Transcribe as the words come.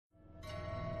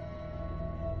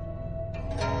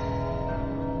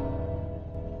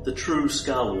The true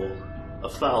Scarwall, a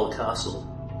foul castle,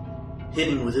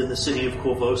 hidden within the city of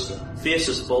Korvosa,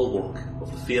 fiercest bulwark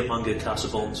of the fearmonger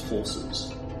Casaubon's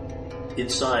forces.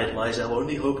 Inside lies our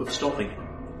only hope of stopping him,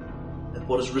 and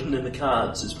what is written in the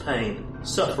cards is pain,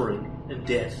 suffering, and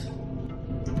death.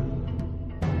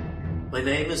 My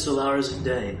name is Solara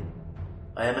Zindane.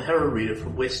 I am a hero reader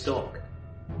from West Dock.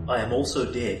 I am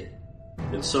also dead,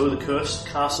 and so the cursed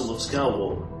castle of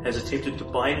Scarwall has attempted to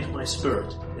bind my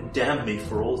spirit and damn me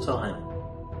for all time.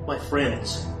 My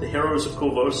friends, the heroes of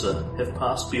Korvosa, have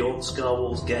passed beyond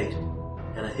Scarwall's gate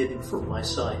and are hidden from my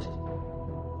sight.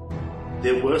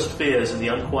 Their worst fears and the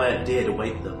unquiet dead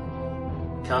await them.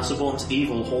 Casaubon's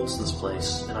evil haunts this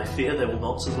place, and I fear they will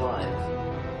not survive.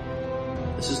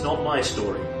 This is not my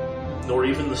story, nor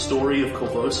even the story of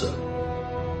Korvosa.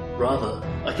 Rather,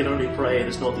 I can only pray it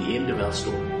is not the end of our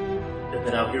story, and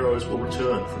that our heroes will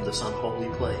return from this unholy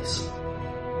place.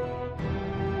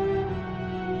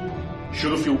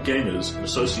 Sugarfuel Gamers, in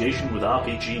association with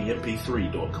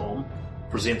RPGMP3.com,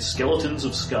 presents Skeletons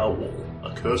of Scarwall,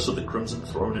 A Curse of the Crimson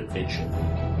Throne adventure.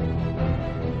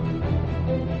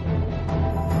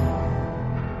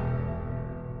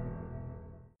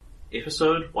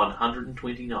 Episode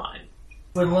 129.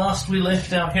 When last we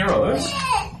left our heroes,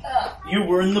 you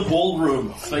were in the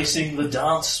ballroom facing the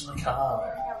Dance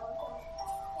Macabre.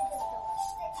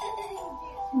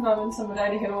 Not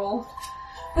intimidating at all.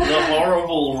 The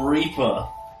horrible Reaper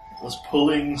was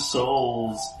pulling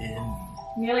souls in.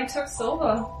 Nearly took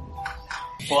silver.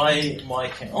 By my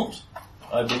count,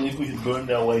 I believe we had burned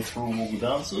our way through all the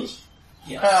dancers.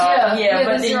 Yeah, but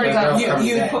there's zero then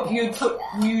you dancers. put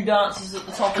new dancers at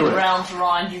the top of the round to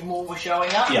remind you more were showing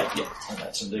up. Yeah, and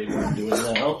that's indeed what I'm doing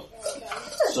now.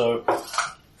 So,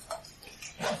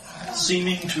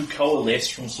 seeming to coalesce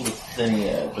from sort of thin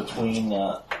air between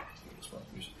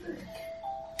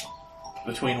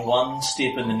one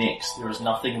step and the next, there is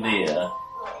nothing there,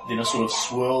 then a sort of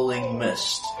swirling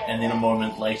mist, and then a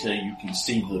moment later you can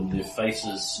see them, their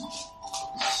faces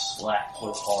slack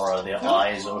with horror, their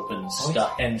eyes open,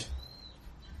 stuck, and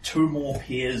two more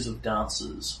pairs of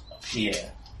dancers appear,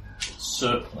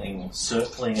 circling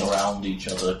around each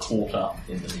other, caught up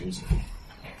in the music.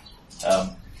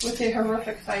 With their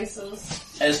horrific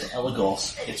faces. As to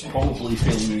Elagos, it's probably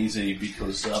fairly easy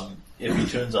because if he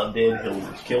turns undead,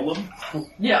 he'll kill them.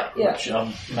 Yeah. Which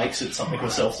makes it something of a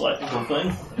self-cyclical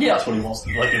thing. Yeah. That's what he wants to,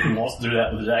 like, if he wants to do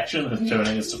that with his action, his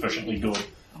turning is sufficiently good.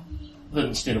 Then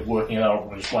instead of working it out,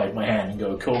 I'll just wave my hand and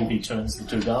go, cool, he turns the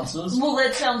two dancers. Well,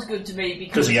 that sounds good to me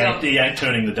Because because he ain't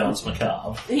turning the Dance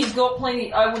Macabre. he's got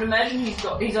plenty. I would imagine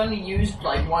he's only used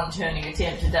like one turning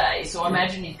attempt a day, so I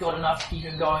imagine he's got enough to keep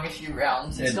him going a few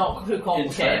rounds. It's not too In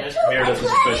complicated. fact, Meredith is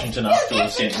efficient enough to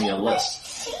have sent me a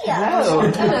list.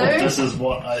 Hello. This is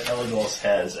what Elagos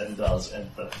has and does and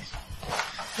things.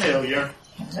 Hey, Olyer.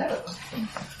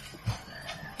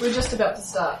 We're just about to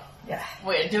start. Yeah,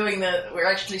 we're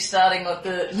actually starting at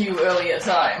the new earlier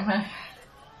time.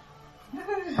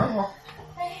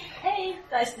 Hey,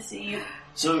 nice to see you.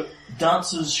 So,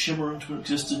 dancers shimmer into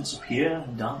existence, appear,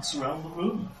 and dance around the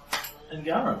room. And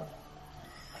Garen.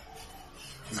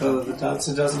 So the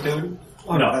dancer doesn't do it?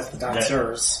 Oh no, that's the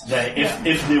dancers.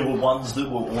 If there were ones that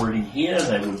were already here,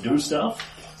 they would do stuff.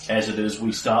 As it is,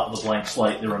 we start with a blank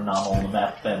slate, there are none on the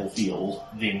map battlefield,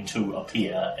 then two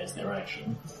appear as their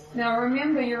action. Now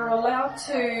remember, you're allowed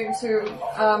to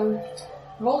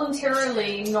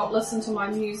voluntarily not listen to my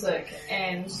music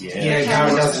and... Yeah,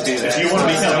 Garen doesn't do that. If you want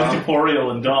to become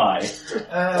incorporeal and die...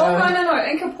 no,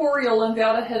 incorporeal and be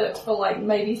able to hit it for like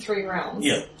maybe 3 rounds.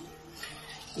 Yeah.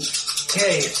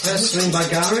 Okay, first swing by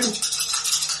Garen.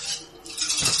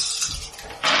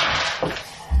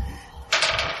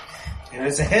 And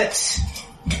it's a hit.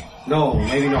 No,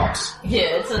 maybe not.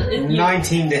 Yeah, it's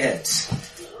 19 to hit.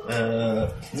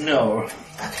 No.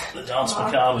 The Dance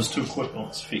Macabre is too quick on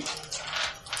its feet.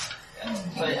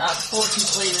 But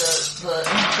unfortunately, the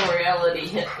incorporeality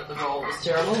hit for the roll was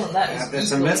terrible, and that is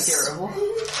that's a equally miss. terrible.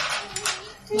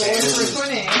 For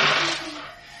 20.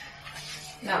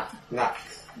 No. Nah.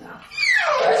 No.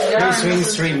 3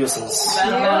 swings, 3 misses.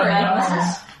 Bad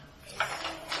misses.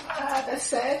 That's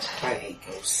sad. I hate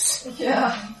ghosts.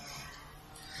 Yeah.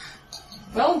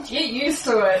 Well, get used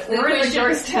to it. The We're in the question-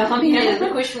 ghost town Yeah, here. the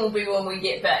question will be when we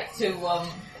get back to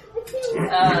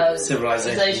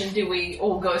Civilization. do we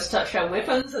all ghost touch our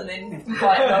weapons and then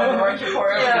fight no more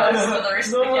incorporeal ghosts for the rest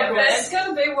of the campaign? That's going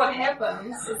to be what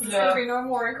happens. There's going to be no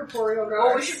more incorporeal ghosts.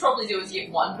 What we should probably do is get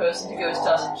one person to ghost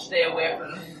touch their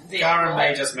weapon. Garen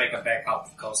may just make a backup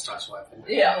ghost touch weapon.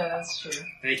 Yeah. that's true.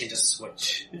 Then he can just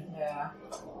switch. Yeah.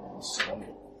 So,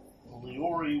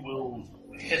 Leori will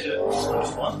hit it with the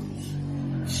first one.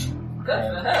 Good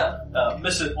for her.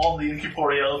 Miss it on the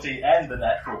incorporeality and the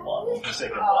natural one, the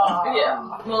second one.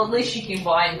 Yeah. Well, at least you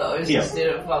combine those Yeah. instead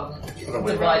of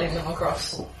dividing them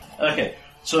across. Okay,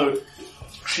 so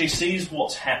she sees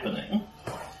what's happening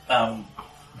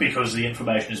because the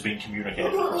information has been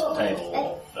communicated across the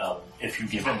table. If you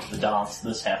give in to the dance,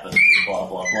 this happens, blah,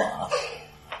 blah, blah.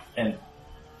 And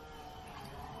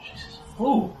she says,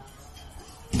 "Oh,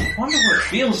 I wonder what it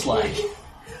feels like."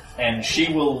 And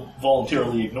she will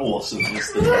voluntarily ignore some of this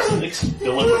statistics,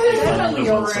 deliberately plan to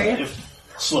will save,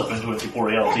 slip into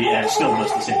incorporeality, and still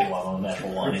miss the second one on the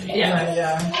natural one. Anyway.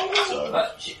 Yeah. So,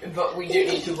 But we do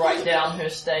need to write down her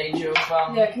stage of...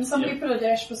 Yeah, can somebody put a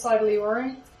dash beside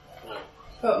Leori?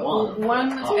 Put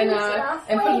one and put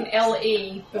an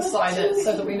LE beside it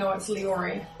so that we know it's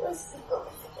Leori.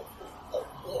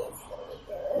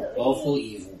 Awful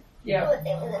evil. Yeah.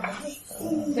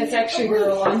 That's actually her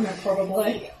alignment,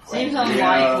 probably. Seems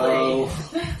unlikely.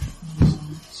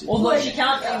 Although she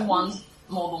can't be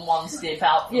more than one step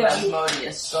out from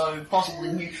Asmodeus, so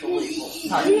possibly neutral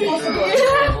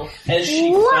evil. as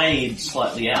she fades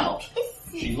slightly out,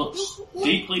 she looks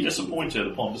deeply disappointed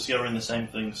upon discovering the same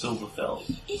thing Silver felt.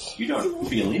 You don't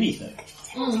feel anything.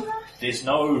 There's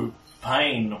no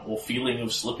pain or feeling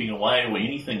of slipping away or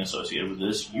anything associated with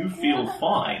this. You feel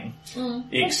fine,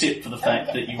 except for the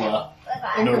fact that you are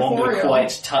no longer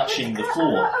quite touching the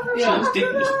floor. Yeah. She was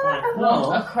deeply disappointed. A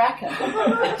Well, cracker.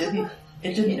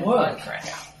 it didn't work.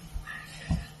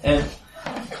 And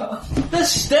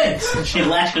this stinks! And she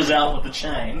lashes out with the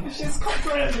chain. She's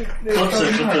completely... Flips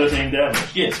it for 13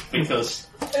 damage. Yes, because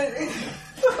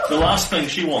the last thing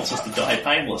she wants is to die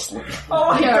painlessly,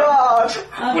 Oh my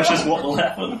god! which is what will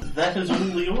happen. That is all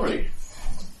Leori.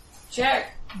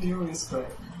 Jack, Leori's great.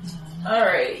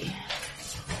 Alrighty.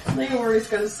 Leori's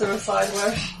got a suicide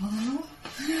wish.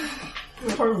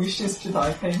 Her wish is to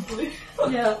die painfully.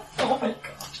 Yeah. Oh my god.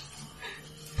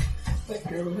 That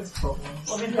girl has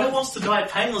problems. I mean, who wants to die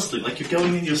painlessly, like you're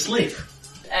going in your sleep?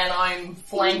 And I'm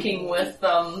flanking with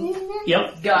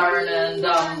Yep. Garen and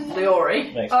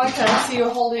Leori. Okay, so you're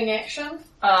holding action?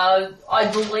 I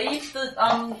believe that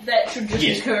that should just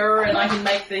Yes. occur, and I can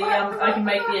make the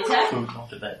attack. Food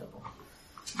not available.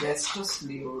 That's just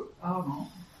Leori. Oh no.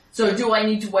 So do I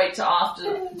need to wait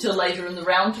till later in the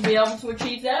round to be able to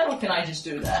achieve that, or can I just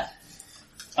do that?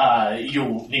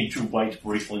 You'll need to wait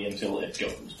briefly until it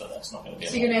goes, but that's not going to be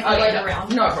So you're going to have to wait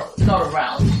around? No, not a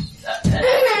round. I'm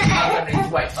going to need to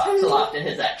wait till after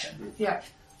his action. Yeah.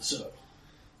 So,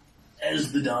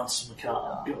 as the dance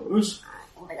macabre goes,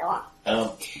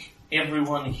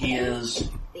 everyone hears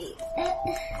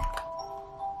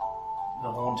the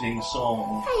haunting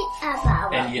song,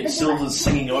 and yet Silver's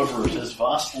singing over it is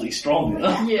vastly stronger.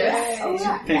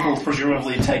 Yeah. People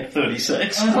presumably take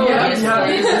 36. Yes.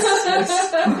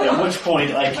 At which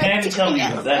point I can tell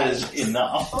you that is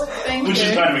enough. Thank Which you.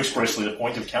 is kind of expressly the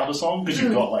point of counter-song, because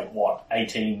you've got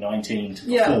 18, 19 to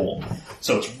Yeah. 4.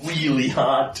 So it's really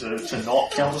hard to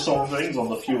not counter-song things on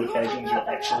the few occasions you're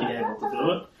actually able to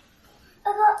do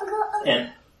it. And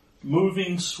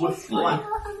moving swiftly,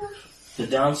 the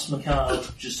dance macabre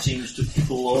just seems to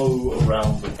flow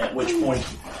around it, at which point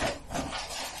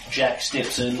Jack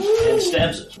steps in and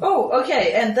stabs it. Oh,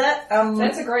 okay, and that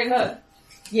That's a great hit.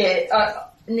 yeah.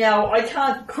 Now I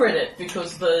can't crit it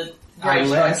because the Grave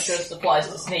Strike Unless- just applies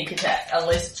to sneak attack,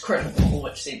 unless it's critical,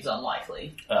 which seems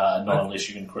unlikely. Not unless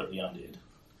you can crit the undead.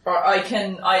 Or I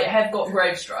have got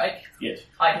Grave Strike. Yes.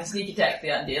 I can sneak attack the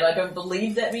undead. I don't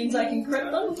believe that means I can crit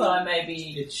them, but I may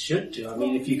be... It should do. I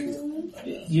mean, if you can...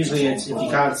 Usually it's, if you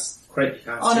can't crit, you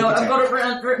can't Oh no, sneak I've attack. got it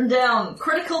written down.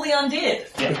 Critical the undead.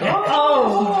 Yeah.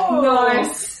 Oh,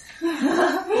 Nice.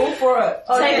 Go for it.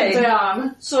 Take it Okay,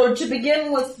 down. so to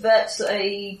begin with, that's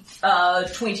a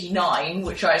 29,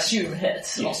 which I assume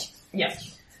hits. Yes. Yeah.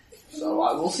 So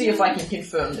I will see if I can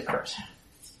confirm the crit.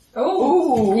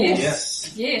 Oh,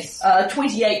 Yes. yes.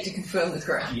 28 to confirm the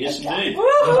crit. Yes, indeed.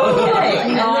 Okay, and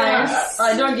then Nice.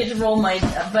 I don't get to roll my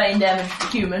bane damage for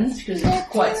humans, because it's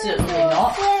quite certainly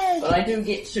not. But I do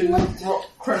get to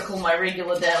critical my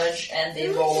regular damage and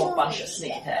then roll a bunch of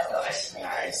sneak attack dice.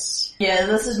 Nice. Yeah,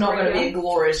 this is not going to be a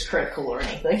glorious critical or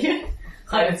anything.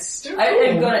 It's still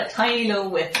I've got a tiny little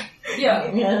whip.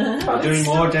 Yeah. You're doing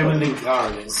more damage than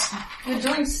Garen is. You're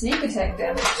doing sneak attack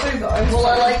damage too, though. Well,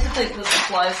 I like to think this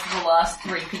applies to the last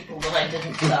 3 people that I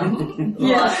didn't, the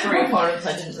last 3 opponents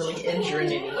I didn't really injure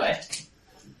in any way.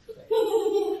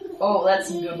 Oh, that's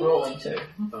some good rolling too.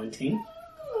 19.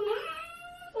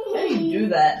 How do you do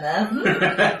that,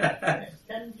 man?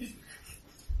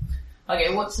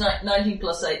 Okay, what's 19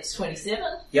 plus 8 is 27?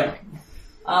 Yep.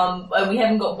 And we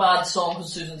haven't got Bard's song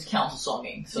because Susan's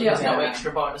counter-songing, so there's no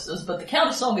extra bonuses. But the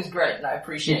counter-song is great, and I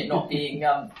appreciate not being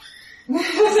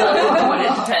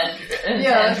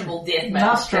intangible death Not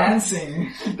match.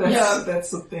 dancing. That's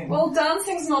the thing. Well,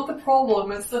 dancing's not the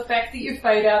problem, it's the fact that you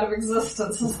fade out of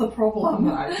existence is the problem.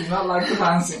 I do not like the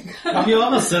dancing. If you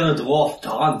ever seen a dwarf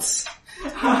dance,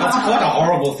 that's quite a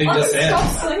horrible thing I to can say.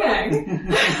 stop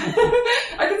singing.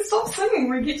 I can stop singing,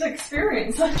 we get to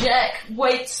experience it. Jack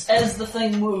waits as the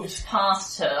thing moves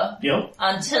past her Yep.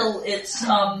 until its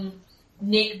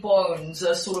neck bones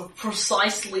are sort of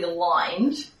precisely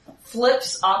aligned,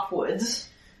 flips upwards,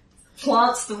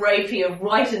 plants the rapier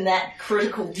right in that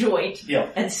critical joint,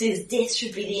 Yep. and says death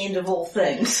should be the end of all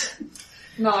things.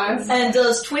 Nice. And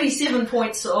does 27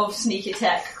 points of sneak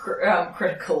attack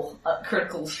critical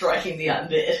striking the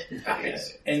undead.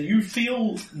 Yes. And you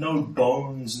feel no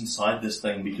bones inside this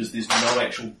thing because there's no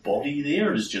actual body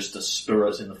there. It is just a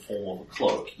spirit in the form of a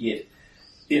cloak. Yet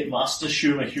it must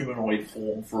assume a humanoid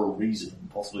form for a reason,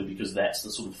 possibly because that's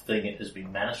the sort of thing it has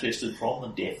been manifested from, the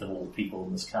death of all the people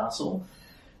in this castle.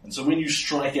 And so when you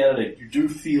strike out at it, you do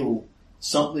feel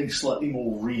something slightly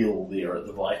more real there at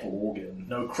the vital organ.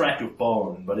 No crack of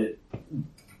bone, but it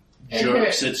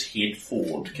jerks its head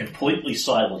forward completely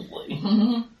silently,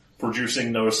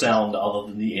 producing no sound other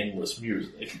than the endless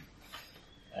music.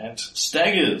 And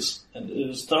staggers, and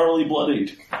is thoroughly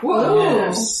bloodied. Whoa!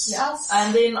 Yes. Yes.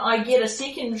 And then I get a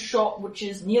second shot, which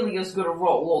is nearly as good a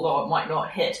roll, although it might not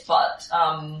hit, but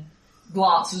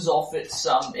glances off its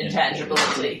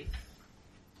intangibility.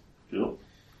 Sure.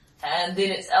 And then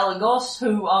it's Elagos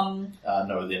who,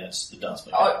 No, then it's the dance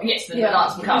maker. oh yes, the Yeah,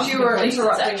 dance becomes because you were complete its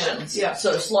interrupting actions. it, yeah.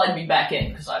 So slide me back in,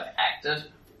 because I've acted.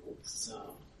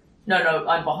 No,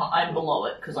 I'm I'm below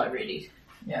it, because I readied.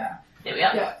 Yeah. There we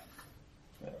are. Yeah.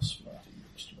 Smarty,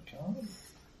 Mr. McCall.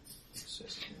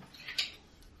 Accessible.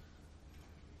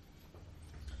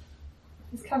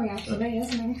 He's coming after me,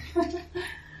 isn't he?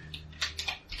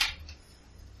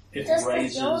 It Just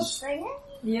raises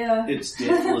Yeah. its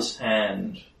deathless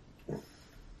hand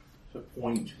to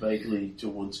point vaguely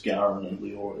towards Garen and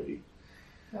Leori,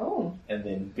 Oh. and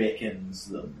then beckons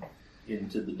them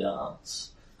into the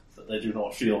dance, but they do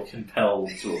not feel compelled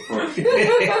to approach.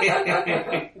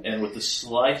 And with the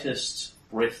slightest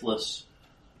breathless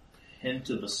hint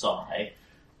of a sigh,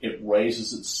 it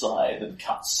raises its scythe and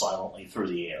cuts silently through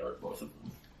the air at both of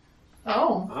them.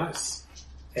 Oh. Nice.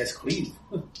 As queen.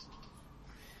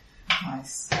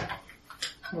 Nice.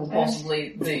 Or possibly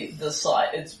the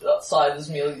side. Its side is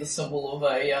merely the symbol of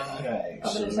a Okay,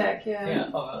 Of an attack, yeah.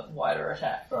 of a wider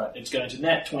attack. Right, it's going to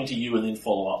nat 20 you and then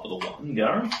follow up with a 1,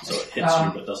 Garen, so it hits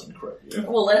you but doesn't crit you.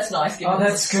 Well, that's nice. Given Oh,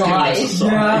 that's the good. size.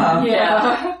 Yeah.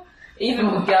 Yeah.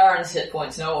 Even with Garen's hit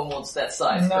points, no one wants that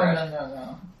size crit.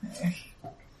 No.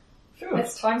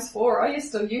 It's ×4. I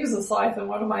used to use a scythe in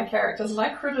one of my characters and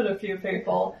I critted a few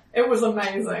people. It was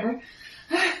amazing.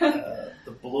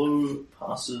 The blow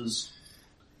passes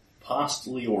past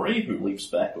Leori, who leaps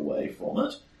back away from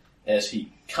it, as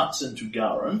he cuts into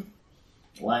Garen,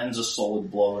 lands a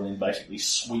solid blow, and then basically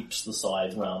sweeps the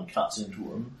scythe round, cuts into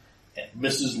him, and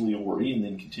misses Leori, and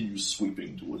then continues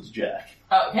sweeping towards Jack.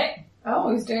 Okay.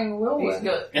 Oh, he's doing a He's whirlwind.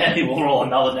 good. And he will roll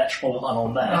another natural 1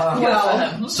 on that.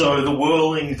 Good for him. So the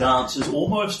whirling dance is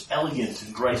almost elegant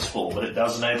and graceful, but it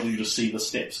does enable you to see the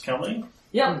steps coming.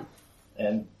 Yep.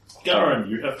 And Garen,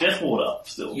 you have Deathward up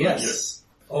still, don't you? Yes.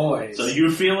 Always. So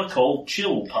you feel a cold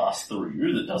chill pass through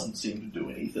you that doesn't seem to do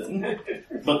anything,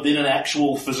 but then an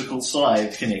actual physical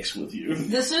scythe connects with you.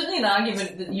 There's certainly an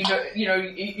argument that you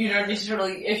don't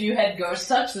necessarily, if you had ghost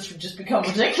touch, this would just become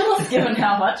ridiculous given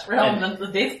how much relevant the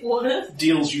death ward is.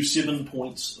 Deals you 7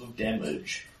 points of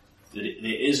damage. There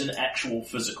is an actual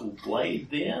physical blade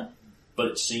there, but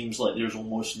it seems like there's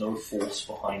almost no force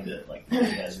behind it, like it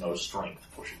has no strength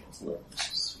pushing its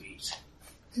limbs.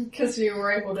 Because you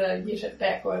were able to get it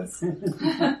backwards.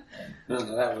 No,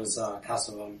 that was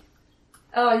Castlevon.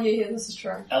 Oh, yeah, this is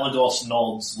true. Elagos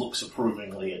nods, looks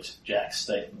approvingly at Jack's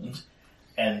statement,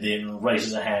 and then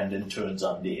raises a hand and turns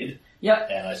undead. Yep.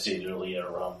 And I said earlier,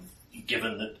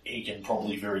 given that he can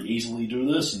probably very easily do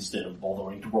this, instead of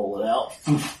bothering to roll it out,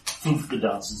 the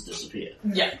dances disappear.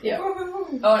 Yeah. Yeah.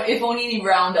 If on any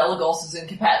round Elagos is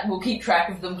incapacitated, we'll keep track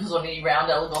of them because on any round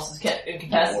Elagos is Or you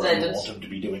incapacitated. want him to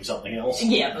be doing something else.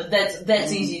 Yeah, but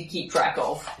that's easy to keep track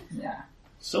of. Yeah.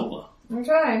 Silver.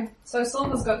 Okay, so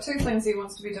Silver's got 2 things he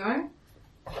wants to be doing.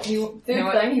 Third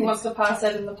thing, he wants to pass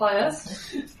that in the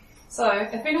players. So,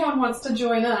 if anyone wants to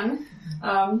join in,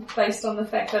 based on the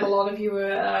fact that a lot of you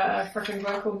are frickin'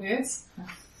 vocal nerds,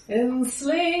 in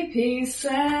sleep he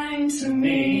sang to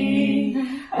me,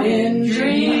 in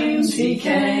dreams he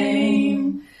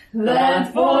came,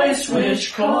 That voice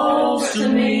which calls to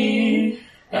me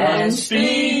and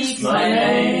speaks my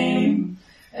name.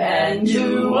 And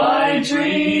do I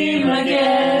dream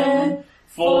again?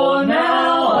 For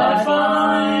now I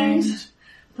find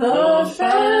the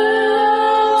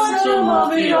phantom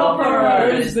of the opera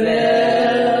is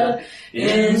there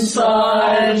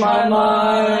inside my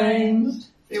mind.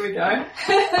 There we go.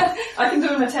 I can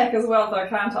do an attack as well though,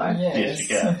 can't I? Yes, you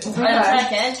can. An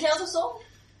attack and counter song?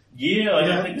 Yeah, I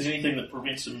don't think there's anything that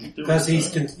prevents him doing Because so.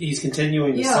 he's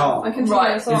continuing the Yeah, song. I can do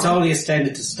Right. a song. It's only a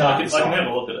standard to I start can, the I song. can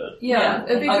have a look at it. Yeah,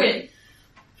 it'd be Okay. good.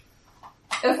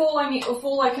 If all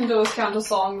I can do is counter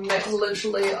song, that's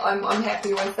literally, I'm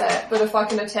happy with that. But if I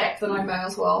can attack, then I may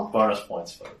as well. Bonus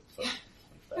points for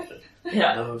that.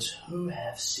 Yeah. Those who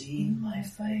have seen my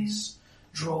face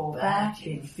draw back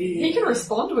in fear. He can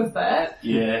respond with that.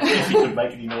 Yeah, if he could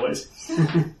make any noise.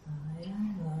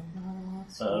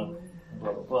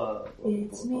 Blah, blah, blah, blah,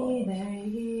 It's blah, me blah. they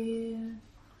hear.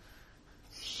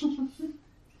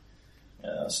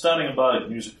 Starting a bardic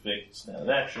music effect, standard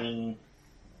action.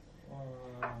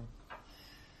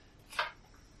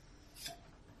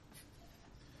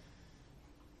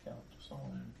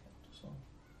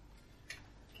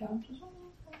 Counter song.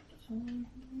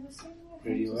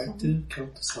 Radioactive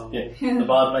counter song. Yeah, the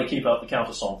bard may keep up the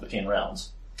counter song for 10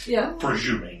 rounds. Yeah.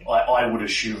 Presuming. I would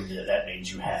assume that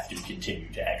means you have to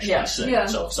continue to actually Yeah. sing, Yeah.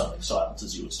 so if something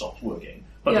silences you, it stops working.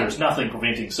 But Yeah. there's nothing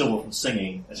preventing Silver from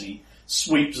singing as he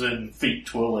sweeps in, feet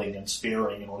twirling and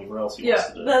spearing and whatever else he wants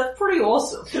to do. That's pretty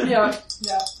awesome. Yeah.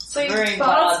 See, Very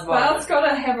Bard's bad moment.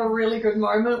 gotta have a really good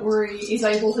moment where he's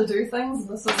able to do things,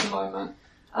 and this is the moment.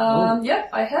 Yep,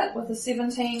 I hit with a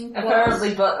 17.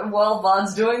 Apparently, but while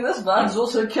Bard's doing this, Bard's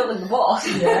also killing the boss.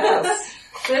 Yes.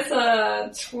 That's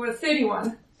a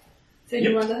 31.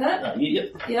 31 to hit.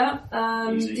 Yep.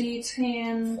 Yeah. Easy.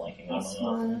 D10 Flanking plus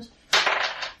on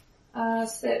 1.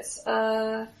 So that's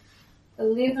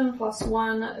 11 plus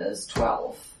 1 is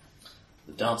 12.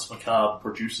 The dance macabre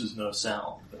produces no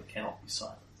sound, but it cannot be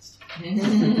silenced.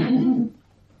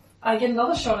 I get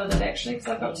another shot at it actually,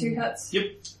 because I've got 2 hits. Yep.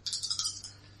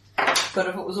 But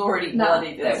if it was already No,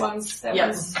 bloody, that one's.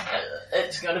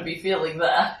 it's going to be feeling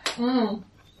that. Mm.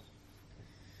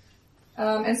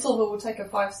 And Silver will take a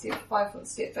 5-foot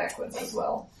step backwards as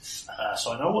well.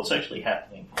 So I know what's actually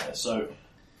happening here. So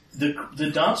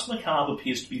the dance macabre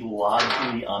appears to be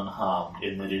largely unharmed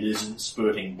in that it isn't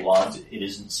spurting blood, it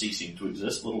isn't ceasing to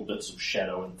exist. Little bits of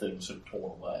shadow and things have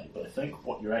torn away. But I think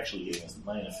what you're actually getting is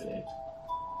the main effect.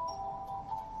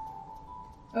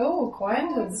 Oh,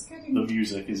 quieter. The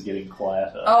music is getting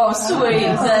quieter. Oh, sweet.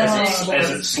 That's As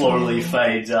it slowly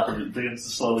fades out, it begins to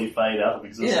slowly fade out of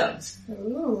existence.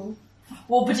 Ooh.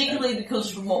 Well, particularly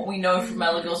because from what we know from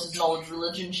Malagos' knowledge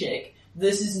religion check,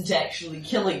 this isn't actually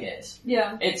killing it.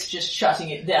 Yeah. It's just shutting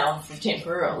it down for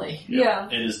temporarily. Yeah.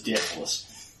 It is deathless.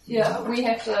 Yeah, we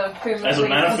have to permanently As a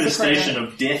manifestation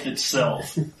consecrate of death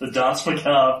itself, the dance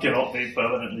macabre cannot be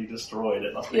permanently destroyed.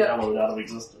 It must be Yeah. hallowed out of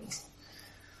existence. it.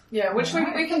 Yeah, which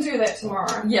we can do that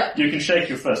tomorrow. Yeah. You can shake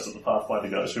your fist at the Pathfinder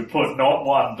ghosts who put not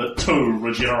one, but 2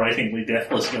 regeneratingly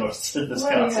deathless ghosts in this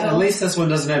Bloody castle. hell. At least this one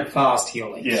doesn't have fast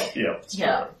healing. Yeah, yeah. it's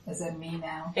Yeah. Is it me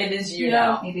now? It is you Yeah.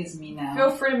 now. It is me now.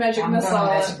 Feel free to magic I'm missile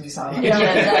gonna it. magic missile. Yeah. Yeah,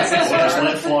 true. Or just that's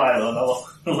let fly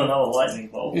with another lightning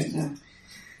bolt.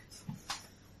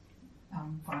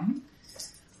 I'm fine.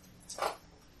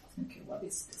 Okay, what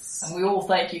is this? And we all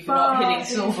thank you for not hitting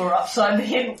Silver upside the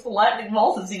head with the lightning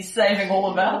bolt as he's saving all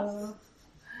of us.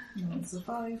 No, it's a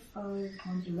 5,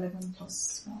 11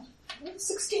 plus 5.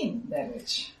 16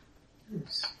 damage.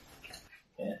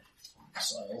 Yeah.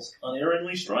 Missiles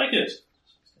unerringly strike it.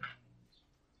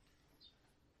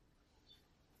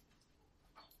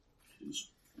 It is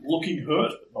looking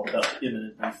hurt, but not about to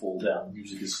imminently fall down. The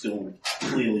music is still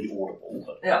clearly audible.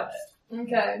 But Yeah.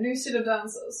 Okay, new set of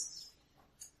dancers.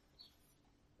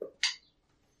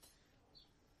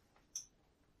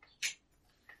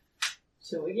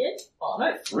 So we get, oh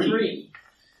no, 3. 3.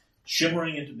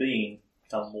 Shimmering into being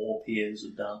come more pairs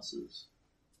of dancers.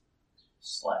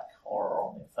 Slack horror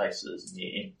on their faces and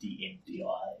their empty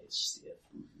eyes stare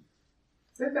through.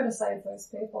 We've got to save those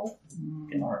people.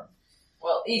 Garen.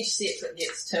 Well, each separate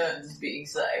gets turns being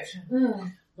saved.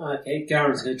 Mm. Okay,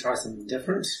 Garen's going to try something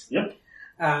different. Yep.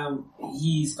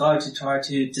 He's going to try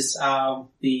to disarm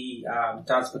the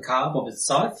dance macabre of its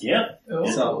scythe. Yeah.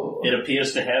 So, It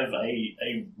appears to have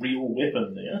a real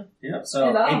weapon there. yeah, so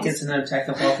It does. it gets an attack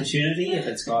of opportunity if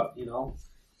it's got,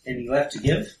 any left to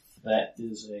give. That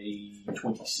is a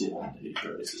 27 to hit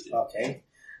your AC. Okay.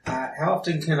 How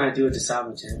often can I do a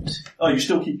disarm attempt? Oh, you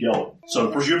still keep going.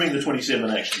 So presuming the 27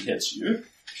 actually hits you,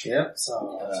 Yep,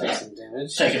 so take some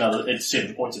damage. Take another, it's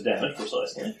 7 points of damage,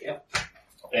 precisely. Yep.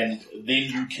 And then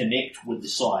you connect with the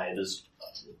side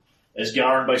as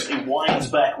Garen basically winds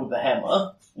back with the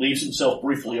hammer, leaves himself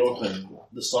briefly open,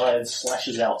 the side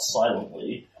slashes out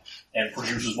silently, and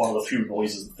produces one of the few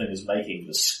noises the thing is making.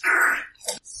 This.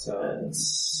 So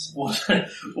it's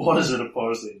what is it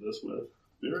opposing this with?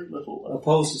 Very little.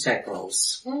 opposed attack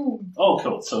rolls. Oh,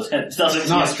 cool. So it does actually,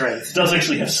 Not strength. does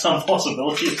actually have some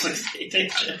possibility of succeeding.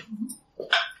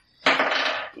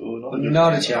 Ooh,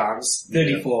 Not a chance.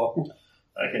 34.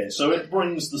 Okay, so it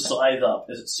brings the scythe up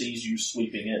as it sees you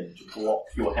sweeping in to block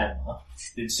your hammer.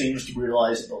 It seems to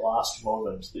realise at the last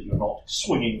moment that you're not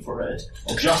swinging for it.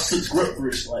 Adjusts its grip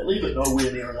very slightly, but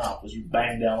nowhere near enough as you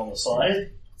bang down on the scythe,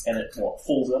 and it,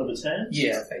 falls out of its hand?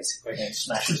 Yeah, basically. And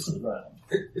smashes to the ground.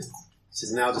 It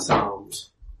is now disarmed.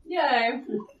 Yay.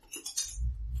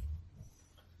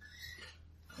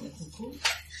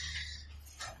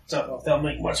 Don't know if that'll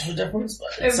make much of a difference, but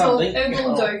It it's will, something. it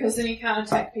will do, because then you can't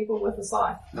attack people with a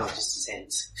scythe. No, just his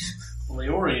hands.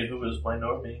 Leori, who is by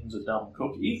no means a dumb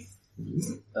cookie,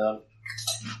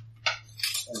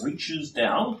 reaches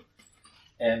down,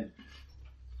 and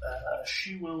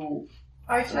she will...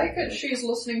 I take it she's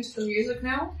listening to the music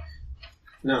now.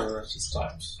 No, she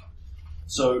stopped.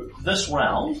 So this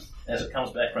round, as it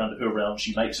comes back round to her round,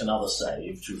 she makes another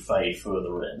save to fade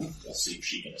further in. We'll see if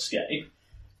she can escape.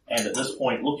 And at this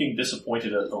point, looking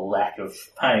disappointed at the lack of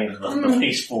pain, the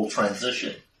peaceful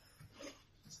transition.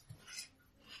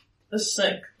 This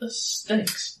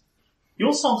stinks.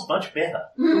 Your song's much better.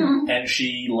 And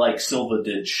she, like Silver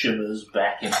did, shimmers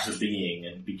back into being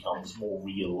and becomes more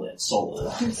real and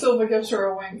solid. Silver gives her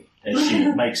a wink. And she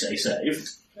makes a save.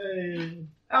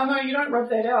 Oh no, you don't rub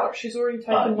that out. She's already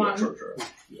taken one. True.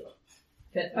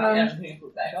 Can you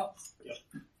put back up?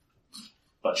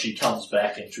 But she comes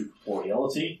back into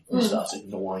corporeality and starts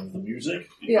ignoring the music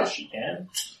because she can.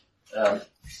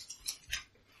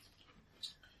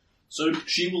 So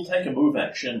she will take a move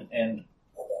action and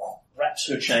wraps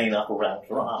her chain up around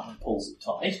her arm and pulls it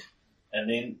tight. And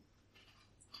then,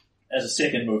 as a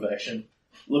second move action,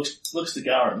 looks to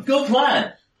Garen. Good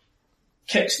plan!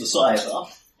 Kicks the scythe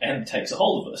up and takes a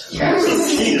hold of it. Yes. So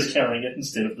she is carrying it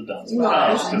instead of the dance.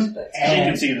 Nice. She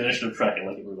can see the initiative tracker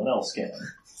like everyone else can.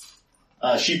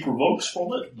 She provokes from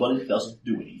it, but it doesn't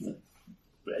do anything.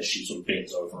 As she sort of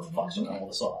bends over and mucks around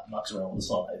on the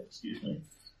side, excuse me.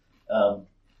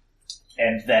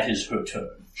 And that is her turn.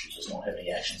 She does not have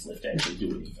any actions left to actually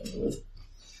do anything with.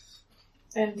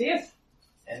 And death.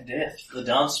 And death. The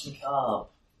dance macabre.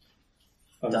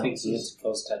 I think he has a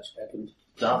close touch weapon.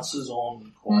 Dances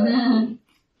on quietly.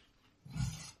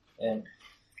 And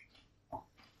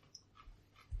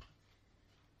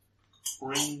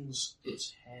brings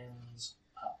its hands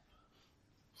up.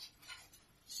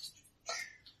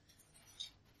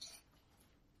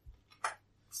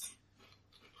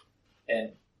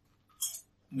 And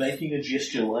making a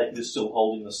gesture like this, still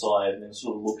holding the side, and then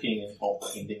sort of looking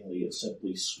incomprehendingly, it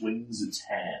simply swings its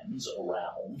hands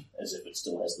around as if it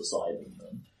still has the side in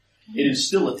them. It is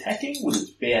still attacking with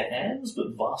its bare hands, but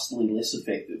vastly less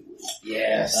effectively.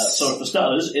 Yes. So for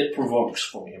starters, it provokes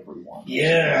from everyone.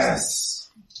 Yes.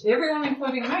 Everyone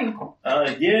including me.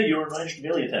 Yeah, you're a ranged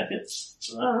melee attacker.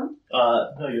 So,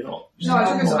 no, you're not. No,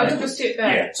 I took a step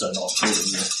back. Yeah, so not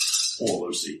including or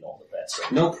Lucy, not that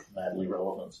that's Nope. madly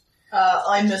relevant.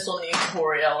 I miss on the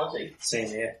incorporeality, Same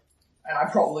here. and I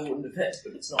probably wouldn't have hit,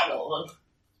 but it's not relevant.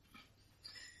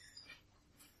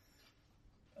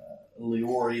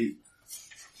 Leori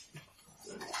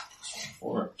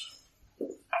for it.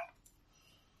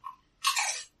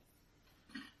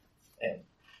 And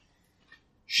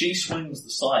she swings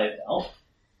the scythe out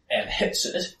and hits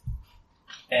it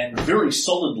and very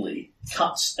solidly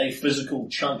cuts a physical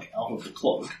chunk out of the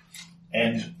cloak,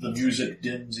 and the music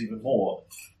dims even more.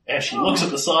 And she looks at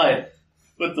the side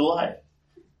with delight.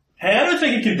 Hey, I don't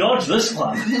think it can dodge this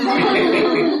one.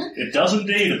 It does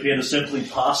indeed appear to simply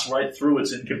pass right through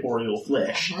its incorporeal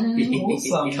flesh,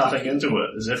 Awesome. cutting into it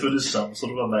as if it is some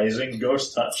sort of amazing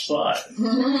ghost touch scythe.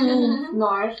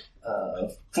 Nice.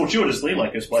 Fortuitously,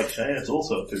 like a spike chain, it's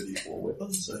also a 2d4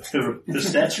 weapon, so the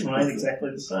stats remain exactly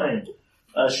the same.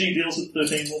 She deals it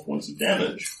 13 more points of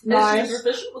damage. Is Nice. she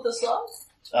proficient with this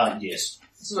stuff? Yes.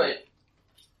 Sweet.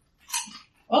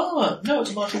 Oh, no,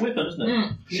 it's a martial weapon, isn't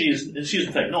it? She is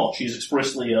in fact not. She's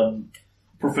expressly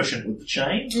proficient with the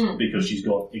chain, because she's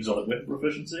got exotic weapon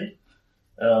proficiency.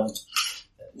 At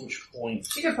which point...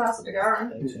 You could pass it to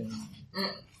Garen. 18.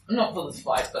 Not for this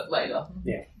fight, but later.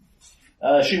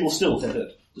 She will still hit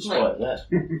it, despite that.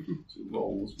 So the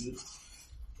roll was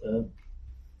good.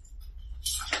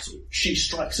 So she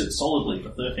strikes it solidly for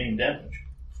 13 damage.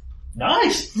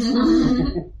 Nice!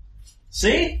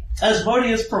 See?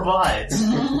 Asmodeus provides.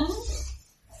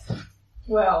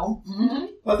 Well.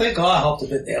 I think I helped a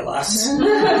bit there, lass.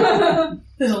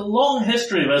 There's a long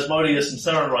history of Asmodeus and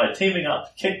Sarenrae teaming up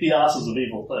to kick the asses of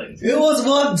evil things. It was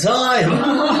one time!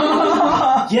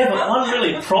 Yeah, but one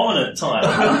really prominent time.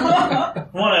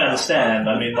 From what I understand,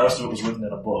 I mean, most of it was written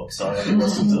in a book, so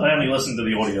I only listened to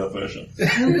the audio version.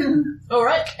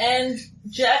 Alright, and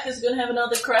Jack is going to have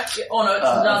another crack. Oh no, it's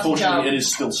the dance unfortunately, it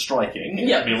is still striking.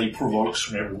 Yep. It merely provokes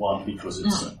from everyone because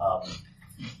it's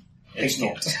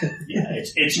not. Yeah,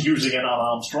 it's using an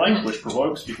unarmed strike, which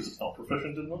provokes because it's not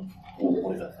proficient in them, or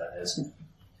whatever that is.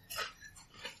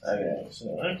 Okay, so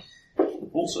it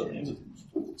also means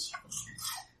it's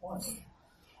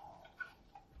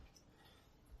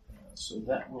so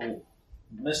that will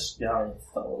miss Garen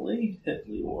thoroughly, hit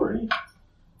Leori,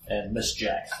 and miss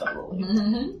Jack thoroughly.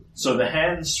 So the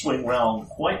hands swing round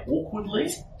quite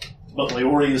awkwardly, but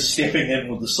Leori is stepping in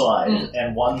with the side,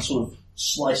 and one sort of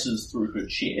slices through her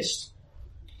chest.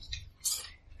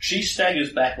 She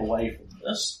staggers back away from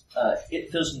this.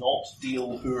 It does not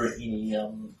deal her any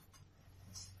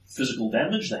physical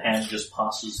damage. The hand just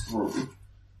passes through,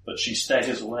 but she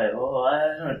staggers away. Oh,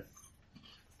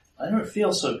 I don't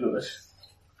feel so good.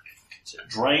 So it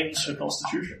drains her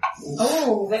constitution.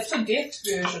 Oh, that's a death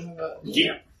version of it.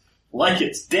 Yeah, like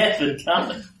it's death and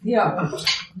coming. Yeah.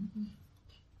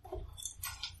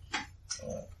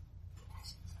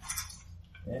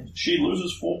 And she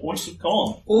loses 4 points of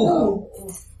con. Ooh.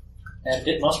 And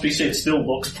it must be said, still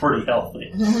looks pretty healthy.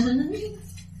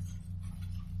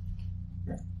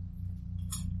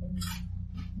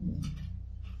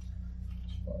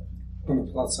 On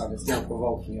the plus side, it's now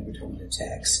provoking every time it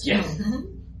attacks. Yeah.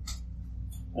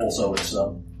 Also, it's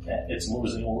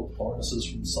losing all the bonuses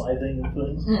from scything and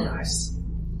things. Nice.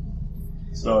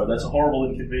 So that's a horrible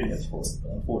inconvenience for it.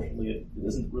 Unfortunately, it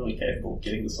isn't really capable of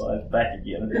getting the scythe back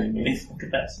again in any meaningful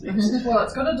capacity. Well,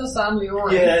 it's got to disarm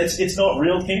Leori. Yeah, it's not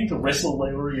real keen to wrestle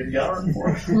Leori and Garen for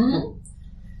it.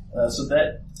 So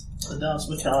that the Dance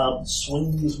Macabre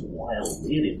swings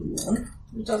wildly at everyone.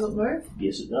 It doesn't move?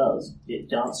 Yes, it does. It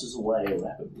dances away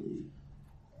rapidly.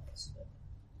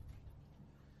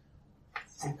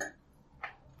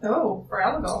 Oh, for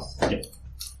Alagos. Yep.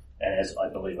 As I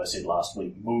believe I said last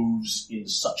week, moves in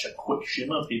such a quick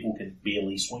shimmer, people can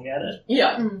barely swing at it.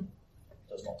 Yeah. It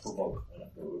does not provoke when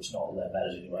it moves. Not that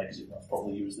matters anyway, because everyone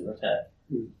probably use their attack.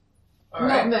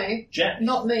 Not me. Jack?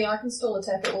 Not me. I can still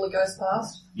attack it while it goes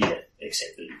past. Yeah,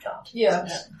 except that you can't. Yeah.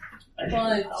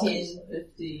 5, 10,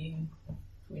 15,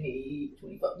 20,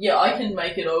 25. Yeah, I can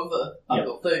make it over. I've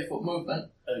got 30-foot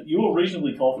movement. You're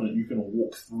reasonably confident you can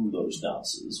walk through those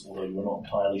dances, although you're not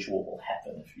entirely sure what will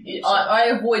happen if you do so. I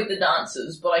avoid the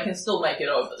dances, but I can still make it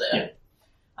over there.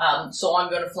 So I'm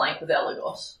going to flank with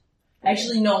Elagos.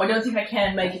 Actually, no, I don't think I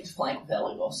can make it to flank with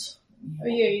Elagos. Oh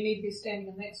yeah, you need to be standing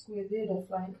in that square there to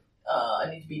flank. I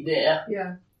need to be there.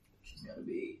 Yeah. Which is going to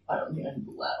be... I don't think I can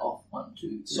pull that off. 1, 2,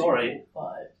 3, Sorry. 4,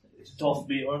 5... It doth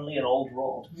be only an old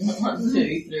rod. 1,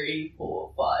 2, 3,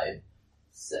 4, 5,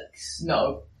 6.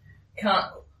 No. Can't...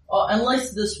 Oh,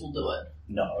 unless this will do it.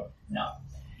 No.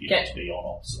 You Okay. need to be on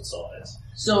opposite sides.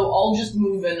 So I'll just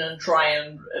move in and try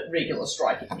and regular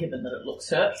strike it, given that it looks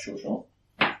hurt. Sure.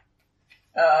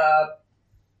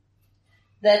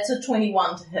 That's a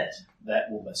 21 to hit. That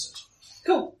will miss it.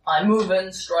 Cool. I move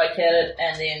in, strike at it,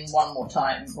 and then one more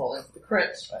time, rolling for the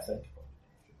crit. I think.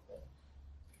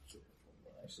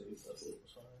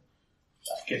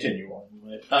 Continue on.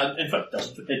 In fact,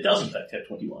 it does in fact have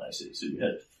 21 AC, so you hit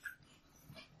it.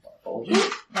 Apologies.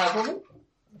 No problem.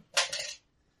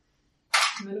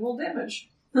 Minimal damage.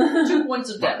 2 points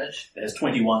of damage. There's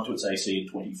 21 to its AC and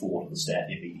 24 to the stat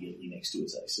immediately next to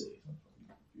its AC.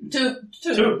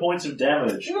 2 points of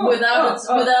damage. without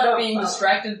it being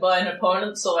distracted by an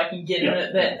opponent, so I can get in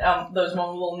at that those one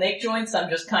little neck joints. I'm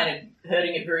just kind of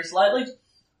hurting it very slightly.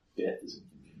 Death is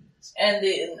inconvenience. And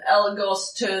then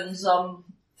Elagos turns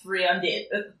 3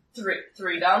 undead,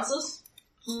 3 dancers.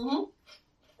 Mm-hmm.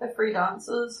 They're free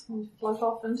dancers and float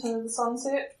off into the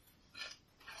sunset.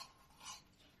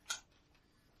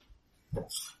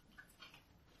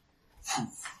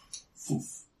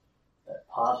 That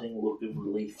parting look of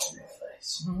relief on your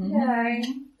face. Yay.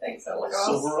 Thanks, Elagos.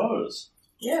 Silver Rose.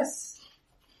 Yes.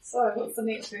 So, what's the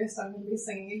next verse I'm going to be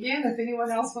singing again? If anyone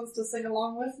else wants to sing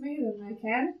along with me, then they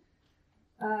can.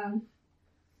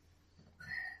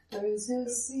 Those who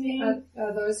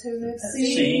have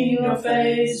Seen your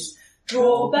face,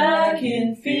 draw back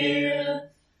in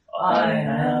fear. I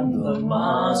am the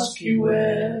mask you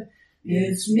wear.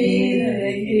 It's me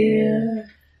they hear.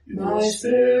 Your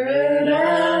spirit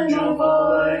and your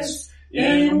voice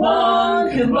in my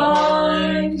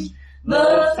mind.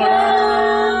 The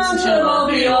Phantom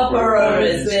of the Opera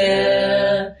is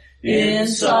there,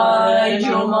 inside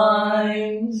your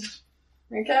mind.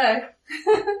 Okay.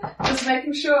 Just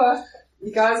making sure.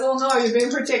 You guys all know you're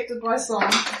being protected by song.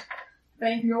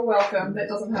 Thank you, you're welcome. That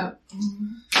doesn't hurt.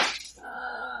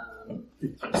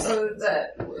 So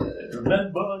that was...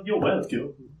 Remember, you're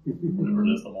welcome. Whatever it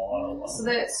is, the one. So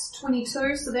that's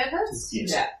 22, so that hits?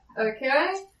 Yes. Yeah.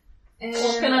 Okay. And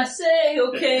What can I say?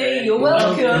 Okay, you're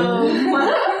welcome.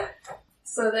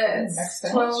 so that's Max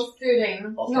 12,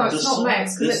 13. No, it's not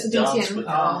max, because that's a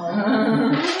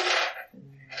D10.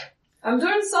 I'm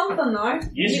doing something though.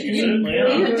 Yes, you certainly are.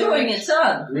 You're doing it,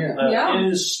 son. Yeah. Yeah.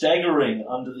 It is staggering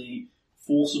under the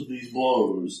force of these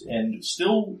blows, and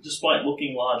still, despite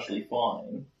looking largely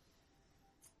fine,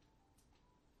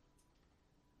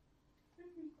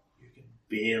 you can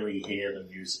barely hear the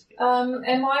music.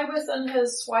 Am I within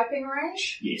his swiping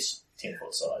range? Yes,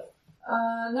 10-foot side.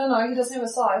 No, he doesn't have a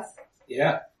scythe.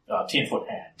 Yeah. 10-foot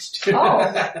hands.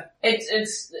 Oh,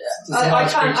 It's I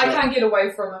can't get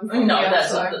away from him. From no, here,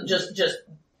 that's so. just.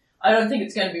 I don't think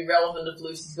it's going to be relevant if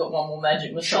Lucy's got one more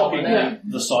magic missile in Shockingly, there.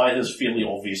 the scythe is fairly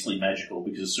obviously magical,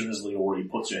 because as soon as Leori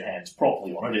puts her hands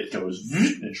properly on it, it goes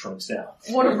and shrinks down.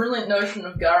 What a brilliant notion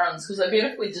of Garen's, because I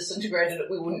bet if we disintegrated it,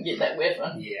 we wouldn't get that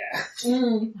weapon. Yeah.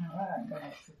 Mm.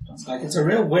 It's like, it's a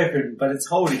real weapon, but it's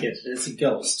holding it. It's a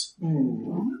ghost.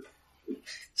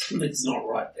 Something's not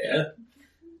right there.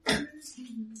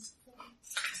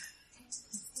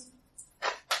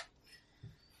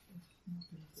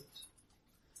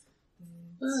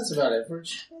 That's about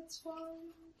average. That's fine.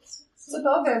 It's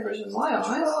above average in my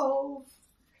eyes. 12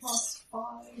 plus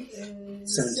 5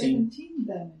 is 17. 17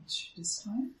 damage this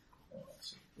time.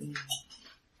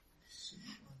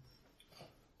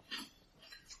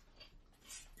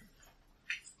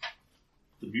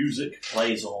 The music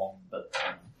plays on, but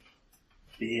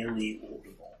barely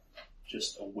audible.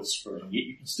 Just a whisper, and yet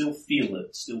you can still feel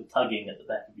it, still tugging at the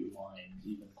back of your mind,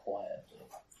 even quietly.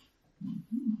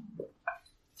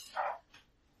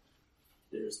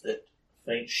 There's that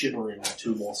faint shimmering of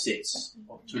two more sets,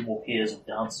 of two more pairs of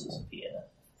dancers appear.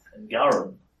 And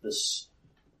Garen, this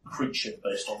creature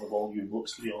based on the volume,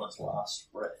 looks to be on its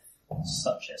last breath,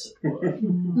 such as it were.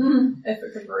 If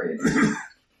it can breathe.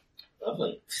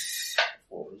 Lovely.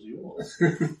 What was yours?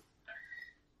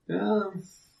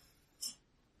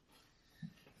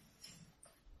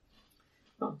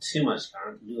 Not too much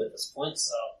current to do at this point,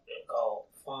 so we'll go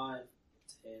 5,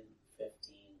 10,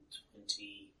 15,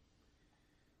 20,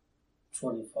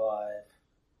 25,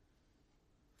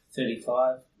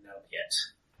 35. No, yet.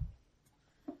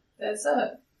 That's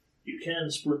it. You can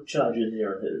sprint charge in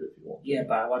there and hit it if you want. Yeah,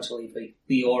 but I want to leave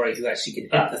the Ori who actually can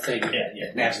hit the thing.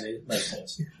 Yeah. Imagine it. Makes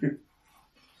sense.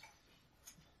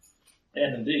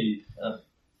 And indeed,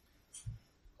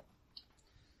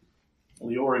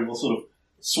 Leori will sort of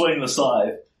swing the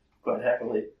scythe quite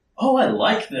happily. Oh, I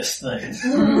like this thing.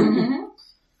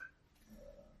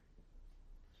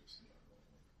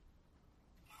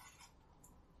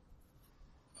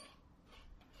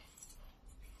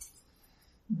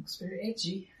 Looks very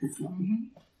edgy.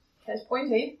 It's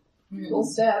pointy. Little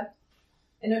stab.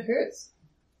 And it hurts.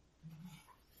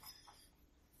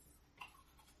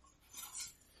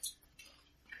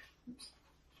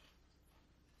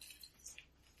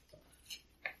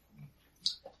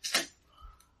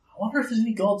 I wonder if there's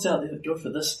any gods out there that go for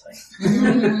this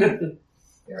thing.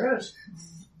 There is.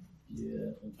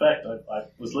 Yeah. In fact, I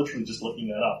was literally just looking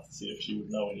that up to see if she would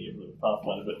know any of the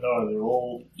Pathfinder, but no, they're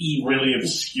all really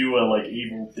obscure, like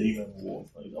evil demon wars.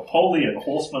 Like Apollyon,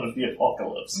 Horseman of the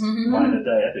Apocalypse. Minor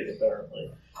deity,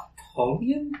 apparently.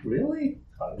 Apollyon? Really?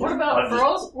 What about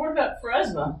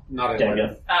Phrasma? Not a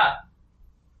Dagger.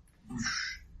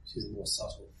 She's more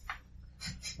subtle.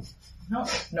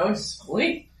 No,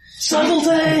 sweet.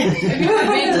 Subtlety! Have you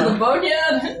ever been to the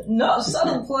Boneyard? Not a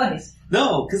subtle place.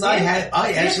 No, because I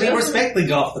actually respect the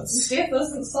gods. Death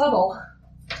isn't subtle.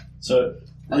 So,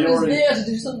 I was Leori there to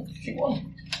do something she wanted.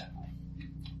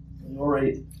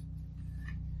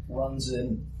 runs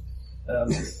in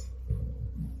and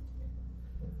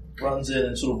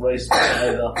sort of raises the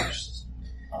scythe up.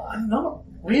 I'm not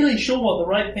really sure what the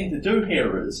right thing to do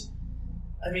here is.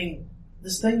 I mean,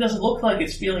 this thing doesn't look like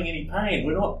it's feeling any pain.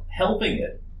 We're not helping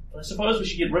it. I suppose we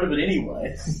should get rid of it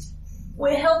anyway.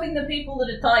 We're helping the people that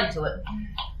are tied to it.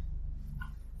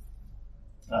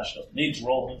 She doesn't need to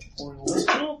roll incorporeal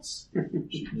wisdom.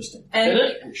 She can just And- hit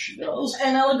it, which she does.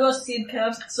 And Elagos Seed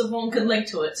cast Savon can link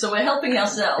to it, so we're helping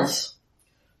ourselves.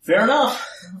 Fair enough.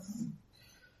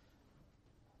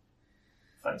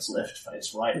 Face left,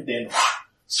 face right, then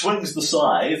swings the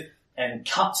scythe, and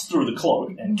cuts through the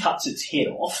cloak and cuts its head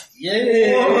off.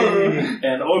 Yay!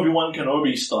 And Obi-Wan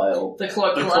Kenobi style, The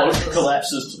cloak the cloak collapses.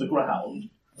 collapses to the ground.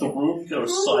 The room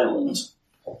goes silent.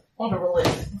 What a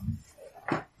relief.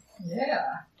 Yeah.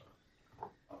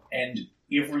 And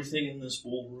everything in this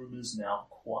ballroom is now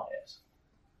quiet.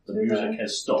 The Okay. music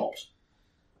has stopped.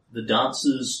 The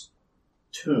dancers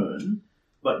turn,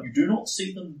 but you do not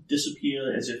see them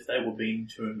disappear as if they were being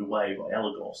turned away by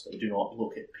Elagos. They do not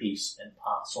look at peace and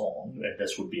pass on, and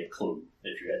this would be a clue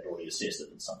if you hadn't already assessed it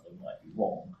that something might be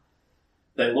wrong.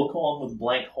 They look on with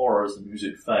blank horror as the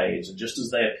music fades, and just as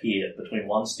they appear, between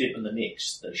one step and the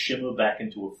next, they shimmer back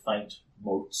into a faint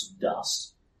motes of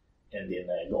dust, and then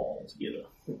they are gone altogether.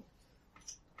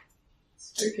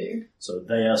 Spooky. So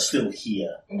they are still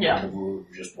here Yeah. in the room,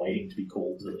 just waiting to be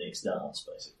called to the next dance,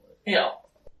 basically. Yeah.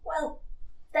 Well,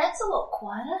 that's a lot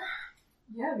quieter.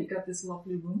 Yeah, we got this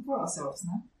lovely room for ourselves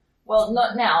now. Well,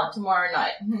 not now, tomorrow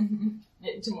night.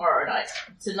 Tomorrow night.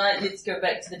 Tonight, let's go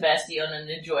back to the Bastion and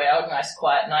enjoy our nice,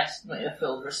 quiet, nice,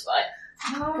 filled respite.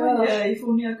 Oh, yeah, if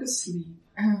only I could sleep.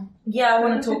 Yeah, I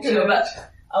want to talk to you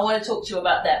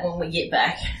about that when we get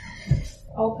back.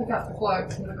 I'll pick up the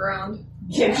cloak from the ground.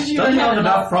 Yeah, because you Don't you have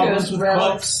enough problems with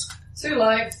cloaks? Too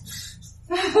late.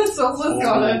 Salsa's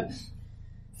got it.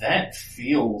 That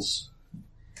feels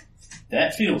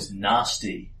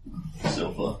nasty,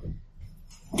 Silver.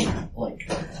 Like,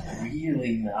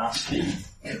 really nasty.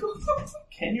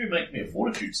 Can you make me a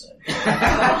fortitude save?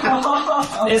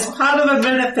 It's part of a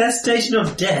manifestation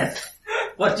of death.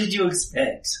 What did you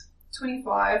expect?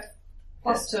 25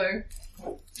 plus 2.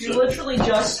 You literally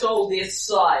just stole their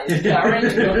side, Darren.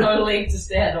 You've got no leg to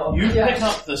stand on. You Yeah. pick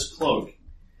up this cloak,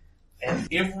 and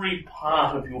every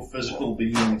part of your physical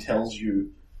being tells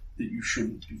you that you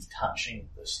shouldn't be touching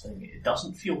this thing. It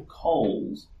doesn't feel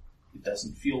cold. It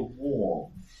doesn't feel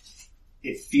warm.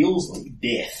 It feels like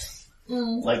death.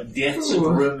 Like death's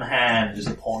grim hand is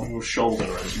upon your shoulder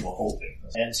as you are holding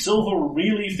this. And Silver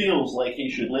really feels like he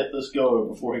should let this go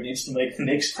before he needs to make the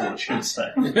next fortune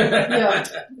save. Yeah.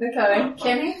 Okay.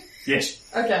 Can he? Yes,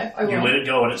 Okay, I you will. let it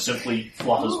go and it simply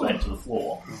flutters back to the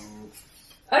floor.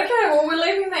 Okay, well we're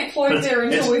leaving that cloak there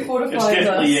until we It's fortify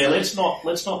definitely, this. yeah,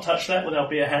 let's not touch that with our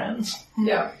bare hands.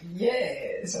 Yeah.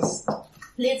 Yes.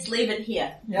 Let's leave it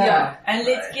here. Yeah. And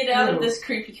let's get out of this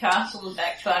creepy castle and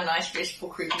back to our nice, restful,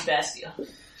 creepy Bastion.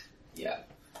 Yeah.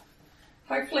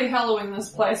 Hopefully hallowing this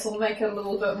place will make it a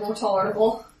little bit more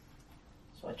tolerable.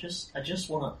 So I just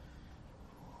wanna...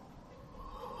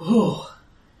 Oh,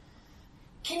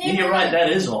 Can yeah, you're right, that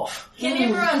is off. Can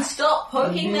everyone stop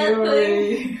poking that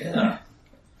thing? Yeah.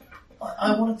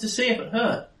 I wanted to see if it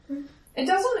hurt. It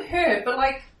doesn't hurt, but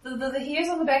like the hairs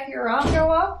on the back of your arm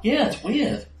go up. Yeah, it's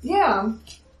weird. Yeah.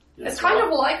 It's kind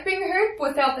of like being hurt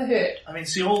without the hurt. I mean,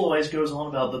 see, always goes on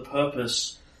about the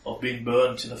purpose of being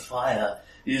burned in a fire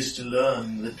is to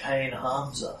learn that pain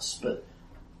harms us, but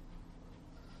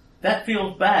that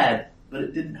feels bad, but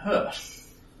it didn't hurt.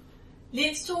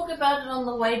 Let's talk about it on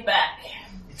the way back.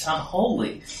 It's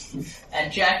unholy.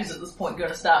 And Jack is at this point going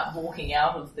to start walking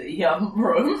out of the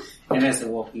room. And as they're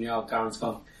walking out, Karen's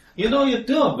going, you know, you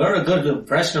do a very good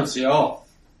impression of Xiao.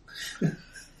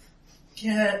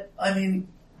 Yeah, I mean,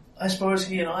 I suppose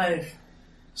he and I have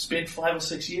spent 5 or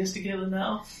 6 years together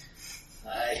now.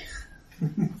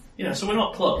 You know, so we're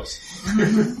not close.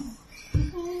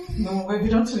 No, we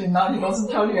don't really know. He doesn't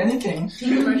tell you anything.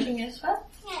 You brushing as well?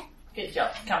 Yeah. Good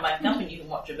job. Come back up and you can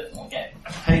watch a bit more game.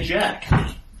 Hey, Jack,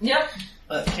 Yep.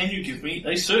 can you give me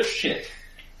a search check?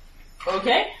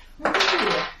 Okay.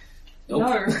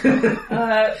 Nope.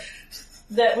 No.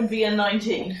 That would be a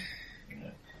 19.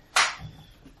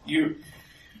 You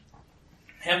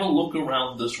have a look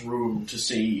around this room to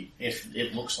see if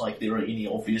it looks like there are any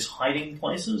obvious hiding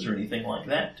places or anything like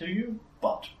that to you,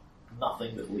 but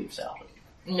nothing that leaps out at you.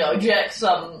 No, Jack's,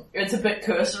 it's a bit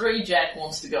cursory. Jack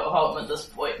wants to go home at this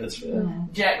point. That's fair.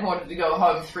 Jack wanted to go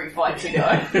home 3 fights ago.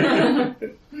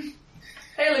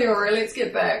 Hey Leora, let's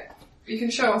get back. You can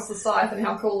show us the scythe and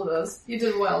how cool it is. You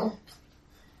did well.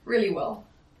 Really well.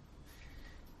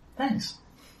 Thanks.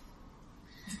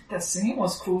 That singing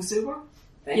was cool, Silver.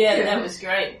 Thank Yeah, you. that was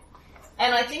great.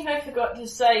 And I think I forgot to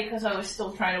say, because I was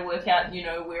still trying to work out, you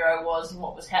know, where I was and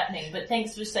what was happening, but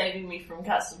thanks for saving me from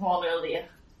Custom-Horn earlier.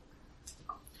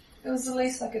 It was the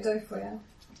least I could do for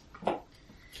you.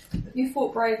 You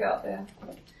fought brave out there.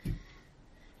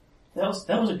 That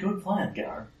was a good plan,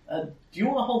 Garen. Do you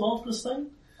want to hold on to this thing?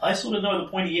 I sort of know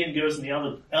the pointy end goes in the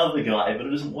other guy, but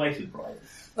it isn't weighted right.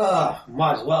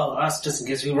 Might as well. That's just in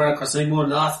case we run across any more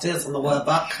nasties on the way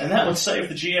back. And that would save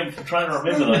the GM from trying to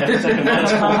remember that I have to take a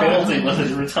minus one penalty with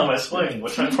it every time I swing,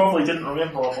 which I probably didn't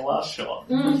remember on the last shot.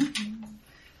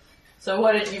 So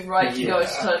why did you write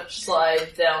Ghost Touch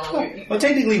slide down on your... Well,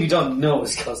 technically we don't know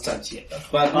it's Ghost Touch yet.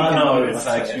 But I know, in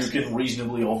fact, you can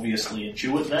reasonably obviously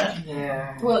intuit that.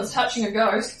 Yeah. Well, it's touching a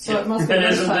ghost, so it must be It a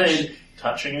is touch. indeed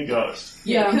touching a ghost.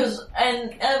 Yeah, because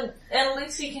and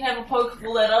Lucy can have a poke of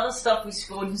all that other stuff we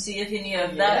scored and see if any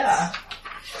of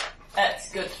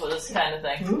that's good for this kind of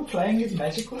thing. Ooh, playing with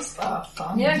magical stuff.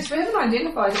 Fun. Yeah, because we haven't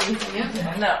identified anything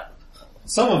yet. No.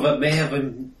 some of it may have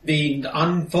been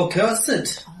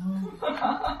unfocussed.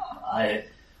 I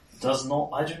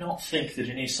do not think that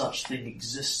any such thing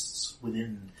exists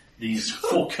within these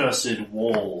four-cursed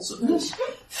walls of this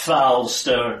foul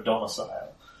stone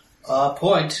domicile.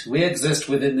 Point. We exist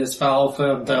within this foul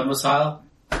firm domicile.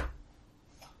 A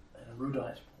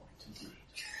erudite point, indeed.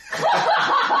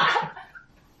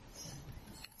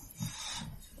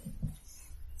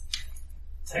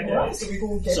 Alright, so we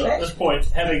go get So back. at this point,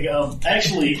 having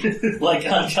actually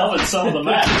uncovered some of the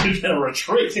map, we're going to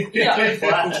retreat. Yeah.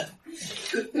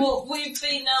 Well, we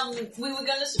were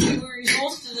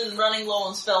exhausted and running low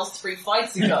on spells 3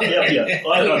 fights ago. Yeah.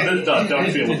 I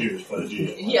don't feel abused by the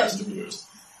GM. Yeah. Just abused.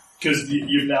 Because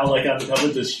you've now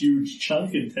uncovered this huge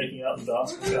chunk and taking out the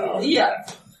dance guitar. Yeah.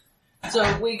 So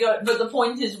but the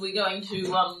point is we're going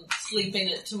to sleep in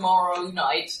it tomorrow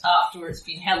night after it's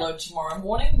been hallowed tomorrow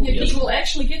morning. Yeah, because we'll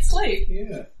actually get sleep.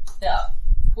 Yeah. Yeah.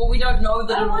 Well, we don't know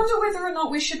that I it'll... wonder whether or not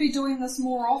we should be doing this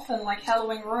more often, like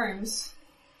hallowing rooms.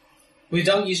 We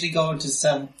don't usually go into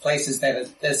some places that are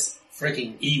this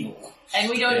freaking evil. And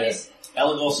we don't... Yeah.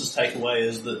 Alagos's takeaway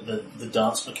is that the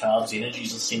Dance Macabre's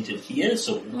energies are centered here,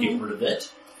 so we'll get rid of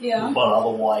it. Yeah. But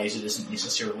otherwise, it isn't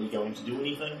necessarily going to do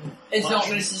anything. It's much. not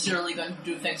necessarily going to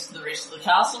do things to the rest of the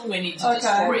castle. We need to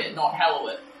destroy it, not hallow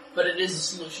it. But it is a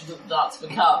solution to the Dance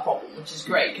Macabre problem, which is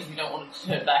great, because we don't want it to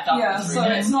turn back up Yeah, in 3 so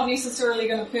days. it's not necessarily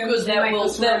going to Because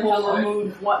permanently that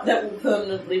will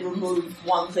permanently remove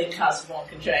one thing Castlevon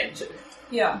can change to.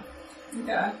 Yeah.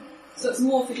 Okay. So it's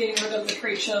more for getting rid of the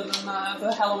creature than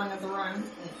the hallowing of the room.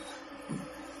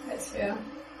 That's fair.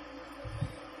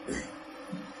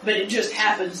 But it just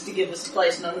happens to give us a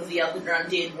place none of the other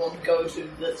undead want to go to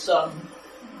that's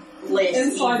less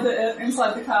Inside evil.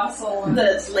 inside the castle. And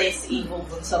That's less evil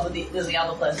than some of the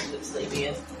other places we're sleeping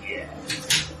in. Yeah.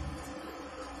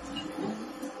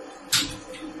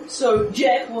 So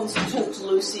Jack wants to talk to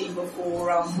Lucy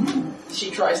before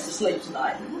she tries to sleep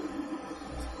tonight.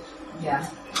 Yeah.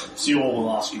 So you all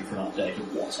will ask you for an update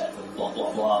of what's happened, blah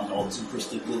blah blah, nods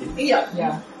interestedly. Yeah.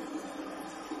 Yeah.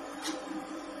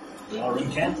 We are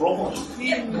in camp properly.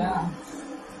 Yeah.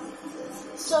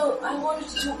 So, I wanted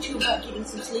to talk to you about getting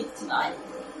some sleep tonight.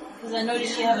 Because I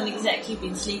noticed you haven't exactly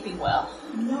been sleeping well.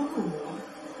 No.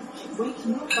 I keep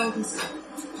waking up all these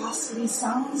ghastly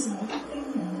sounds and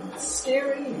everything, and it's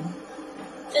scary. And...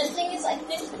 The thing is, I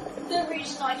think the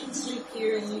reason I can sleep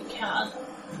here and you can't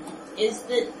is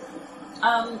that,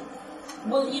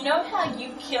 well, you know how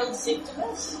you killed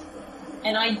Septimus?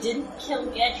 And I didn't kill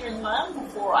Gadrin Lam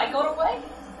before I got away?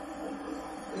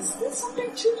 Is there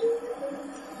something to do with it?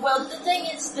 Well, the thing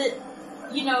is that,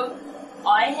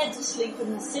 I had to sleep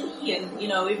in the city and,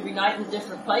 every night in a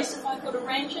different place if I could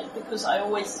arrange it, because I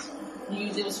always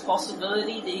knew there was a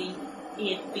possibility that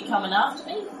he had be coming after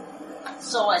me.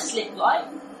 So I slept light,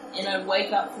 and I'd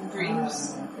wake up from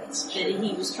dreams that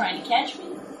he was trying to catch me.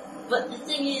 But the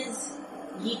thing is,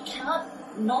 you can't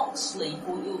not sleep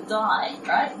or you'll die,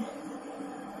 right?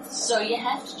 So you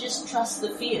have to just trust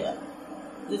the fear.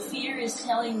 The fear is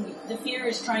trying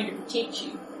to protect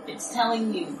you. It's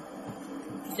telling you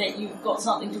that you've got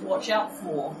something to watch out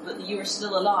for, but that you're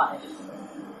still alive.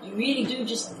 You really do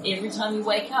just, every time you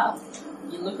wake up,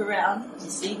 you look around, you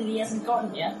see that he hasn't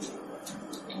gotten you,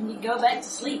 and you go back to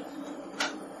sleep.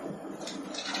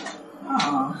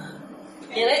 Ah.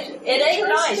 It ain't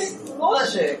nice.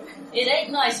 Logic. It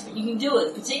ain't nice, but you can do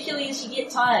it, particularly as you get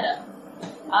tireder.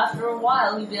 After a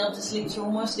while, you'll be able to sleep through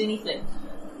almost anything.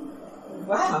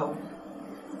 Wow.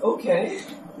 Okay.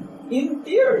 In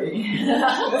theory.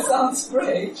 That sounds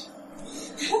great.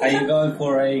 Are you going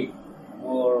for a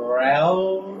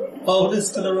morale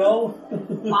bonus to the roll?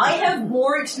 I have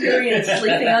more experience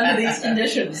sleeping under these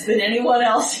conditions than anyone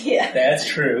else here. That's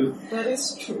true. That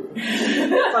is true.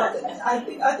 But I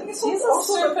think it's these are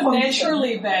also a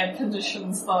supernaturally bad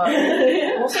conditions, though.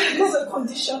 Also, it is a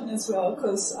condition as well,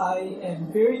 because I am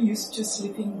very used to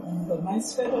sleeping on the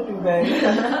nice feather duvet.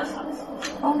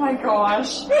 Oh my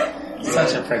gosh.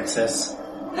 Such a princess.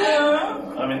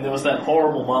 I mean, there was that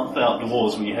horrible month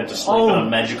outdoors where you had to sleep in a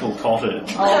magical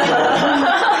cottage.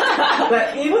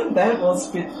 But even that was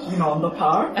a bit, on the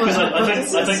par. Because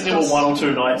I think there were 1 or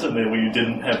 2 nights in there where you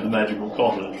didn't have the magical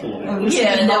cottage.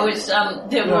 Yeah, and there was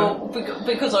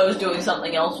because I was doing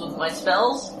something else with my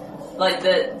spells. Like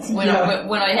that when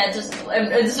I had to,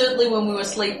 and certainly when we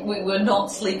were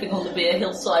not sleeping on the bare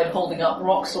hillside holding up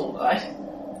rocks all night.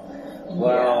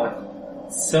 Well,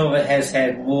 Silver has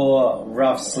had more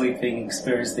rough sleeping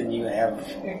experience than you have.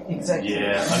 Exactly.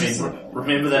 Yeah, I mean,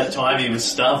 remember that time he was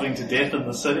starving to death in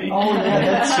the city? Oh, yeah,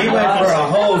 that's He went for a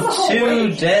whole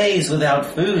 2 days without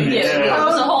food. Yeah, it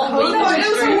was a whole week. No, it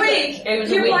was a week. It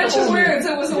was a You week. bunch of words,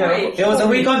 it was a week. It was a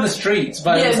week on the streets,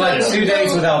 but it was like 2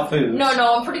 days without food. No,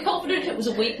 I'm pretty confident it was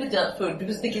a week without food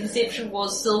because the conception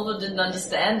was Silver didn't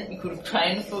understand that you could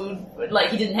obtain food, like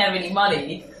he didn't have any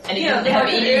money and he didn't have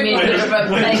any method of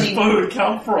Where does obtaining food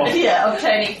come from?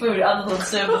 obtaining food other than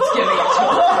servants giving it to him.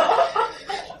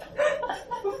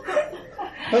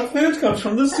 But food comes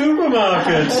from the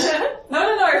supermarket.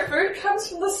 No, food comes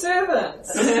from the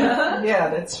servants. Yeah,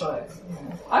 that's right.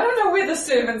 I don't know where the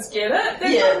servants get it.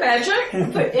 There's no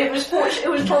magic. But it was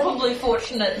probably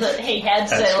fortunate that he had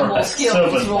That's saleable right, skills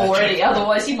servant already, magic.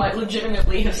 otherwise he might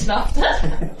legitimately have snuffed it.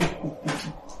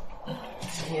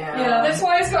 Yeah, that's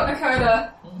why he's got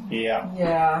Nakoda. Yeah.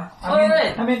 Yeah.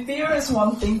 Alright. I mean, fear is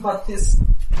one thing, but this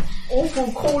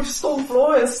awful cold stone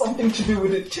floor has something to do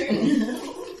with it too.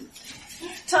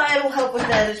 Tide will help with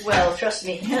that as well, trust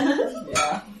me.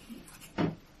 Yeah.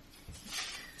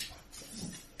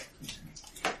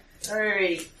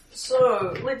 Alright,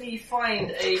 so let me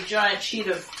find a giant sheet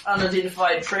of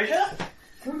unidentified treasure.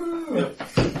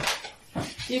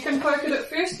 You can poke at it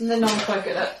first and then I'll poke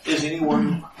at it. Is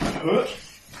anyone hurt?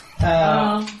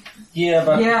 Yeah,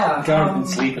 but go and um,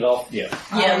 sleep it off. Yeah.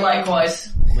 Yeah,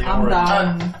 likewise. I'm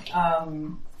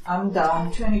Leora-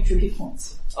 down 22 hit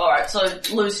points. Alright, so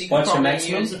Lucy could What's your probably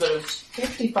maximum? use a bit of...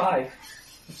 55.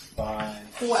 Fine.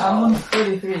 I'm on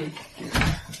 33.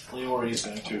 Leora is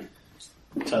going to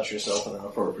touch yourself in an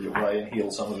appropriate way and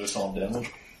heal some of your con damage.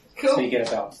 Cool. So you get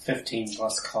about 15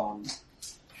 plus con.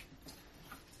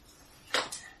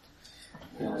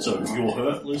 So you're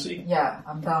hurt, Lucy? Yeah,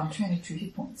 I'm down 22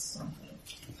 hit points. So.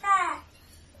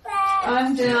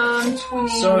 I'm down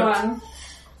 21.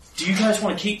 Do you guys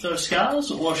want to keep those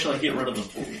scars, or shall I get rid of them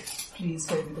for you? Please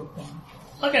get rid of them.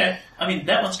 Okay. I mean,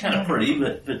 that one's kind of pretty,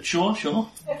 but sure.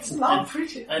 It's not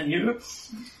pretty. And you?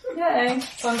 Yay.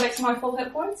 So I'm back to my full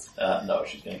hit points. No,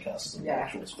 she's going to cast some Yeah.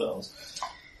 actual spells.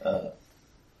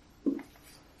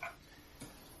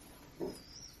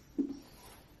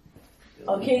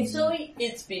 Okay, Zoe,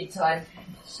 it's bedtime.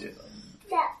 7.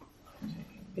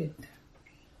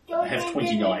 I have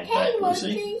 29 back,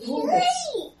 Lucy. Okay.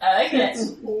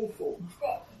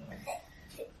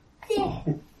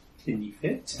 Can you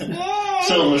fit?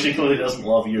 So Lucy clearly doesn't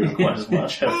love you quite as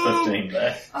much. Have 15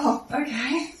 back. Oh,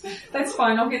 okay. That's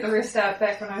fine. I'll get the rest out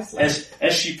back when I sleep.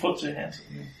 As she puts her hands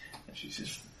on you, and she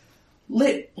says,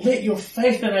 Let your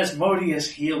faith in Asmodeus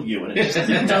heal you, and it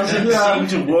doesn't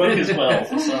seem to work as well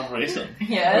for some reason.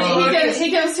 Yeah, He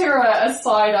gives her a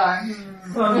side eye.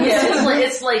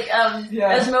 it's like Yeah.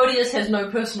 Asmodeus has no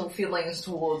personal feelings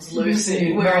towards Lucy,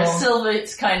 Lucy, whereas no. Silver,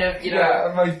 it's kind of, you know...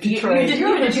 Yeah, I'm betrayed.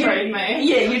 You betrayed me.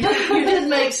 Yeah, you did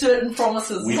make certain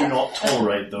promises. We do not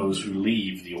tolerate those who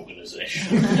leave the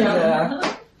organization.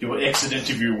 Yeah. Your exit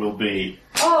interview will be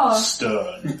Oh,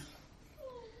 stern.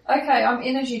 okay. I'm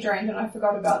energy drained and I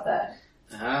forgot about that.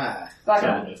 Ah. But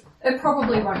Kind of. it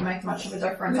probably won't make much of a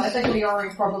difference. I think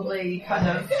Leori probably kind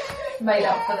of made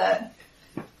up for that.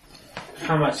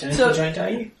 How much energy So- drained are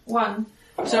you? 1.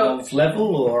 So, Of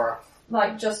level or?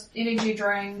 Like just energy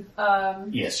drain.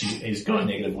 Yes, he's got a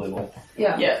negative level.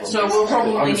 Yeah. so we'll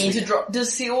probably Honestly. need to drop...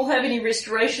 Does Seal have any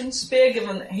restoration spare,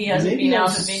 given that he hasn't Maybe been out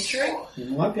I'll adventuring? You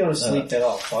might be able to sleep that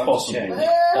off. I'll just Possibly. check.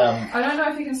 I don't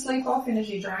know if you can sleep off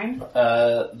energy drain.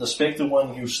 The Spectre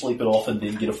one, you sleep it off and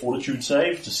then get a fortitude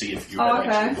save to see if you have okay.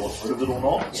 actually got rid of it or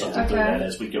not. So we'll do Okay. that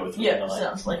as we go through Yeah, the night.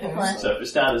 sounds like a plan. So for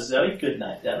starters, Zoe, good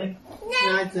night, darling.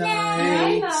 Night,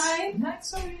 Night. Night,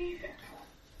 sorry.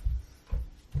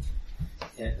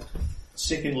 Yeah.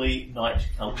 Secondly, night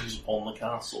comes on the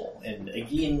castle, and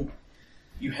again,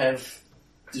 you have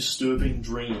disturbing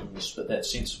dreams, but that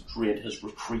sense of dread has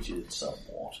retreated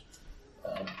somewhat.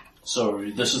 So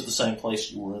this is the same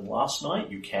place you were in last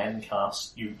night. You can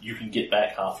cast, you can get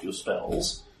back half your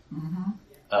spells.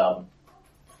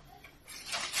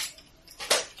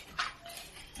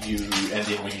 And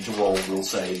then we need to roll will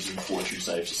saves and fortune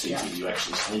saves to see whether you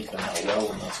actually sleep and how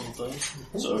well and that sort of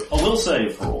thing. So a will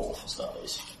save for all, for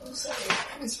starters.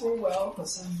 It's roll well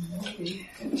because I'm maybe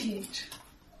fatigued.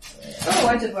 Oh,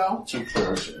 I did well. 2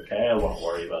 clerics are okay. I won't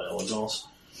worry about Elagos.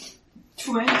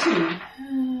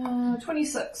 20.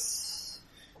 26.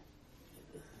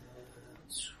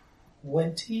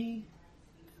 20?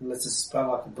 Unless it's a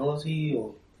spell-like ability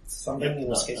or something, in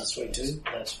this case it's 22.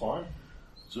 That's fine.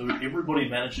 So everybody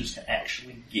manages to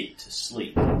actually get to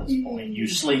sleep at this point. You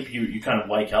sleep, you kind of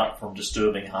wake up from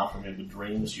disturbing half-remembered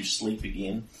dreams, you sleep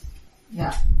again.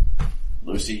 Yeah.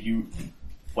 Lucy, you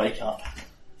wake up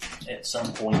at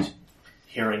some point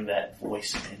hearing that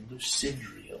voice in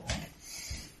Lucindriel.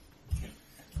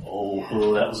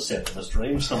 Oh, that was a Septimus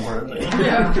dream somewhere in there.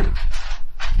 Yeah.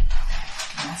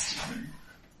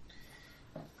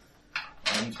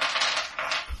 And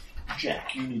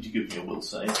Jack, you need to give me a will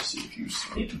save to see if you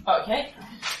sleep. Okay.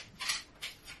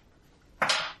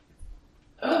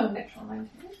 Natural 19.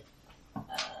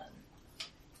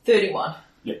 31.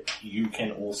 Yep, you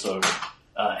can also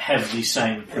have the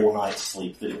same 4 nights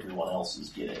sleep that everyone else is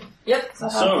getting. Yep. So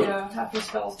half your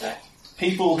spells back.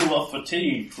 People who are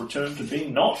fatigued return to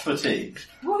being not fatigued.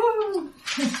 Woohoo!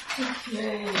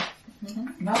 Yay.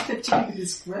 Not fatigued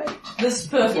is great. This is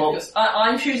perfect. Well- 'Cause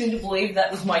I'm choosing to believe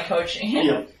that was my coaching.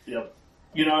 Yep.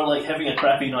 You know, like having a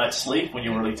crappy night's sleep when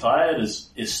you're really tired is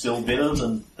still better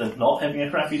than not having a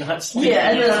crappy night's sleep. Yeah,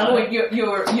 and when you're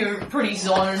then tired. you're pretty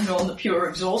zoned on the pure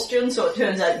exhaustion, so it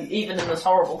turns out even in this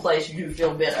horrible place you do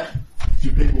feel better.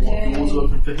 Do people want doors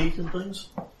open for heat and things?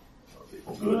 Are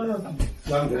people good?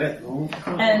 I'm good at it.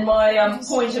 And my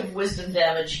point of wisdom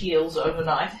damage heals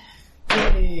overnight.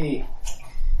 Yay.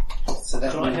 So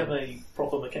that Can I means have a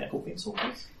proper mechanical pencil,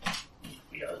 please?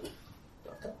 Yeah.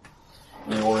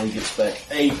 And Maureen gets back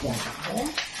a point of harm.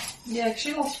 Yeah,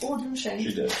 she lost 4, didn't she?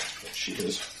 She did. She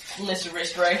does. Lesser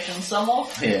restoration, some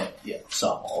of. Yeah,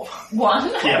 some of.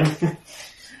 1. Yeah,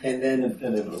 and then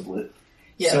inevitably.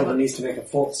 Yeah, Silver but- needs to make a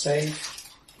 4th save.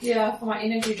 Yeah, for my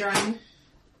energy drain.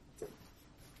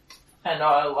 And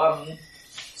I'll,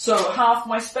 so half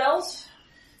my spells?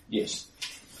 Yes.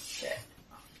 Yeah.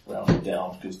 Rounded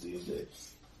down because D&D.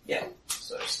 Yeah.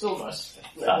 So still nice.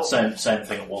 Same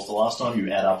thing it was the last time.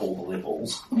 You add up all the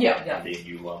levels, Yeah. and then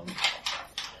you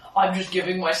I'm just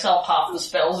giving myself half the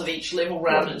spells at each level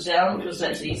rounded down because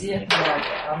that's easier.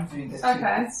 Yeah, I'm doing that.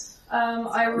 Okay.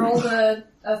 I rolled a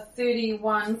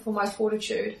 31 for my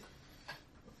fortitude.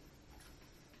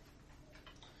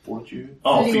 fortitude.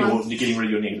 Oh, for 31. you're getting rid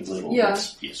of your negative level. Yeah.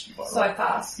 Yes, you are So right. I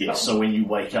passed. Yes, so when you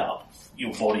wake up,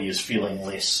 your body is feeling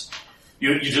less.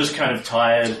 You're just kind of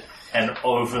tired and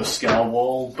over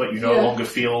Scalwall, but you no Yeah. longer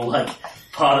feel like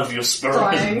part of your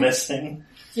spirit is Dying. missing.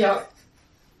 Yep.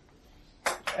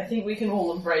 I think we can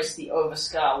all embrace the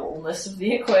over-scarwallness of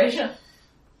the equation.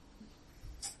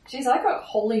 Jeez, I got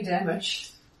holy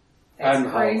damage. That's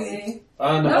Unholy. crazy.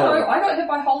 Oh, No, I got hit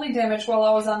by holy damage while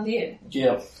I was undead.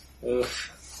 Yeah. Ugh.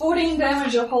 14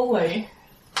 damage of holy.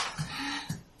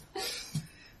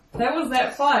 That was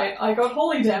that fight. I got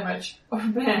holy damage. Oh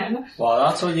man. Well,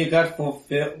 that's what you got for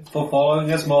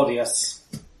following Asmodeus.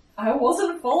 I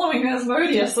wasn't following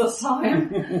Asmodeus this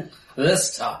time.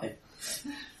 This time.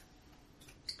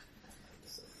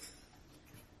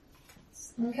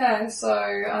 Okay, so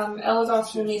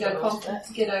Elagos will need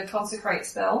to get a consecrate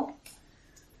spell.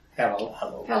 Hello.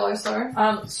 Hello, sorry.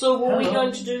 So were we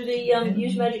going to do the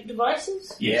use magic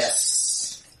devices?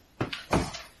 Yes.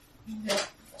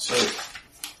 So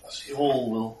you all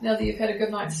will. Now that you've had a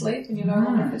good night's sleep and you're no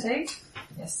longer fatigued.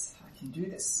 Yes, I can do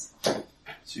this. So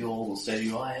you all will say to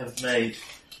you, I have made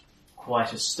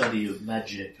quite a study of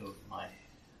magic over my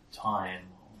time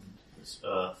on this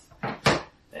earth.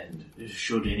 And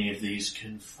should any of these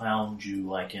confound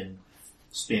you, I can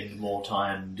spend more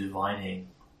time divining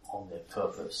on their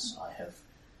purpose. I have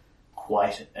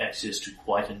quite access to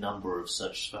quite a number of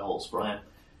such spells, for I am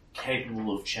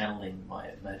capable of channeling my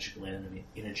magical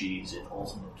energies in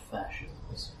alternate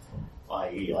fashions.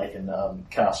 I.e., I can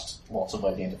cast lots of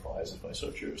identifiers if I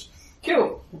so choose.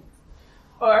 Cool.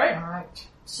 Alright, Alright.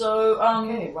 so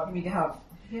Okay, what do we have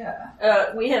here?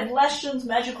 we have Lashton's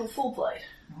magical full plate.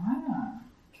 Ah,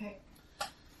 okay.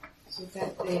 So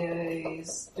that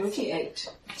is 38.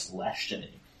 It's lashed in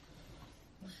it.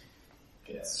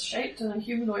 It's shaped in a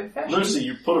humanoid fashion. Lucy,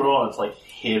 you put it on, it's like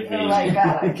heavy, Oh my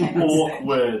god, I can't stand.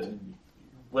 awkward, and you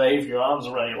wave your arms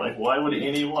around, you're like, why would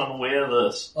anyone wear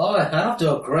this? Oh, I have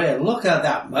to agree. Look at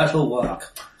that metal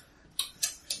work.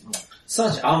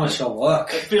 Such amateur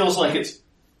work. It feels like it's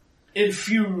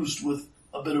infused with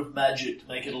a bit of magic to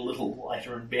make it a little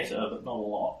lighter and better, but not a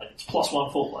lot. Like it's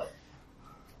 +1 full plate.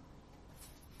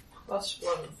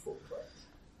 +1 full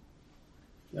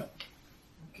plate.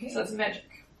 Okay. So it's magic.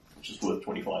 Which is worth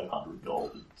 2,500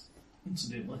 gold,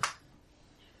 incidentally.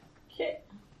 Okay.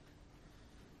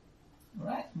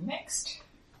 Alright, Next.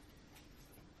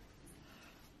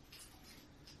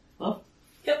 Well,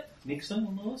 Yep. next thing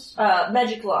on the list.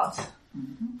 Magic glass.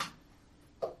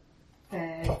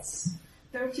 That's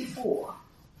 34.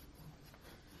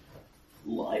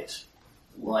 Light.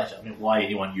 I mean, why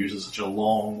anyone uses such a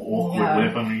long, awkward Yeah.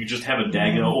 weapon? You just have a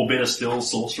dagger, or better still,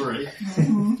 sorcery.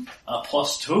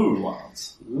 +2,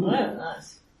 Lance. Oh,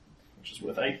 nice. Which is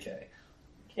worth 8k.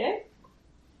 Okay.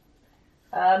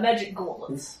 Magic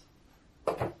gauntlets.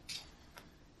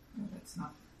 That's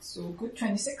not so good.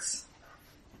 26.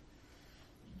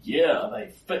 Yeah, they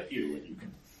fit you and you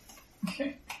can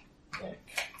Okay.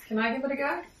 Can I give it a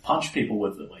go? punch people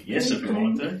with them. Like, yes, if you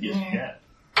want to. Yes, you can.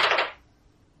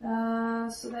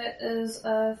 So that is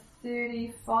a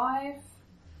 35.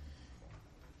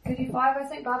 35, I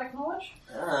think, bardic knowledge.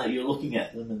 You're looking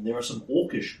at them and there are some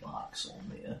orcish marks on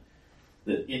there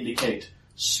that indicate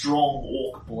strong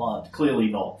orc blood. Clearly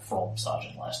not from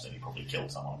Sergeant Laston. He probably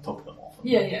killed someone and took them off.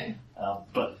 Yeah.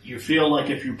 But you feel like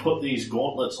if you put these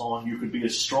gauntlets on, you could be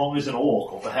as strong as an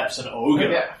orc, or perhaps an ogre,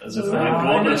 Okay. as if they had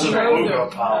gauntlets of ogre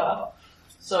power.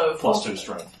 So +2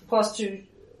 strength.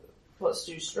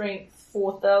 +2 strength,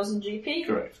 4,000 GP.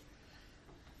 Correct.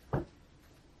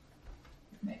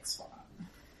 Next one.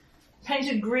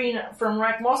 Painted green from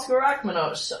Rakmoska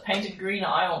Rachmanos. Painted green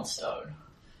ironstone.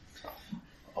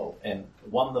 Oh, and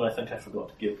one that I think I forgot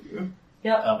to give you.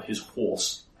 Yep. His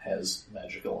horse has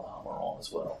magical armor on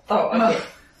as well. Oh, okay.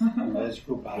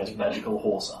 Magical He has body. magical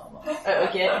horse armor.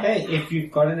 Okay. Hey, if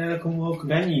you've got an Eloquent War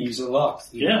companion, use a lot.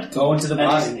 You Yeah. Go into the And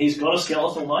party. he's got a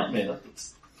skeletal nightmare.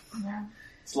 Yeah.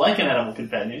 It's like an animal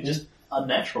companion, just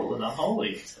unnatural and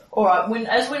unholy. Alright,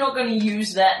 as we're not going to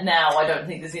use that now, I don't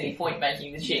think there's any point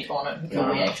making the check on it until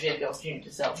we No. actually have the opportunity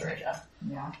to sell treasure.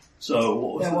 Yeah. So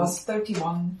what was There the- was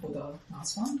 31 for the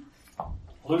last one.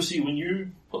 Lucy, when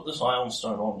you put this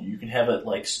ironstone on, you can have it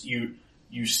like, you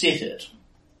set it,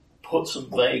 put some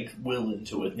vague will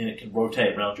into it, and then it can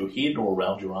rotate around your head or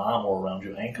around your arm or around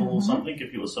your ankle or something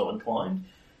if you were so inclined.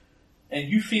 And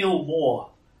you feel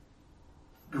more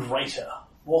greater,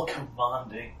 more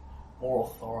commanding, more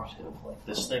authoritative. Like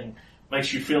this thing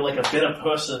makes you feel like a better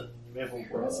person you ever were.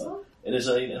 Charisma? It is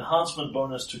an enhancement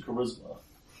bonus to charisma.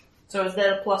 So is that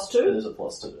a It +2? is a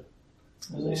 +2.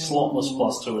 It's a slotless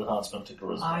 +2 enhancement to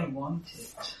charisma. I want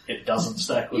it. It doesn't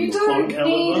stack with You your don't cloak,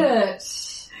 need however.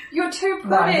 it. You're too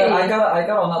No, pretty. I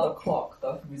got another clock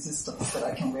of resistance that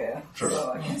I can wear, Sure.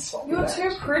 so I can swap You're with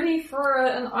that. too pretty for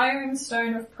an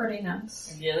ironstone of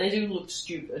prettiness. Yeah, they do look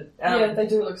stupid. Yeah, they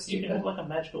do look You can have stupid. like a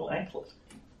magical anklet.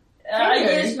 I you?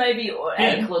 guess maybe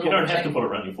anklet you or don't have to something. put it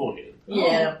around your forehead.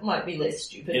 Yeah, might be less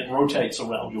stupid. It rotates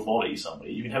around your body somewhere.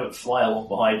 You can have it fly along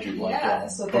behind you like Yeah,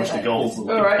 so Ghost that of Gold.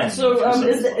 Alright, so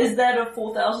is that a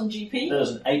 4,000 GP? There's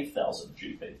an 8,000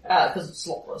 GP. Because it's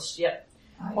slotless, yep.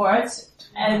 I Alright. want it.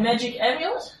 And magic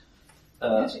amulet?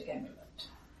 Magic amulet.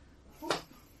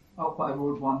 Oh, I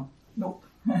rolled 1. Nope.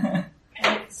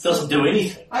 Doesn't do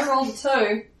anything. I rolled a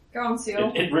 2. Go on,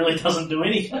 Seal. It really doesn't do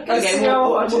anything. Okay,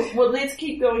 well, let's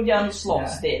keep going down the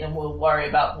slots Yeah. then, and we'll worry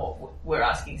about what we're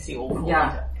asking Seal for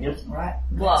Yeah. later. Right.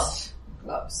 Gloves.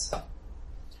 Gloves.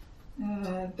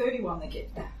 31 again.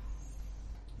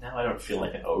 Now I don't feel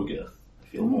like an ogre. I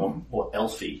feel more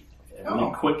elfy. A really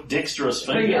Oh. quick, dexterous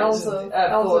Oh, finger. yeah. Elsa.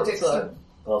 thought Elsa so. Dixon.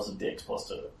 Gloves and dex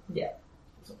 +2.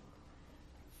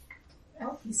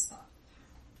 Elfie stuff.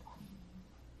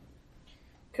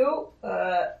 Cool.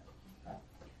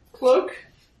 Cloak.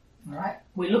 Alright.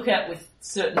 We look at with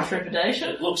certain trepidation.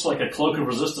 It looks like a cloak of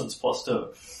resistance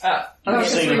 +2. Okay. You've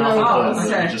seen we enough know of that. those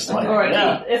that Okay. you're just like, Alright,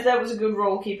 yeah. if that was a good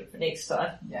roll, keep it for next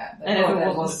time. Yeah. And if it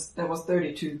that wasn't- was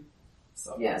 32.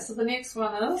 So. Yeah, so the next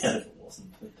one is... And if it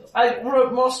wasn't, it doesn't. I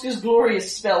wrote Mosca's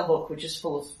Glorious Spellbook, which is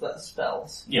full of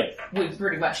spells. Yep. We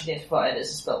pretty much identify it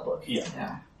as a spellbook. Yeah.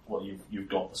 Yeah. Well, you've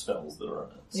got the spells that are in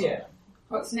it. So Yeah.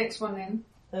 What's the next one then?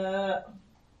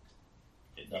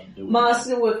 It doesn't do anything.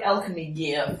 Masterwork Alchemy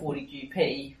Gear, 40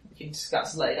 GP, we can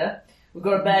discuss later. We've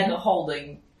got a bag of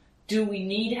holding. Do we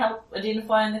need help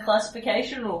identifying the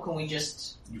classification, or can we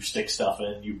just... You stick stuff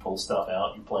in, you pull stuff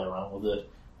out, you play around with it.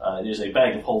 It is a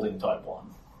bag of holding type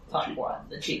 1. Type 1,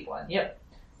 the cheap one, yep.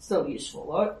 Still useful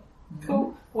though.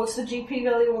 Cool. What's the GP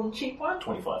value on the cheap one?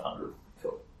 2,500.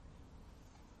 Cool.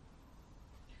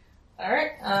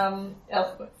 Alright,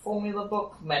 alphabet formula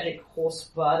book, magic horse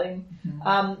barding.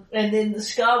 And then the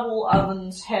Scarwall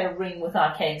ovens had a ring with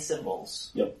arcane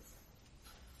symbols.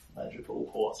 Magical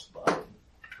horse, but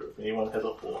if anyone has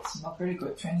a horse. Not very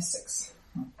good. 26.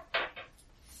 Let's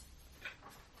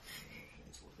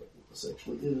look at what this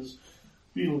actually is.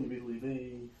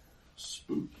 Beedly,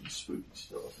 spooky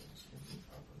skeletons.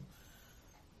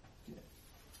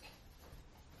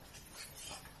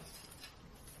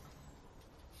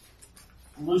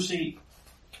 Lucy,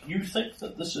 you think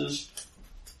that this is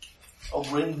a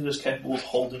ring that is capable of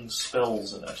holding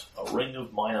spells in it. A ring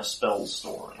of minor spells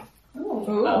storing.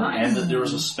 Ooh, nice. And that there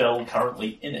is a spell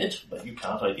currently in it, but you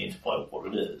can't identify what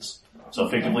it is. So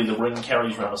effectively the ring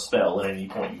carries around a spell, and at any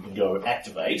point you can go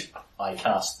activate, I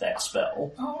cast that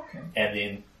spell, Oh, okay. and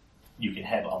then you can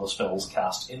have other spells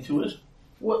cast into it.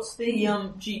 What's the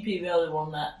GP value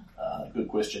on that? Good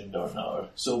question, don't know.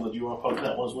 Silver, do you want to poke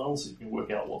that one as well, so you can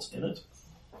work out what's in it?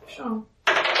 Sure.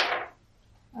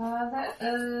 That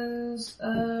is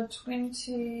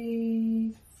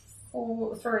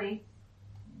 23.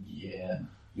 Yeah.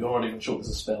 You're not even sure there's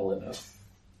a spell in it.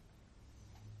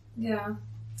 Yeah.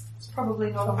 It's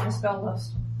probably not on my spell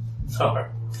list. No.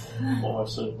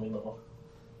 Almost certainly not.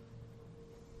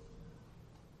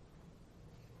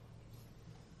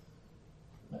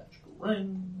 Magical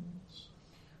rings.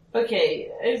 Okay,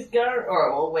 if Gar...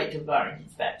 Or we'll wait till Garen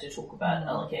gets back to talk about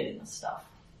allocating the stuff.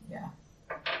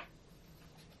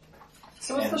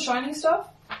 So what's the shiny stuff?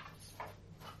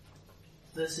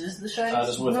 This is the shiny That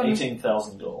is worth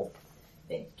 18,000 gold.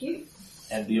 Thank you.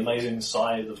 And the amazing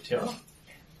Scythe of Terror.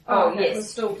 Oh, okay,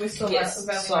 yes. We're still Yes,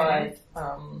 evaluating.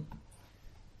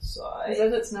 Scythe. Is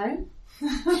it its name?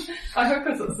 I hope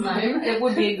it's its name. It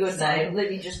would be a good name. Let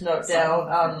me just note down,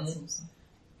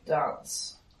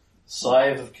 dance.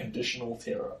 Scythe of Conditional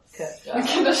Terror.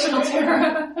 Conditional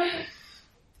terror.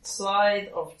 Side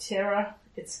of Terror.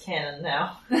 It's canon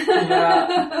now.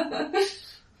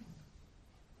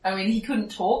 I mean, he couldn't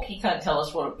talk. He can't tell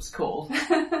us what it was called. It's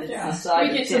the side We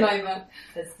of get to terror. name it.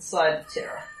 It's the side of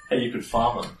terror. Hey, you could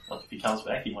farm him. Like, if he comes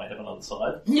back, he might have another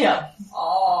side. Yeah.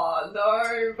 Oh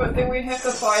no, but then we'd have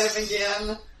to fight him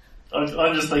again.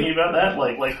 I'm just thinking about that.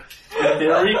 Like, in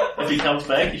theory, if he comes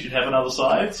back, you should have another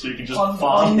side, so you can just On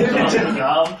farm the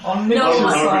arm. On No, Mitchell's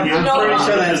my- side. no, I'm No, pretty no.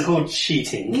 sure that's called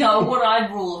cheating. No, what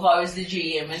I'd rule if I was the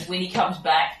GM is when he comes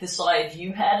back, the side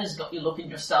you had has got you look in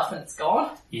your stuff and it's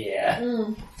gone. Yeah.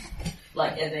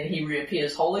 Like, and then he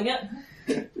reappears holding it.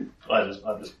 I'm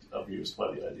just amused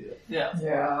by the idea. Yeah.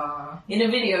 Yeah. In a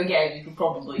video game, you could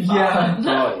probably farm Yeah. it.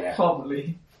 Oh, yeah.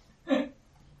 Probably.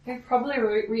 He'd probably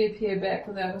reappear back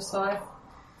without a scythe.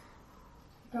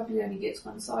 Probably only gets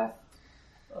one scythe.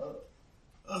 I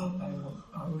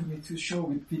wouldn't be too sure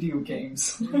with video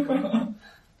games.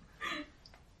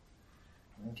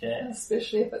 Okay.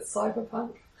 Especially if it's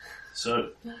cyberpunk. So,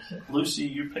 Lucy,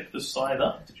 you picked this side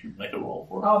up. Did you make a roll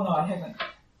for it? Oh no, I haven't.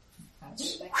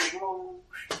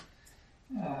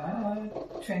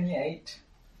 28.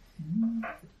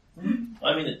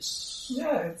 I mean, it's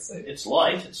Yeah, it's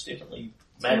light. It's definitely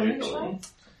magical.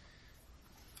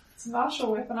 It's a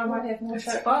martial weapon, I might have more it's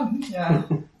check. fun. Yeah.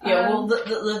 Yeah, well,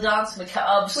 the Dance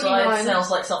Macabre side 29.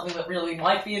 sounds like something that really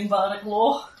might be in Bardic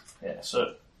lore. Yeah.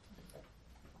 So,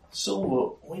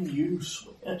 Silver, when you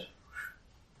swing it,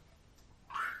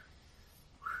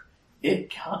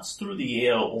 it cuts through the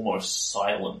air almost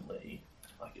silently.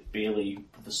 Like it barely,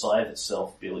 the scythe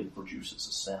itself barely produces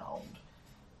a sound.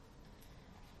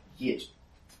 Yet,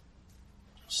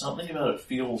 something about it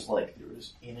feels like there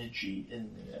is energy in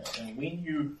there. And when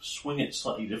you swing it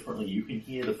slightly differently, you can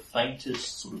hear the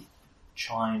faintest sort of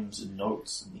chimes and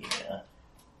notes in the air.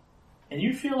 And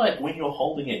you feel like when you're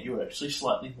holding it, you're actually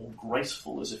slightly more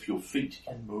graceful, as if your feet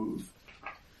can move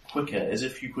quicker, as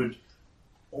if you could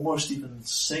almost even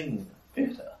sing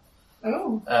better.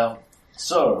 Oh.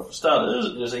 So, for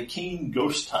starters, there's a keen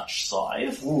ghost touch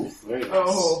scythe. Ooh, very nice.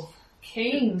 Oh.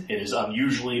 Keen. It is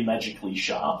unusually magically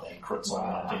sharp and crits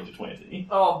on 19 to 20.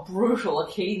 Oh, brutal, a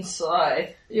keen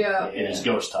side. Yeah. It is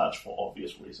ghost touch for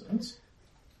obvious reasons.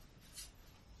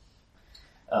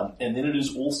 And then it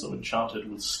is also enchanted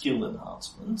with skill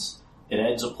enhancements. It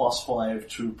adds a +5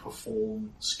 to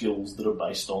perform skills that are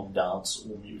based on dance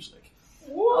or music.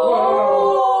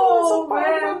 Oh,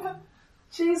 man.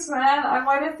 Jeez, man, I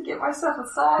might have to get myself a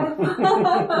scythe.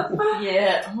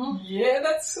 Yeah. Mhm. Yeah,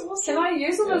 that's awesome. Can I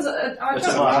use them as a... It's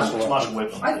a martial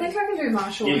weapon. I think I can do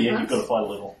martial Yeah, weapons. you've got a 5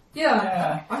 level. Yeah,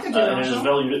 Yeah. I can do And it is martial.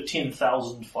 valued at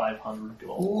 10,500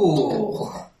 gold. Ooh.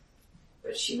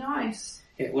 But she nice.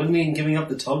 It would mean giving up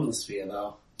the totem sphere,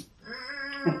 though.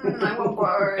 I want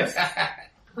both.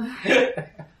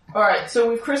 Alright, so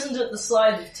we've christened it the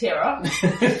Side of Terror.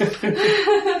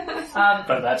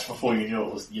 But that's before you knew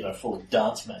it was, full of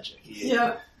dance magic.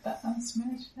 Yeah. Dance,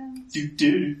 magic dance.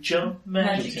 Do, jump,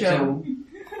 magic, Magic jump.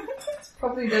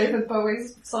 Probably David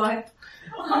Bowie's scythe.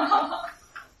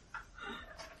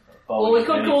 Well, we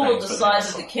could call it the Side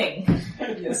of the King.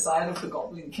 The side of the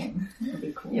Goblin King. That'd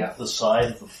be cool. Yeah. The side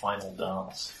of the final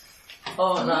dance.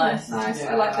 Oh, nice. Nice.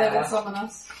 Yeah. I like that. It's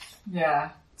ominous. Yeah.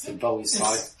 It's a Bowie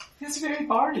side. It's very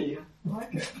bardy. I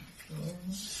like it.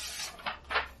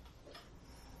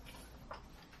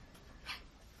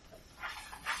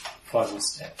 final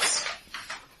steps.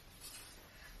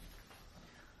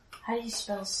 How do you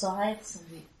spell scythe?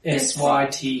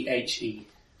 SYTHE.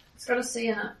 It's got a C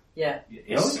in it. Yeah.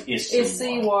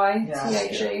 SCYTHE.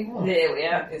 There we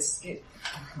are.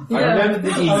 I remember the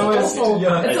E. It's an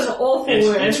awful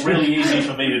word. It's really easy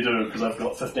for me to do because I've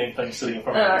got 15 things sitting in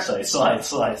front of me to say scythe.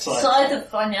 Scythe of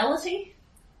finality?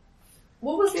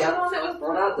 What was the other one that was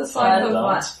brought up? The Scythe side of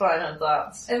of final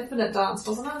dance. Infinite Dance,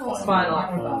 wasn't it? Or Final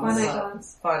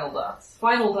Dance. Final dance.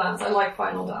 Final Dance. I like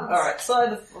Final Dance. Alright,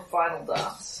 scythe of final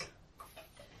dance.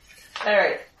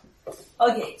 Alright.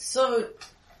 Okay, so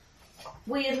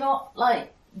we are not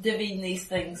like divvying these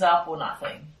things up or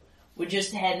nothing. We're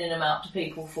just handing them out to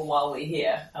people for while we're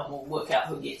here, and we'll work out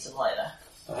who gets them later.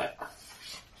 Alright.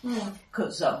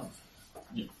 Because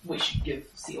we should give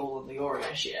Seol and Leori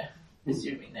a share,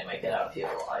 assuming they make it out of here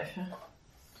alive.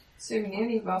 Assuming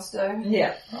any of us do.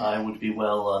 Yeah. I would be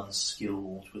well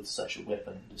unskilled with such a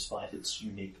weapon, despite its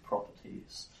unique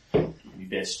properties. It would be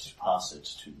best to pass it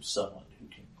to someone who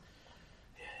can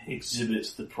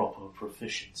exhibit the proper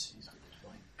proficiencies with it.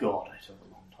 My God, I took a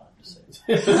long time to say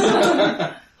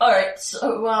that. Alright,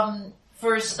 so,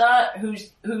 for a start,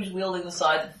 who's wielding the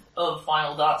side of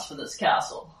final dance for this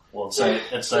castle? Well, let's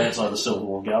say it's either Silver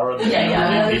or Garen.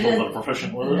 Yeah. People that are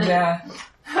proficient with it. Yeah.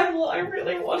 I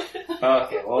really want it.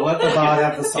 Okay, well let the bard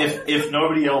have the side. If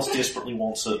nobody else desperately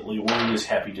wants it, Leori is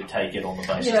happy to take it on the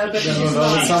basis Yeah, that but she's she's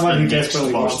not someone who the next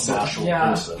desperately most wants it. martial Yeah.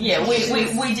 person. Yeah,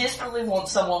 we desperately want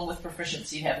someone with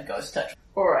proficiency to have a ghost touch.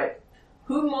 Alright.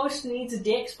 Who most needs a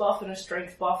dex buff and a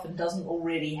strength buff and doesn't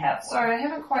already have one? Sorry, I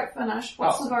haven't quite finished.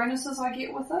 What's the bonuses I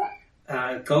get with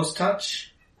it? Ghost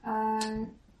touch.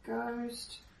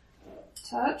 Ghost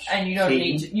touch. And you don't Keen.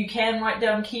 need to, you can write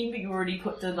down keen, but you already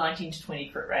put the 19 to 20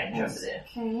 crit range over there.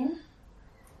 Keen.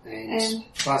 And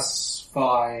plus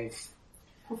 5.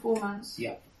 Performance.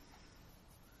 Yeah.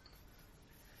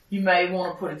 You may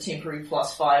want to put a temporary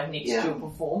plus 5 next Yeah. to a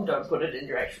perform, don't put it in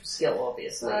your actual skill,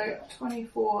 obviously. So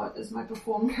 24 is my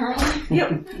perform currently.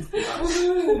 Yep.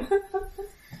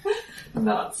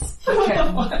 Nuts.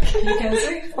 You can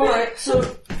see. Alright, so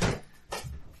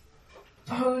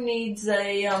who needs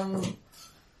a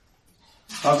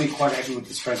I'll be quite happy with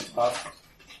the strength buff.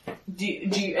 do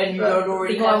you and you don't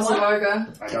already have Gloves of one?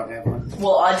 Ogre. I don't have one.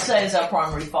 Well, I'd say as our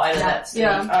primary fighter, that's the,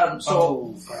 Yeah.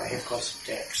 so But I have got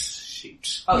some dex.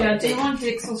 Shoot. okay, Yeah, do you then- want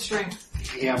Dex or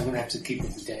Strength? Yeah, I'm gonna have to keep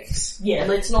with the dex. yeah,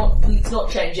 let's not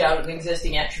change out an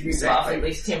existing attribute buff at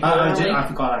least temporarily. I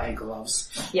forgot I had gloves.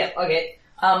 Yeah, okay.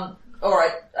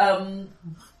 Alright,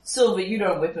 Silver, you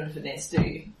don't weapon finesse, do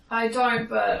you? I don't,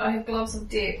 but I have Gloves of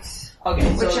Dex, Okay,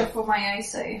 which so are for my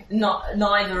AC.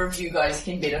 neither of you guys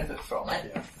can benefit from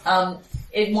it.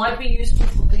 It might be useful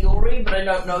for Leori, but I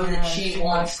don't know that she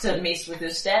wants to mess with her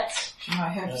stats. She might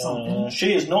have something.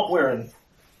 She is not wearing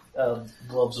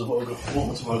gloves of ogre,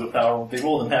 performance of ogre power. Would be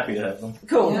more than happy to have them.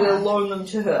 Cool, Yeah. we'll loan them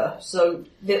to her. So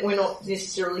that we're not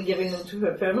necessarily giving them to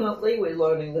her permanently, we're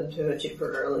loaning them to her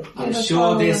temporarily. I'm Yeah,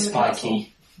 sure they're totally in the castle.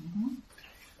 spiky.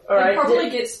 They Alright, probably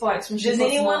get spikes when she does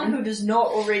puts anyone them on. who does not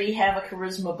already have a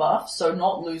charisma buff, so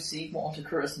not Lucy, want a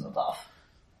charisma buff?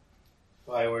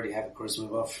 I already have a charisma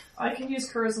buff. I can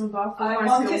use Charisma buff. I My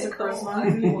want skills it. are Charisma. I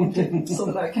really want it so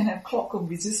that I can have clock of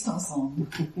resistance on.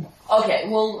 Okay,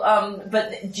 well,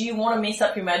 but do you want to mess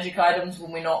up your magic items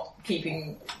when we're not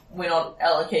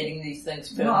allocating these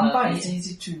things No, I'm fine. It's permanently?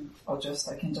 easy to adjust.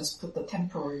 I can just put the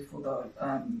temporary for the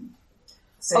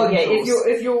Okay, saving throws.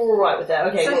 if you're alright with that,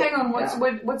 okay. So well, hang on,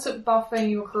 what's it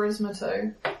buffing your Charisma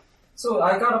to? So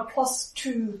I got a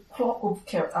 +2 clock of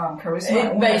charisma. I It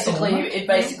only have the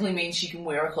basically one. means she can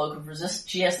wear a cloak of resistance.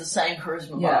 She has the same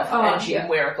charisma Yeah. buff, and she yeah. can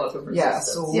wear a cloak of Yeah,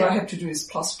 resistance. so Yeah. what I have to do is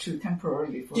 +2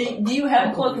 temporarily for the Do you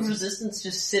have a cloak of resistance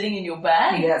just sitting in your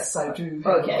bag? Yes, I do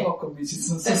have Okay. a cloak of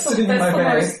resistance That's just sitting in my the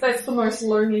bag. that's the most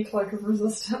lonely Cloak of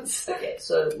Resistance. Okay,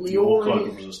 so Your cloak Leori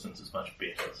of resistance is much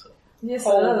better. So. Yes, it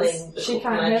holding is. the She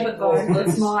can't magic have it though. gauntlet,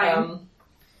 It's mine.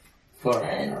 For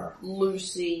and her.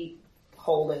 Lucy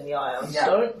holding the Ion Yeah.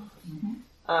 Stone.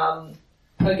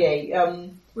 Okay,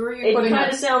 Where are you it putting kind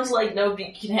of it? sounds like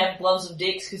nobody can have gloves of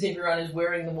Dex because everyone is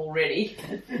wearing them already.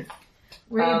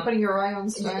 Where are you um, putting your Ion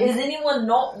Stone? Is anyone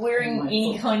not wearing Oh my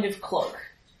any God. kind of cloak?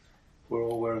 We're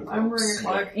all wearing cloaks. I'm wearing a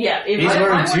cloak. Yeah, He's everyone,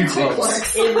 wearing I'm two wearing two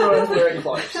cloaks. cloaks. everyone's wearing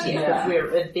cloaks. Yeah, Yeah.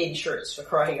 we're adventurers for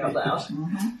crying out loud.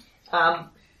 Mhm.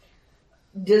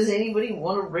 Does anybody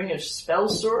want to ring a spell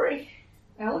story?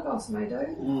 Alagos may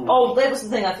do. Oh, that was the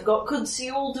thing I forgot. Could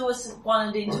Seol do us one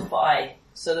identify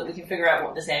so that we can figure out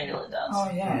what this amulet does? Oh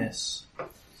yeah. Yes.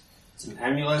 It's an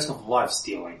amulet of life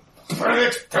stealing.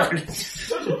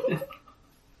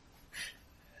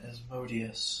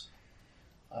 Asmodeus.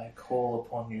 I call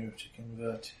upon you to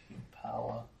convert your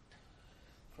power.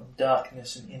 From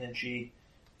darkness and energy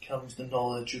comes the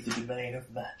knowledge of the domain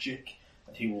of magic.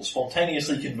 And he will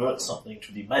spontaneously convert something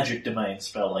to the magic domain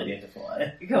spell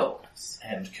identifier. Go.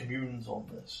 And communes on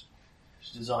this.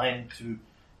 It's designed to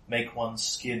make one's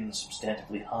skin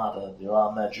substantively harder. There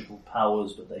are magical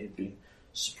powers, but they have been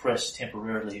suppressed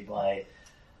temporarily by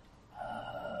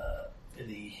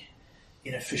the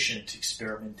inefficient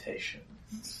experimentation.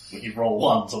 When you roll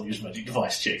ones on use magic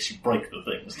device checks, you break the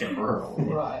things temporarily.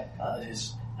 Right. It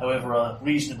is, however, a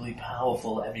reasonably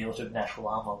powerful amulet of natural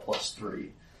armor +3.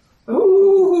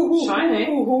 Ooh. Shiny.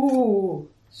 Ooh.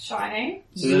 Shiny.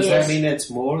 So does that mean it's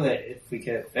more that if we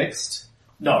get it fixed?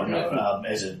 No,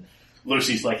 as in,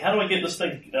 Lucy's like, how do I get this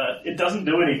thing? It doesn't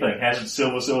do anything. Hasn't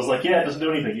Silver's like, yeah, it doesn't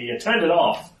do anything. You turned it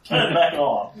off. Turn it back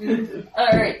on.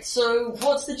 Alright, so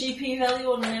what's the GP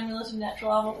value on an amulet of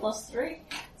natural armor +3?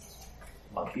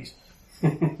 Monkeys.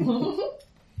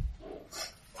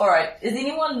 Alright, is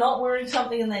anyone not wearing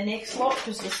something in their neck slot?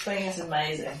 Because this thing is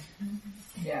amazing.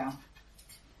 Yeah.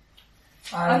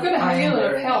 I've got an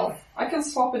amulet of health. I can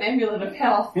swap an amulet of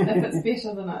health if it's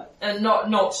better than it. And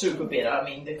not super better, I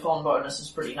mean, the con bonus is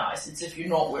pretty nice. It's if you're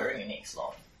not wearing a neck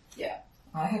slot.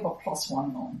 I have a +1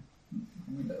 on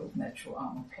natural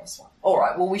armor +1.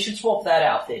 Alright, well we should swap that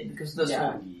out then, because this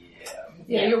one...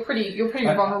 Yeah, you're pretty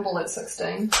vulnerable at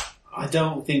 16. I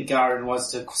don't think Garen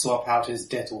wants to swap out his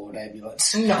Death Ward amulet.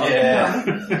 No.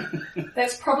 Yeah.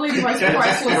 That's probably the most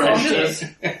priceless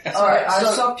object. Alright, I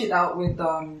so- swapped it out with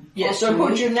Yeah, so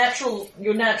put your natural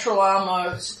armor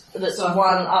that's So-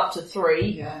 1 up to 3.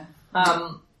 Yeah.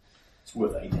 It's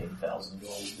worth 18,000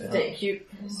 gold now. Thank you.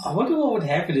 I wonder what would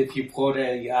happen if you put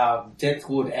a Death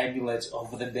Ward amulet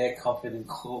over the neck of an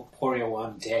incorporeal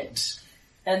undead.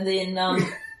 And then,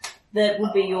 that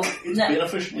would be your It's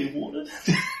beneficially awarded.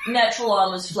 natural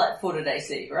armor's flat-footed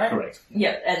AC, right? Correct.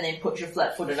 Yep, and then put your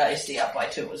flat-footed AC up by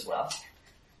 2 as well.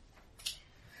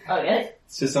 Okay.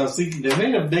 It's just I was thinking they're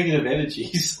made of negative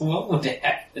energy, so what would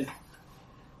happen?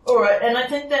 Alright, and I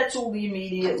think that's all the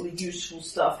immediately useful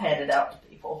stuff handed out to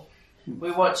people.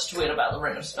 We won't tweet about the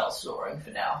Ring of Spell Storing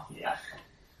for now. Yeah.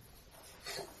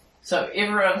 So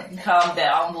everyone can calm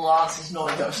down, the lance is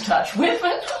not a ghost touch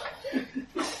weapon.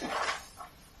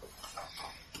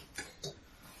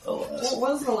 What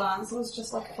was the lance? It was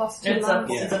just like a +2 It's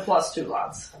lance. a +2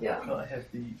 lance. Yeah. Can I have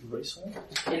the eraser?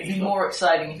 It'd be more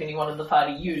exciting if anyone in the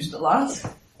party used a lance.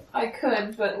 I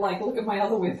could, but look at my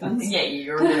other weapons. Yeah,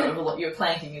 you're a bit you're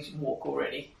clanking as you walk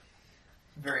already.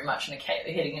 Very much in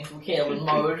heading into a Kaelin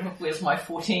mode. Where's my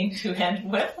 14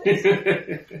 two-handed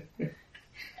weapons?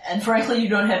 And frankly, you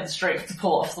don't have the strength to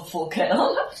pull off the full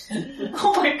Kaelin.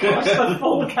 Oh my gosh, the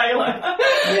full Kaelin.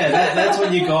 Yeah, that's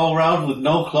when you go around with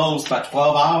no clothes but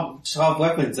 12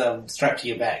 weapons strapped to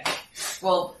your back.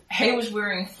 Well, he was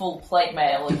wearing full plate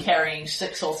mail and carrying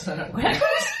 6 alternate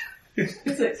weapons.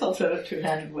 6 alternate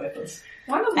two-handed weapons.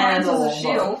 One of mine And was a a longbow.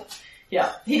 shield.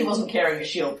 Yeah, he wasn't carrying a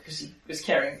shield because he was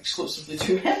carrying exclusively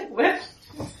two-handed weapons.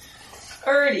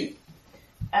 Alrighty.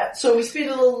 So we spent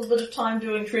a little bit of time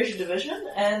doing treasure division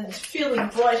and feeling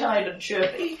bright-eyed and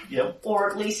chirpy. Yep. Or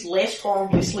at least less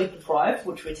horribly sleep-deprived,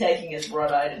 which we're taking as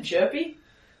bright-eyed and chirpy.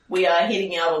 We are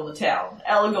heading out on the town.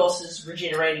 Alagos is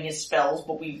regenerating his spells,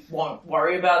 but we won't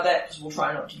worry about that because we'll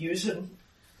try not to use him.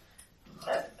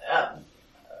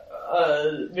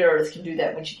 Meredith can do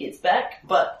that when she gets back,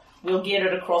 but we'll get her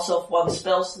to cross off 1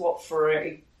 spell slot for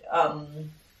a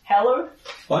Hallow.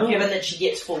 Given that she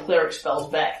gets full cleric spells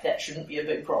back, that shouldn't be a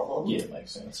big problem. Yeah,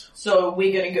 makes sense. So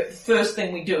we're going to go. The first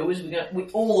thing we do is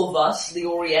all of us,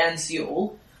 Leori and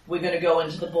Seul, we're going to go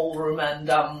into the ballroom and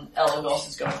Elagos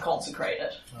is going to consecrate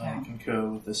it. I concur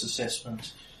with this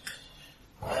assessment.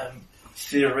 I'm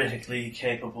theoretically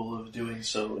capable of doing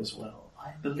so as well.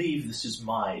 I believe this is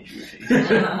my duty.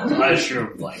 I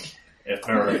assume, if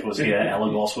Meredith was here,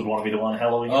 Elagos would want to be the one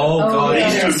hallowing it. Oh god, yeah.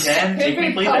 These yes. two can, He'd be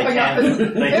technically, popping up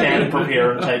they can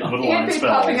prepare and take He'd Woodline be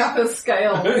spells. popping up his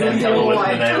scales And and hallow being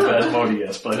it in the name of like,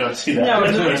 Asmodeus, but I don't see that. No,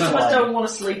 and the rest of us don't want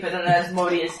to sleep in an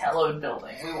Asmodeus hallowed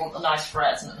building. We want the nice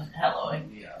Frasn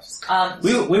hallowing. Yes.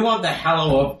 We want the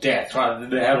hallow of death rather than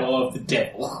the hallow of the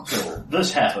devil. So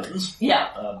this happens.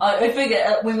 Yeah, I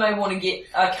figure we may want to get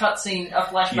a cutscene, a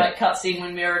flashback cutscene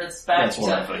when Meredith's back. That's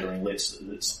what I'm figuring. Let's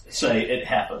say it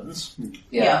happens.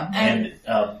 yeah. and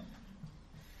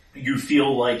You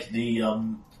feel like the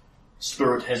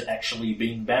spirit has actually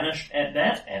been banished at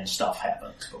that, and stuff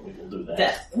happens, but we will do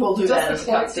that. we'll do that Does as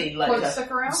the a cloak cutscene cloak later.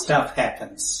 stick around? Stuff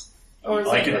happens. Or is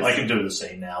I it can do the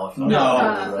scene now. If No,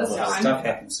 that's fine. stuff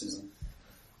happens, Susan.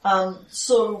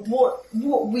 So what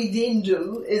we then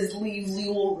do is leave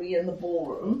Leori in the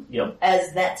ballroom, Yep.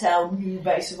 as that's our new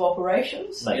base of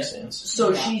operations. Makes sense.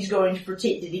 So she's going to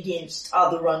protect it against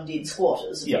other undead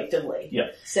squatters, effectively.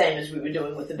 Yep. Same as we were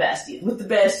doing with the Bastion. With the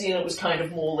Bastion, it was kind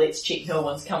of more, let's check no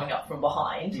one's coming up from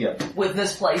behind. Yep. With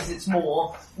this place, it's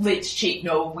more, let's check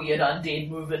no weird undead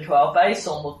move into our base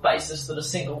on the basis that a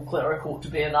single cleric ought to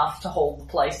be enough to hold the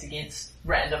place against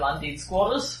random undead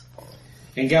squatters.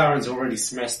 And Garen's already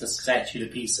smashed the statue to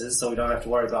pieces, so we don't have to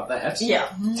worry about that. Yeah.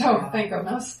 Oh, thank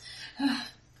goodness.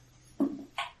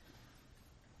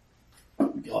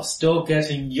 You're still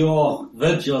getting your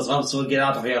vigils once we get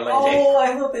out of here, lady. Oh,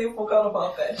 I thought they forgot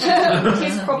about that.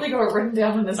 He's probably got it written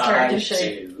down in his character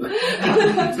sheet.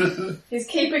 do. He's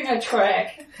keeping a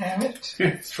track. Damn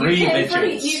it. 3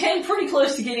 vigils. You came pretty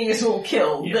close to getting us all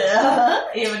killed.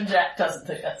 Even Jack doesn't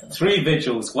think that's enough. 3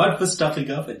 vigils, 1 for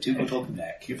stuffing up and 2 for talking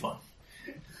back. You're fine.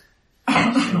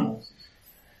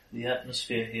 The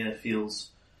atmosphere here feels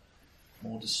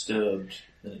more disturbed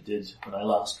than it did when I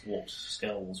last walked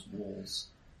Scowl's walls.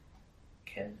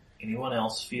 Can anyone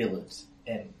else feel it?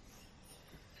 And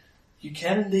you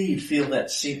can indeed feel that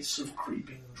sense of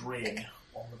creeping dread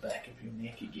on the back of your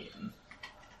neck again.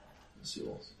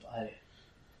 I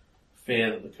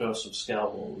fear that the curse of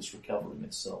Scowal is recovering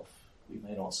itself. We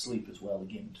may not sleep as well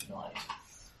again tonight.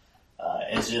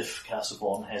 As if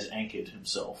Cassavon has anchored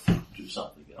himself to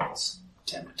something else.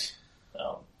 Damn it.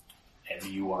 And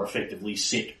you are effectively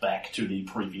set back to the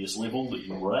previous level that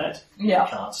you were at. Yeah. You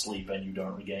can't sleep and you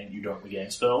don't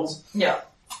regain spells. Yeah.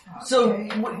 So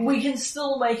we can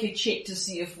still make a check to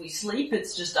see if we sleep.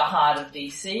 It's just a harder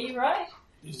DC, right?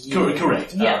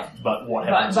 Correct. Yeah. But what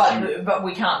happens But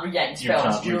we can't regain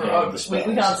spells. You can't regain the spells.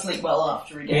 We can't sleep well enough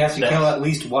to regain We have to That's- kill at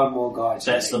least 1 more guy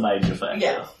today. that's the major factor.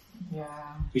 Yeah. Yeah.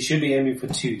 We should be aiming for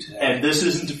 2 today. And this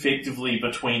isn't effectively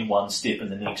between one step and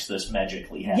the next this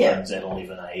magically happens at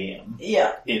 11 a.m.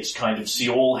 Yeah. It's kind of,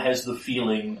 Seol has the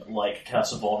feeling like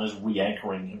Cassavon is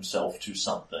re-anchoring himself to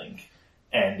something,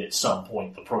 and at some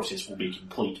point the process will be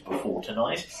complete before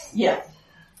tonight. Yeah.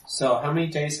 So, how many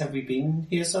days have we been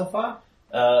here so far?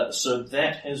 So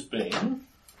that has been...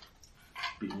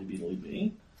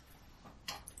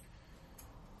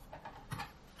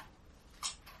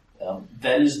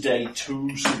 that is day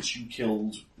 2 since you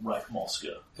killed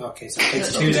Rakmoska. Okay, so it takes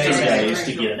So 2 it's days. 2 to- days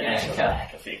to get an anchor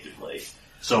back, effectively.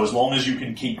 So as long as you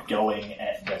can keep going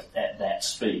at that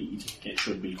speed, it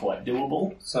should be quite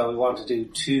doable. So we want to do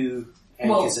 2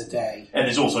 anchors a day. And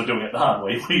there's also doing it the hard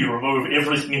way, where you remove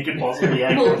everything you can possibly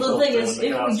anchor Well, the yourself thing to is, in the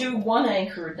if we castle. do 1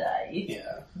 anchor a day,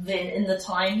 Yeah. then in the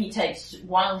time he takes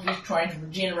while he's trying to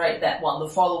regenerate that one, the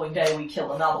following day we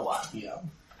kill another one. Yeah.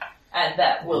 And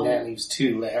that will... And that leaves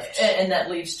 2 left. And that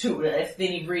leaves 2 left,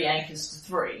 then he re-anchors to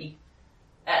 3.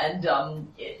 And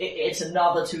it's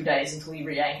another 2 days until he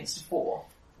re-anchors to 4.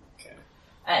 Okay.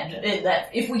 And in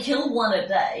that, if we kill 1 a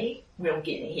day, we'll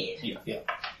get ahead. Yeah.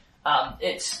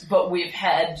 What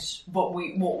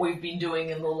we've been doing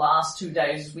in the last 2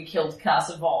 days is we killed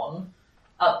Cassavon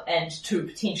up and 2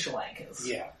 potential anchors.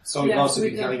 Yeah. So we've Yeah, also we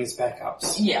been did. killing his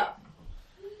backups. Yeah.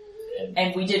 And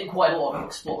And we did quite a lot of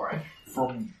exploring.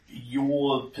 from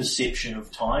your perception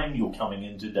of time, you're coming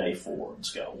into day 4 in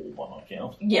Scowall by my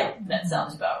count. Yeah, that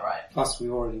sounds about right. Plus we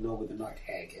already know where the Night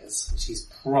Hag is. She's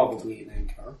probably an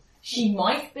anchor. She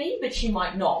might be, but she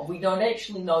might not. We don't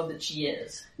actually know that she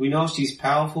is. We know she's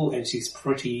powerful and she's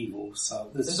pretty evil, so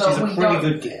she's But a we pretty don't-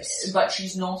 good guess. But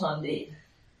she's not undead.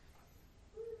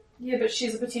 Yeah, but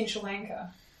she's a potential anchor.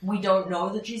 We don't know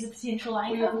that she's a potential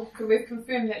anchor. We've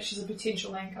confirmed that she's a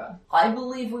potential anchor. I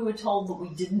believe we were told that we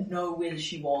didn't know whether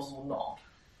she was or not.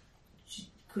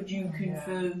 Could you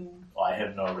confirm? I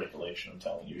have no recollection of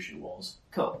telling you she was.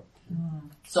 Cool.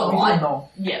 So we I don't know.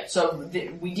 Yeah, so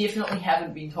we definitely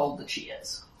haven't been told that she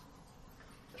is.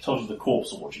 I told you the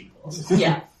corpse orgy was.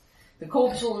 Yeah. The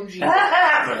corpse orgy...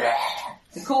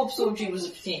 The corpse orgy was a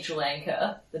potential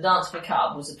anchor, the dance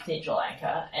macabre was a potential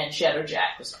anchor, and Shadow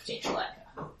Jack was a potential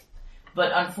anchor.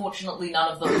 But unfortunately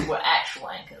none of them were actual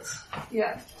anchors.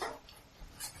 Yeah.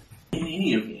 In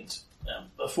any event,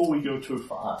 before we go too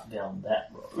far down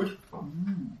that road,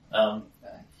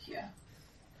 Yeah.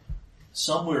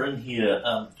 somewhere in here,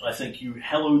 I think you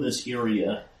hallow this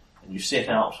area and you set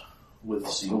out with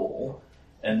Seol,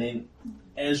 and then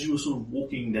as you're sort of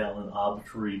walking down an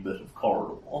arbitrary bit of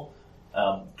corridor,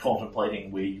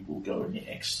 contemplating where you will go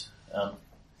next,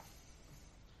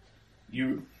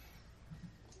 you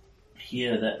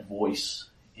hear that voice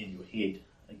in your head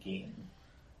again,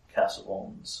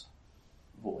 Cassavon's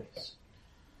voice.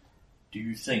 Do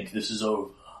you think this is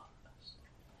over?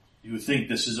 Do you think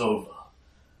this is over?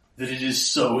 That it is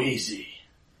so easy?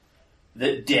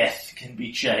 that death can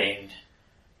be chained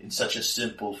in such a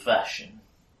simple fashion.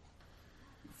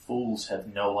 Fools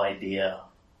have no idea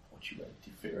what you are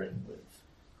interfering with.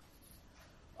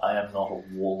 I am not a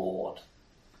warlord.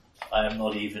 I am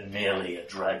not even merely a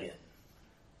dragon.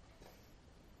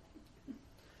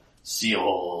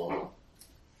 Seol,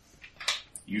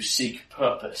 you seek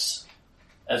purpose.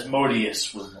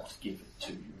 Asmodeus will not give it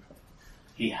to you.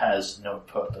 He has no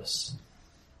purpose.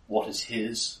 What is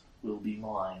his will be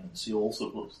mine. Seol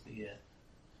also looks here.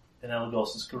 And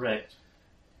Elagos is correct.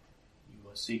 You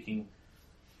are seeking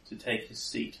to take his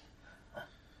seat.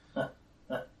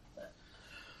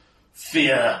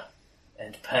 Fear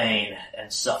and pain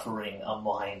and suffering are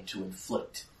mine to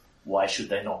inflict. Why should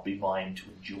they not be mine to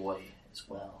enjoy as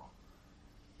well?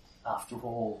 After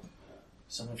all,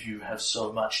 some of you have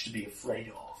so much to be afraid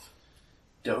of.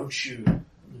 Don't you,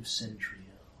 Lucindriel?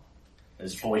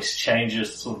 His voice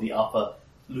changes to sort of the upper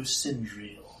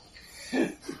Lucindriel.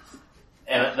 And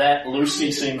at that,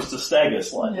 Lucy seems to stagger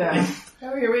slightly. Yeah.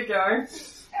 Oh, here we go.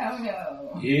 Oh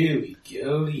no. Here we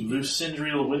go.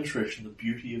 Lucindriel Wintrish and the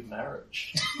beauty of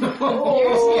marriage.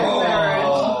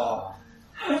 Oh.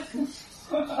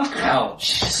 Ouch.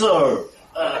 So,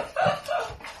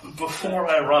 before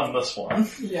I run this one,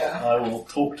 Yeah. I will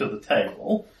talk to the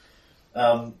table.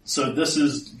 So this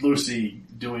is Lucy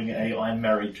doing a I'm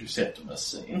married to Septimus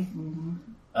scene,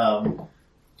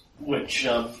 which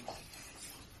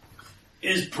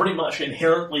is pretty much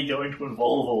inherently going to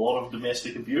involve a lot of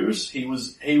domestic abuse. He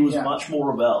was Yeah. much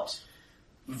more about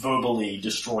verbally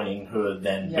destroying her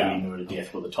than Yeah. beating her to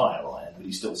death with a tire iron, but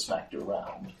he still smacked her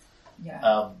around.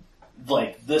 Yeah.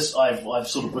 Like this, I've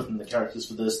sort of written the characters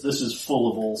for this. This is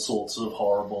full of all sorts of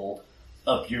horrible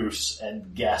abuse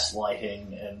and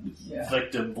gaslighting and Yeah.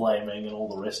 victim blaming and all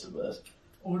the rest of it.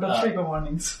 All the trigger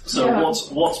warnings. So Yeah.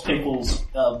 what's people's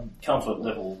comfort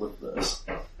level with this?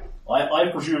 I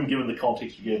presume, given the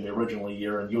context you gave me originally,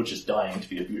 and you're just dying to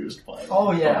be abused by.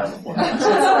 Oh yeah. by-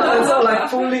 So like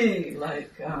fully like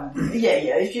Yeah.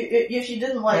 If you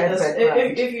didn't like Bad this,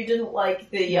 background. if you didn't like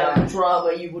the Yeah.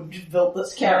 drama, you would have built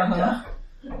this character.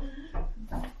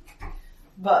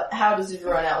 But how does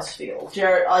everyone else feel?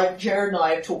 Jared and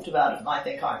I have talked about it, and I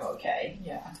think I'm okay.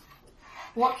 yeah.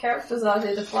 What characters are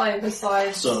there to play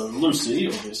besides... So Lucy,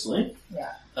 obviously.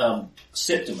 Yeah.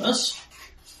 Septimus.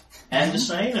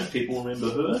 Andersane, if people remember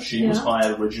her, she was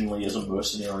hired originally as a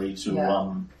mercenary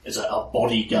to, as a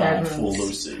bodyguard for Cadence.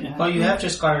 Lucy. Yeah. Well, you have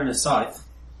just got her in a scythe.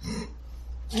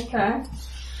 Okay.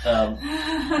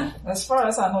 As far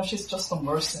as I know, she's just a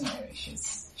mercenary.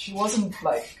 She wasn't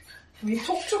like. We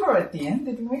talked to her at the end,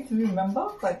 didn't we? Do you remember?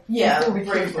 Like before we came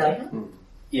briefly. back.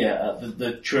 Yeah,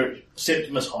 the church,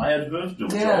 Septimus hired her to do a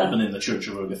Yeah. job, and then the Church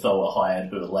of Urgathoa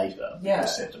hired her later Yeah.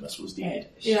 because Septimus was dead.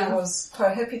 She Yeah. was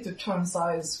quite happy to turn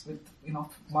sides with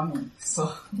enough money,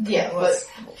 so Yeah, that but was,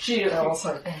 she that was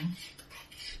her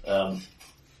thing.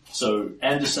 So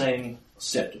Andersane,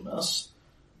 Septimus,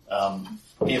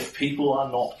 if people are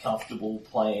not comfortable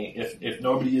playing, if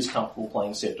nobody is comfortable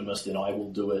playing Septimus, then I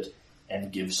will do it and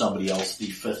give somebody else the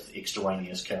fifth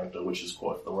extraneous character, which is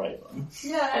Quoth the Raven,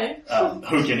 Yay.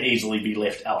 who can easily be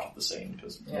left out of the scene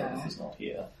because he's not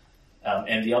here.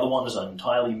 And the other one is an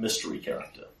entirely mystery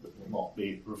character that will not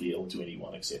be revealed to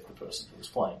anyone except the person who is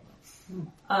playing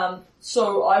them.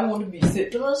 So I want to be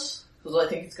Septimus, because I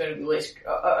think it's going to be less,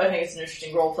 I think it's an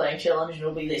interesting role-playing challenge, and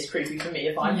it'll be less creepy for me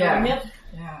if I'm doing it.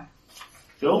 Yeah.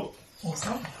 Cool.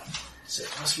 Awesome.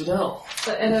 Septimus Vidal.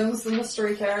 So Adam's the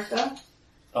mystery character.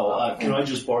 Oh, can I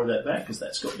just borrow that back? Because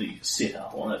that's got the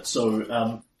setup on it.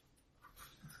 So,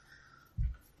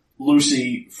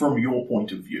 Lucy, from your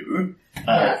point of view,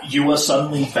 you are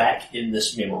suddenly back in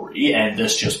this memory, and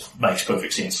this just makes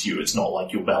perfect sense to you. It's not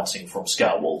like you're bouncing from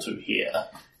Scarwall to here.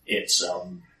 It's,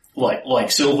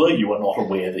 like Silver, you are not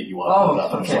aware that you are brought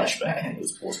up in a flashback,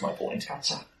 was my point.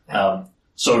 Gotcha.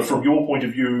 So from your point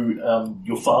of view,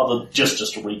 your father, just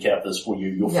to recap this for you,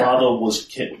 your father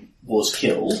was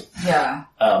killed Yeah.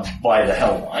 by the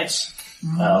Hell Knights.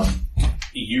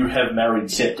 You have married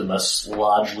Septimus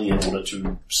largely in order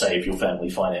to save your family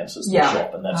finances in the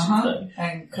shop and that sort of thing.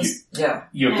 And cause,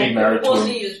 You've been married to Was him.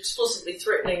 he explicitly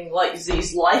threatening, like,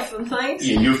 Z's life and things?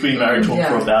 Yeah, you've been married to him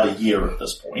for about a year at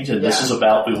this point, and this is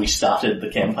about where we started the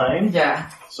campaign.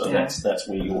 Yeah. So that's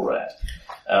where you're at.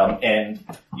 And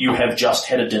you have just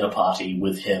had a dinner party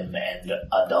with him and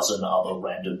a dozen other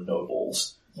random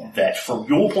nobles. Yeah. That, from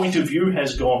your point of view,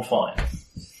 has gone fine.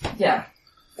 Yeah.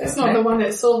 It's not the one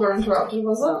that Silver interrupted,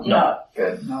 was it? No.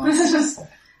 Good. No, it's just,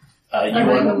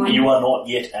 You are not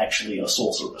yet actually a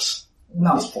sorceress at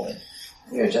no. this point.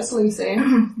 You're just Lucy.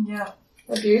 Yeah.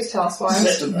 Abused housewife.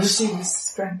 Septimus. Lucy with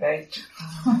strength 8.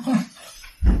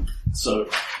 So,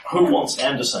 who wants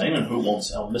Andersane and who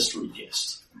wants our mystery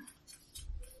guest?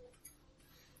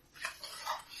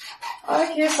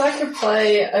 I guess I could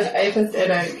play an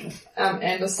apathetic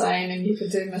Andersane and you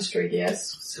could do mystery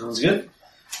guest. Sounds good.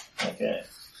 Okay.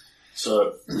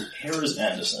 So, here is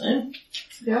Andersane.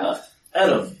 Yeah.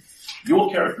 Adam,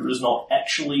 your character is not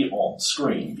actually on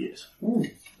screen yet.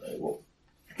 They will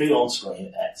be on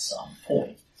screen at some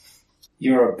point.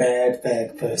 You're a bad,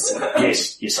 bad person.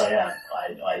 Yes, I am.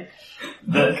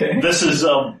 This is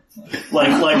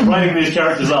like writing these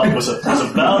characters up was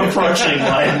about approaching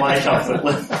my comfort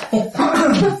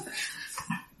level.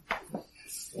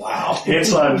 Wow.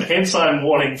 Hence I'm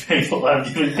warning people. I'm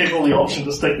giving people the option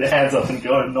to stick their hands up and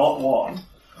go, not one.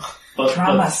 But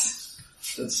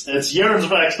it's Yaren's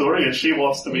backstory, and she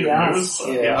wants to be the news. So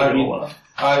yeah,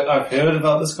 I've heard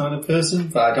about this kind of person,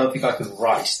 but I don't think I could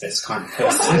write this kind of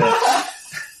person.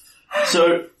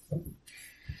 So,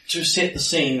 to set the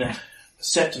scene,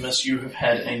 Septimus, you have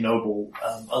had a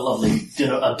lovely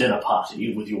dinner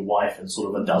party with your wife and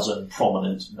sort of a dozen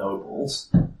prominent nobles.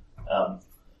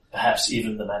 Perhaps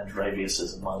even the Mandravius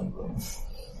is among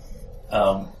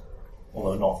them.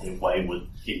 Although not their wayward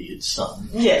idiot son.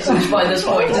 Yes, which by this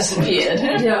point disappeared.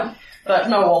 Yeah. But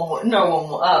no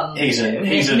one, he's in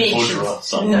Budra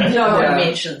somewhere. No one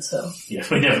mentions him. Yeah,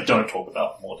 we don't talk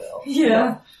about Mordell.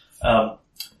 Yeah.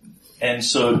 And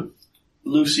so,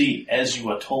 Lucy, as you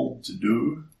are told to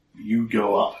do, you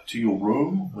go up to your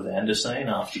room with Andersane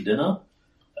after dinner.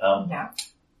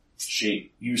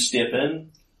 You step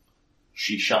in,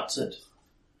 she shuts it,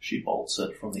 she bolts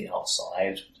it from the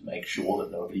outside to make sure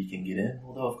that nobody can get in.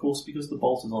 Although, of course, because the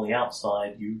bolt is on the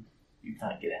outside, you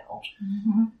can't get out.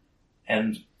 Mm-hmm.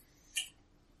 And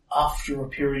after a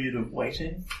period of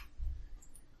waiting,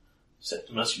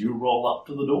 Septimus, you roll up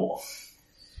to the door.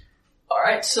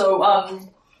 Alright, so,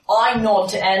 I nod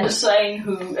to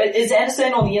Andersane, is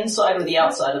Andersane on the inside or the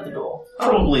outside of the door?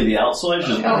 Probably the outside,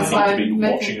 just Outside, need to be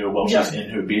maybe. watching her while she's in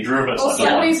her bedroom. It's Well, like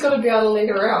somebody's got to be able to lead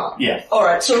her out. yeah.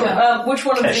 Alright, so, which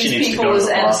one of She these needs to people go to is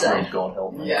the bathroom, Andersane? go and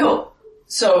help her. Yeah. Cool.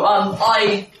 So,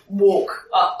 I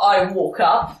walk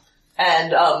up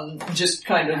and, just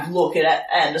kind of look at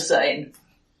Andersane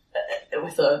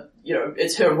with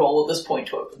it's her role at this point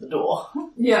to open the door.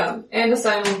 Yeah,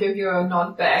 Andersane will give you a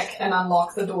nod back and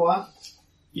unlock the door.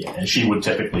 Yeah, and she would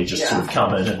typically just sort of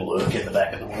come in and lurk in the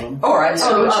back of the room. Alright,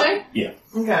 so, would she? Yeah.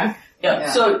 Okay.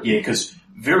 Yeah, so, Yeah, because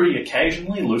very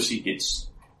occasionally Lucy gets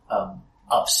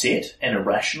upset and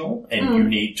irrational, and you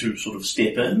need to sort of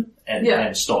step in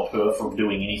and stop her from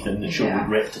doing anything that she'll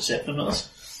regret to Septimus.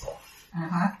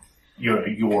 Uh-huh.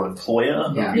 Your employer,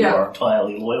 who you Yeah. are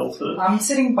entirely loyal to. I'm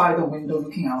sitting by the window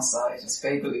looking outside, just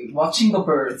vaguely watching the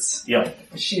birds. Yep.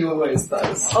 She always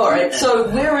does. alright, so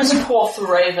where is Quoth the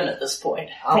Raven at this point?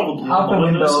 Probably out on the the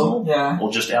window, windowsill. yeah.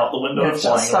 Or just out the window, Yeah,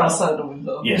 flying just around. outside the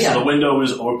window. Yeah, Yeah. so the window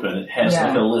is open. It has Yeah.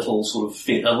 like a little sort of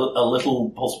a little,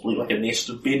 possibly like a nest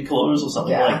of bedclothes or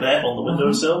something Yeah. like that on the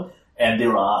windowsill, and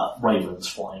there are ravens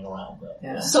flying around there.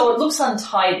 Yeah. So it looks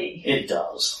untidy. It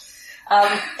does.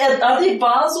 Are there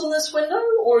bars on this window,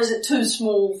 or is it too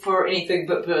small for anything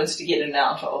but birds to get in and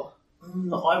out of?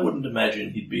 I wouldn't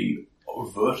imagine he'd be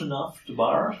overt enough to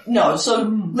bar it. No, so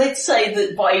let's say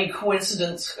that by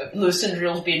coincidence,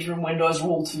 Lucindriel's bedroom windows are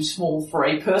all too small for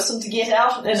a person to get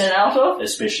out in and out of.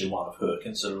 Especially one of her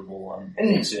considerable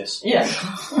Mm. excess. Yeah.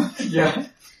 Yeah.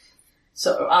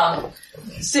 So,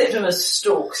 Septimus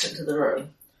stalks into the room.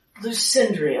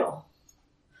 Lucindriel.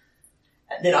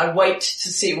 And then I wait to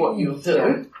see what you'll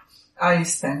do. I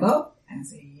stand up and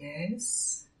say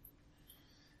yes.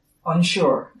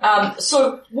 Unsure.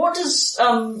 So what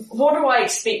do I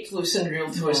expect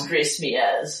Lucindriel to address me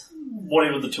as?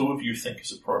 Whatever the two of you think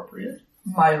is appropriate.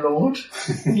 My lord.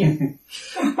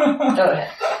 Okay.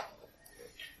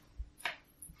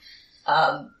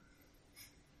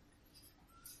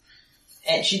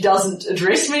 And she doesn't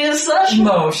address me as such?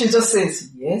 No, she just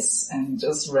says yes and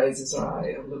just raises her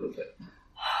eye a little bit.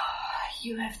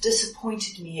 You have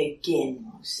disappointed me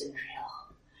again, Lucindriel.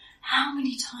 How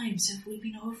many times have we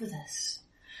been over this?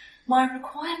 My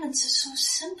requirements are so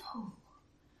simple.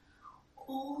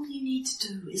 All you need to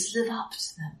do is live up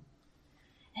to them,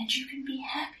 and you can be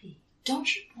happy.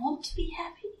 Don't you want to be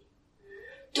happy?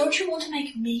 Don't you want to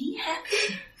make me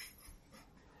happy?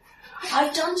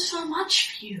 I've done so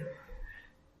much for you,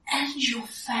 and your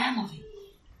family.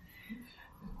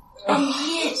 And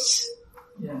yet,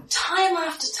 time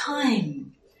after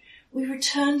time, we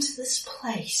return to this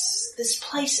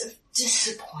place of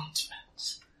disappointment.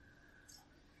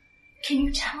 Can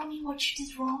you tell me what you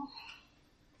did wrong?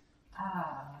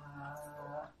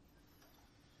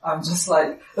 I'm just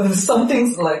like, some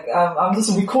things like, I'm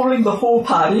just recalling the whole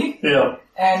party. Yeah.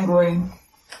 And going,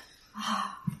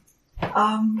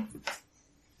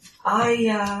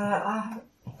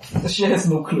 she has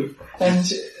no clue.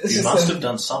 And You must have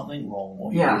done something wrong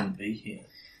or you wouldn't be here.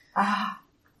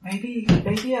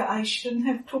 Maybe I shouldn't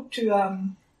have talked to,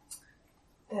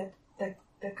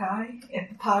 the guy at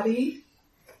the party.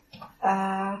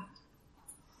 I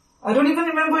don't even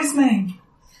remember his name.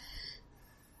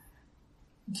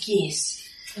 Yes,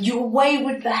 your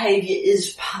wayward behaviour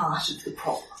is part of the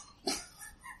problem.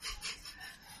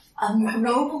 A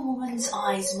noble woman's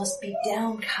eyes must be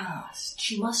downcast.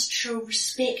 She must show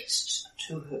respect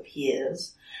to her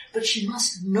peers, but she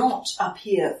must not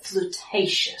appear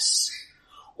flirtatious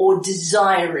or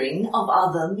desiring of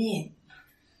other men.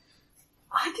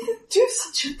 I didn't do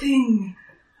such a thing.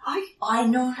 I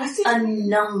noticed a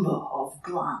number of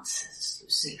glances,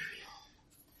 Lucindriel.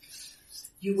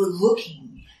 You were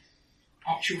looking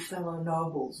at your fellow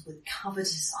nobles with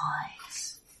covetous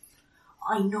eyes.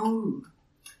 I know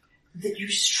that you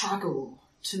struggle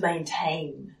to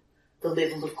maintain the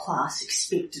level of class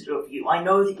expected of you. I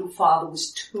know that your father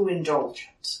was too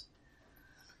indulgent.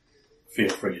 Feel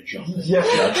free to jump in. Yeah.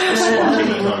 Judge this one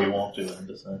anytime you want to, I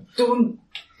understand.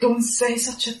 Don't say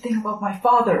such a thing about my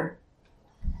father.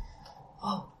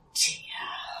 Oh dear.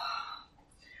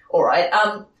 Alright,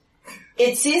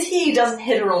 it says here he doesn't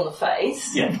hit her on the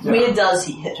face. Yeah. Where does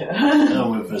he hit her? No,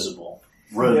 we're visible.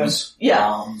 Ribs,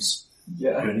 arms,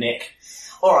 her neck.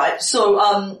 Alright, so,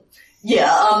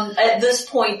 at this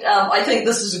point, I think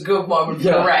this is a good moment for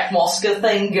the Rack Mosca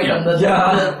thing, given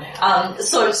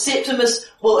so Septimus,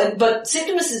 but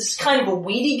Septimus is kind of a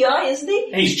weedy guy, isn't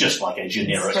he? He's just like a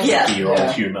generic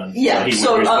 50-year-old human. Yeah.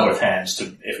 So he would use both hands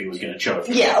if he was going to choke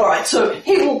her. Yeah, alright, so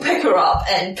he will pick her up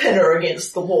and pin her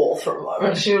against the wall for a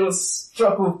moment. She will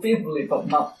struggle feebly, but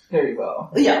not very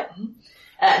well. Yeah.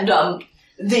 And,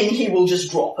 then he will just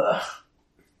drop her.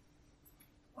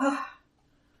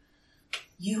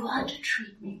 You are to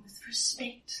treat me with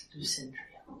respect,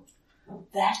 Lucindriel.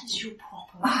 That is your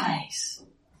proper place.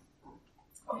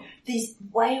 These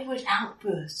wayward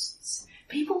outbursts,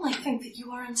 people might think that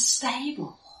you are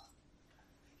unstable.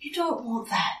 You don't want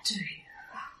that, do you?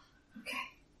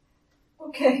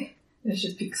 Okay. Then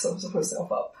she picks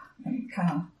herself up and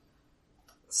kind of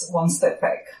one step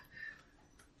back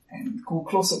and go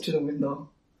closer to the window.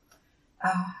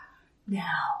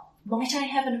 Now, might I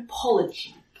have an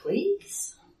apology, please?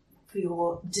 For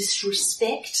your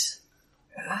disrespect.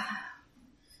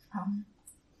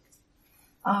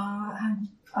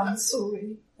 I'm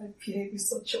sorry I behaved in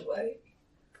such a way.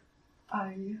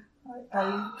 I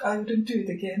wouldn't do it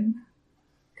again.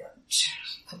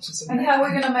 And how are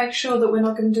we going to make sure that we're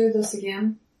not going to do this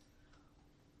again?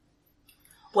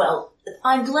 Well,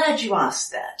 I'm glad you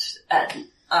asked that,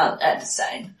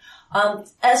 Adesane.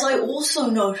 As I also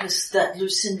noticed that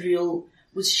Lucindriel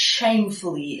was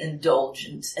shamefully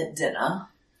indulgent at dinner.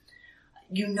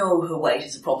 You know her weight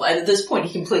is a problem. And at this point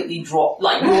he completely drops,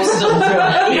 like you're still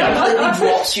he completely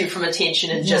drops you from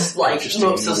attention and just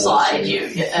looks aside you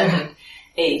and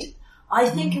eat. I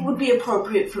think it would be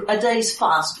appropriate for a day's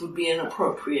fast would be an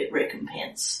appropriate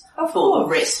recompense for the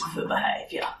rest of her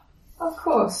behaviour. Of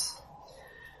course.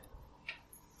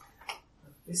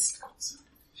 She's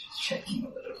shaking a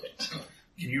little bit.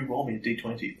 Can you roll me a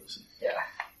d20, Lucy? Yeah.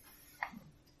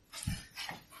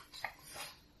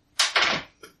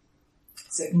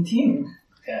 17.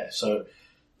 Okay, so you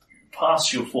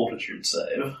pass your fortitude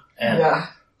save, and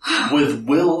with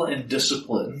will and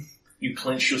discipline, you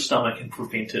clench your stomach and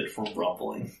prevent it from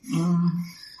rumbling.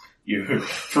 You,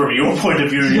 from your point of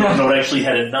view, you have not actually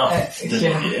had enough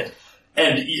dinner yet.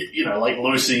 And, like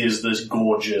Lucy is this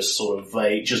gorgeous sort of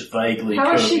just vaguely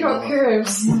How has she got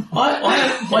curves? I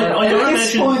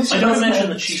don't imagine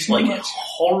that she's like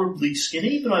horribly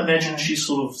skinny, but I imagine she's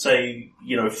sort of, say,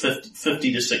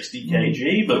 50 to 60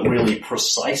 kg, but really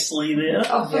precisely there.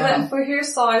 For her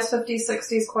size, 50,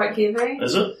 60 is quite heavy.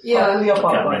 Is it? Yeah. Probably about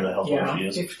I can't remember how tall she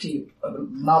is. 50,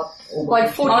 not over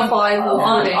Like 45 or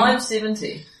 40. I'm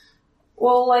 70.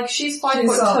 Well, she's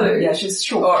 5'2". Yeah, she's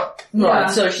short.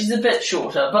 Right, so she's a bit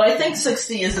shorter, but I think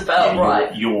 60 is about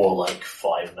right. You're like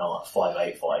 5'8",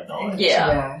 5'9".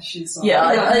 Yeah. She's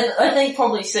I think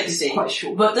probably 60. Quite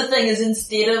short. But the thing is,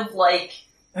 instead of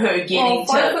her getting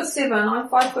 5'7", I'm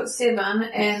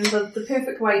 5'7", and the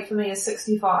perfect weight for me is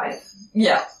 65.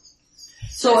 Yeah.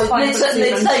 So let's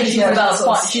say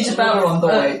she's about on the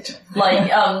weight.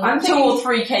 I'm 2 or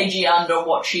 3 kg under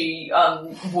what she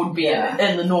would be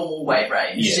in the normal weight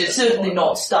range. Yeah. She's certainly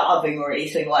not starving or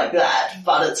anything like that,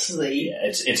 but it's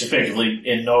it's effectively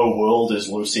in no world is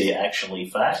Lucy actually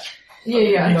fat.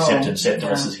 Yeah. Except No. in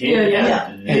Septimus's head.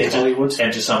 Yeah. And Hollywood.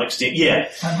 And to some extent, yeah.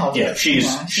 And Hollywood. Yeah, she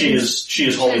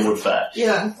is Hollywood fat.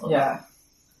 Yeah. Yeah.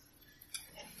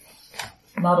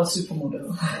 Not a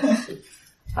supermodel.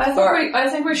 I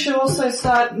think we should also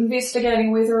start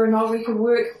investigating whether or not we could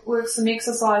work some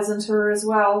exercise into her as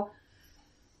well.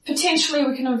 Potentially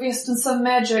we can invest in some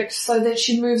magic so that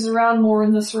she moves around more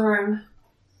in this room.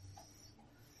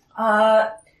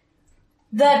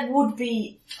 That would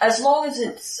be, as long as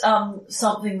it's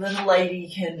something that a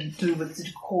lady can do with the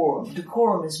decorum.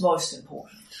 Decorum is most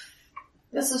important.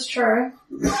 This is true.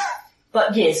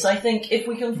 But yes, I think if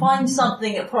we can find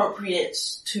something appropriate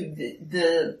to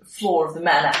the floor of the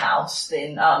manor house,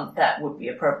 then that would be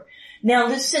appropriate. Now,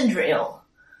 Lysindriel,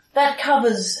 that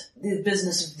covers the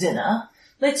business of dinner.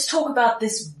 Let's talk about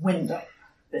this window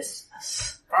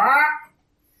business.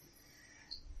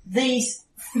 These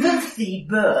filthy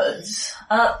birds.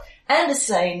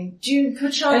 Andersane, do you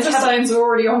perchance Andersane's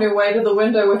already on her way to the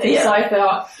window with his scythe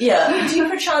out. Yeah, do you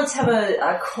perchance have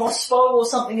a crossbow or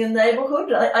something in the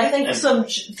neighbourhood? I think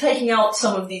taking out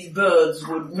some of these birds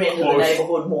would render the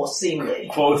neighbourhood more seemly.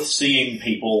 Quoth seeing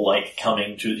people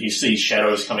he sees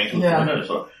shadows coming to the window,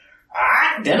 sort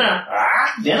of, dinner,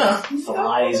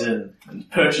 flies in and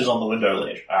perches on the window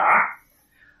ledge.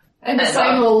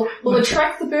 Andersane will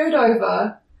attract the bird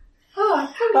over.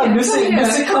 Lucy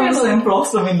comes and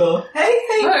blocks the window. Hey!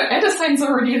 No, Andersane's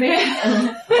already there.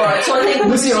 Alright, so I think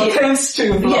Lucy attempts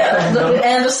to block the window.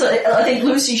 I think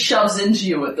Lucy shoves into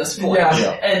you at this point. Yeah.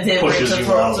 And then Pushes to you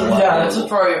throw, around to, the yeah, way. to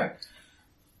throw you.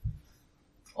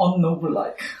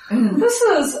 Unnoble-like. This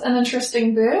is an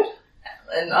interesting bird.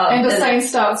 And Andersane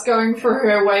starts going for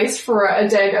her waist for a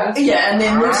dagger. yeah, and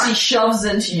then Lucy shoves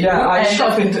into you. Yeah, I and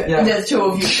shove into, And the two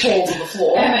of you fall to the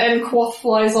floor. And Quoth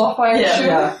flies off, I assume.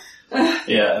 Yeah.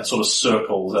 Yeah, and sort of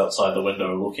circles outside the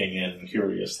window looking in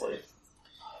curiously.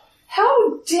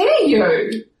 How dare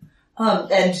you?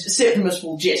 And Septimus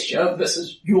will gesture, this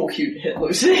is your cue to hit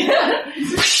Lucy.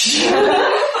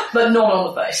 But not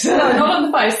on the face. No, not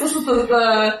on the face.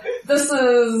 This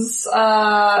is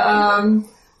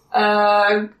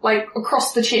like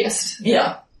across the chest.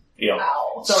 Yeah. Yeah.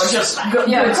 So it's just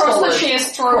Across the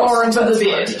chest, throw her into the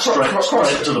bed.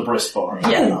 Straight to the breastbone.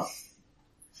 Yeah.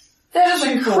 That is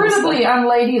incredibly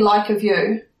unladylike of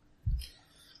you.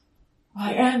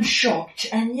 I am shocked,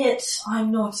 and yet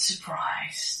I'm not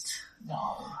surprised.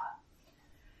 No.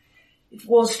 It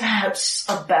was perhaps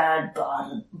a bad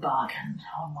bargain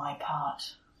on my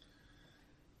part.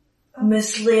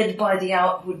 Misled by the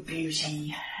outward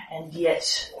beauty, and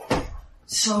yet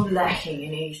so lacking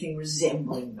in anything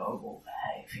resembling noble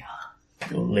behaviour.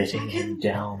 You're letting him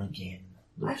down again,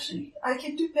 Lucy. I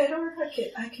can do better.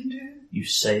 I can do... You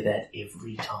say that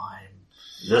every time.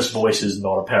 This voice is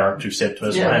not apparent to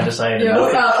Septimus. Yeah. I have to say.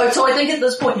 So I think at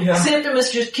this point,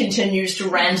 Septimus just continues to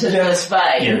rant in this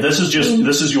vein. Yeah, this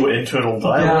is your internal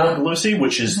dialogue, Lucy,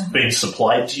 which is being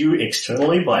supplied to you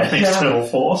externally by an external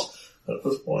force at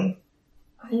this point.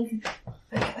 I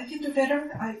can do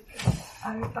better.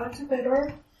 I'll do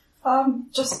better.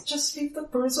 Just leave the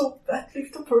birds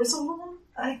alone.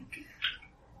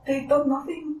 They've done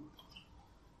nothing.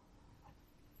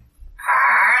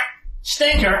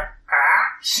 Stinker!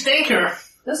 Stinker!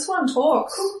 This one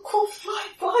talks. Cool,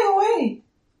 fly away.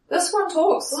 This one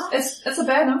talks. It's a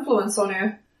bad influence on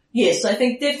her. Yes, I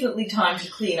think definitely time to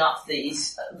clean up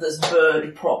this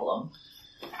bird problem.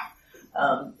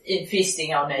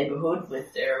 Infesting our neighbourhood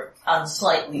with their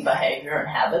unsightly behaviour and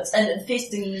habits, and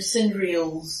infesting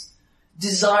Lysindriel's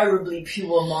desirably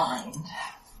pure mind.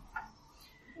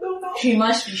 No. She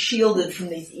must be shielded from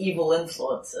these evil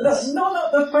influences. No,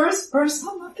 the birds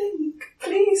are nothing.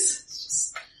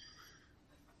 Please.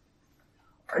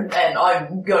 And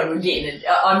I'm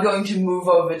going to move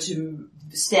over to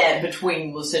stand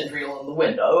between Lysindriel and the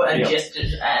window and gesture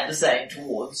Andersane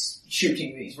towards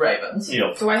shooting these ravens.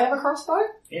 Yep. Do I have a crossbow?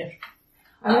 Yeah.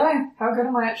 Okay. How good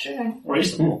am I at shooting?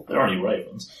 Reasonable. They're only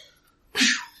ravens.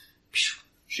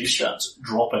 She starts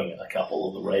dropping a couple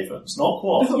of the ravens. Not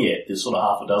quite yet. There's sort of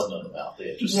half a dozen of them out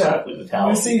there, just circling the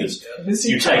tower because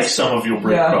you take some of your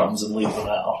breadcrumbs and leave them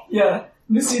out. Yeah.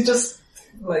 Lucy just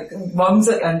runs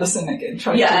at Andersane again.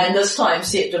 And this time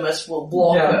Septimus will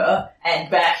block her and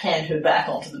backhand her back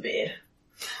onto the bed.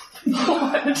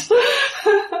 What?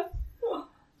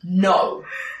 No.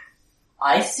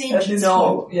 I said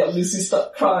no. Lucy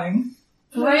starts crying.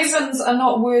 Ravens are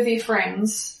not worthy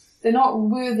friends. They're not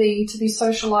worthy to be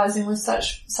socializing with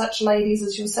such ladies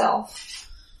as yourself.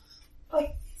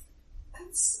 But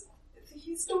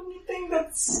he's the only thing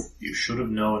that's... You should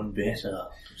have known better,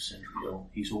 Lysindriel.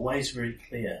 He's always very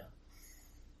clear.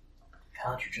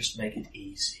 Can't you just make it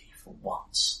easy for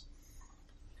once?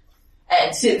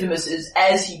 And Septimus is,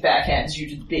 as he backhands you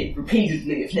to the bed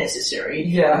repeatedly if necessary,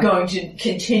 going to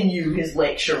continue his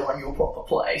lecture on your proper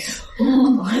place.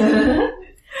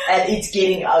 And it's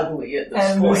getting ugly at this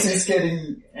point. And Lucy's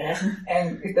getting,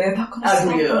 and they're not gonna stop.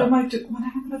 What am I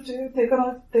gonna do? They're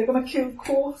gonna kill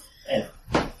Quoth. And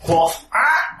Quoth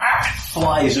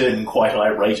flies in quite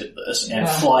irate at this and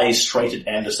flies straight at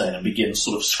Anderson and begins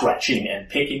sort of scratching and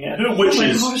pecking at her, which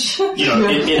is,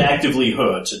 it actively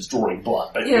hurts. It's drawing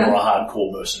blood, but you're a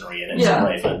hardcore mercenary and it's a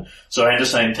raven. So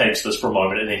Anderson takes this for a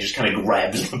moment and then just kind of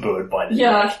grabs the bird by the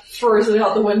neck. Throws it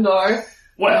out the window.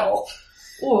 Well,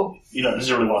 you don't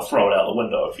necessarily want to throw it out the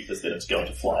window because then it's going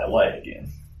to fly away again.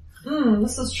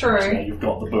 This is true. So now you've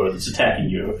got the bird that's attacking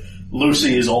you.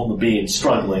 Lucy is on the bed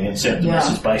struggling and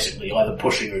Septimus is basically either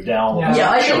pushing her down or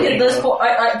I think at this point,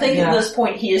 I think at this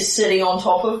point he is sitting on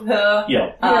top of her.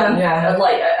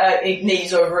 Like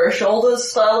knees over her shoulders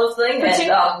style of thing,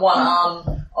 and one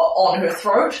arm on her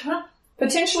throat.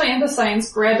 Potentially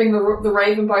Anderson's grabbing the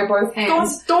raven by both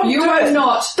hands. Don't do it!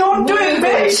 Don't do it,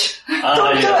 bitch!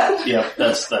 Don't do it! Yeah,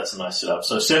 that's a nice setup.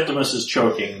 So Septimus is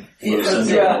choking.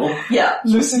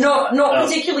 Lucy, not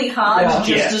particularly hard,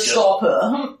 just to stop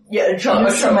her. Anderson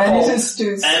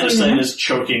is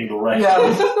choking the raven.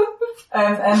 Yeah.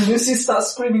 And Lucy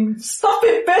starts screaming, "Stop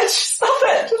it, bitch! Stop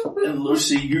it!" And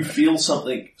Lucy, you feel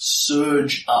something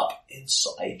surge up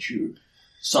inside you.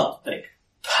 Something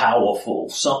powerful,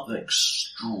 something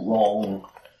strong,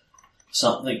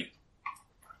 something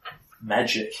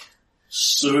magic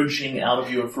surging out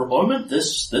of you. And for a moment,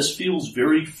 this feels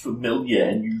very familiar,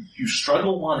 and you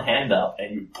struggle one hand up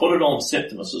and you put it on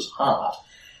Septimus's heart,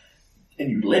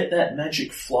 and you let that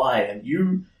magic fly, and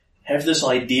you have this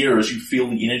idea as you feel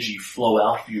the energy flow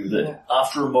out of you that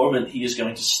after a moment he is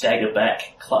going to stagger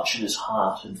back, clutch at his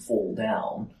heart, and fall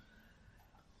down.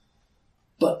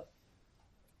 But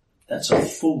that's a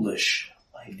foolish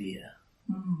idea.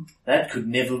 That could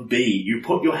never be. You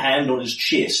put your hand on his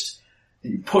chest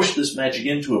and you push this magic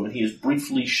into him and he is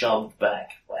briefly shoved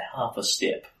back by half a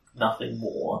step, nothing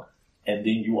more, and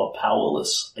then you are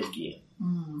powerless again.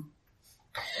 And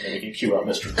then we can cue up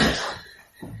Mr.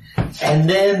 And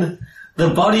then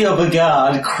the body of a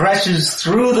guard crashes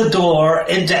through the door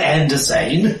into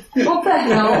Anderson. What the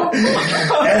hell?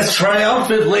 As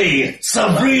triumphantly,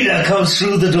 Sabrina comes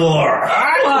through the door.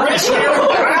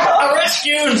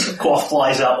 Rescued! Quoth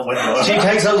flies out the window. She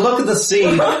takes a look at the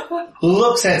scene,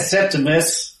 looks at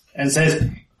Septimus, and says,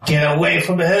 "Get away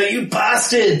from her, you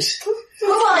bastard!"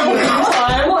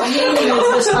 What meaning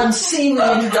is this unseemly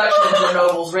introduction into a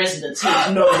noble's residence? He is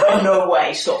in no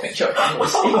way stopping choking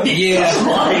Lucy.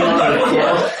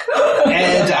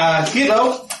 And,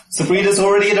 Sabrina's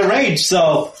already in a rage,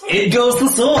 so in goes the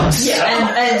sword.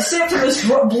 And Septimus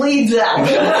bleeds out.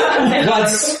 Blood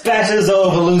spatters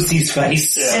over Lucy's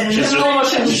face. And it's not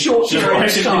much in a short period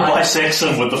of time. Bisects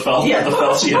him with the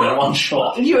Felsian in one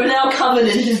shot. You are now covered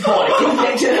in his body.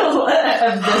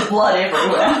 There's blood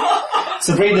everywhere.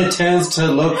 Sabrina turns to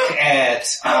look at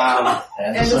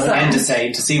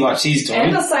Anderson to see what she's doing.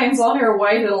 Anderson's on her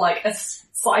way to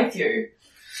scythe you.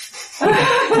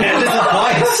 Anderson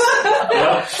bites.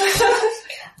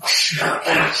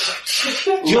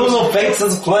 Jules Bates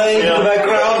is playing in the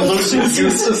background. Lucy,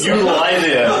 you lie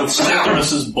there with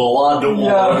Septimus's blood all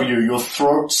over you, your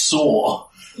throat sore.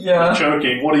 You're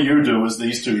choking. What do you do as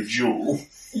these two duel?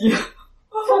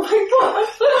 Oh my god.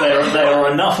 They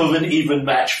are enough of an even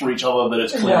match for each other that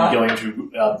it's clearly going to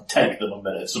take them a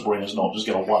minute. Sabrina's not just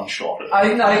going to one-shot it.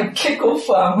 I kick off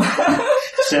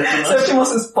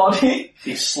Septimus's body.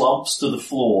 He slumps to the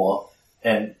floor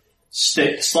and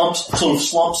slumps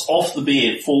off the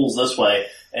bed, falls this way,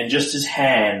 and just his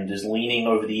hand is leaning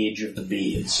over the edge of the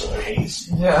bed, so he's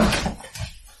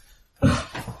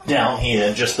down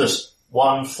here, just this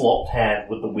one flopped hand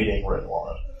with the wedding ring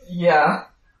on it. Yeah.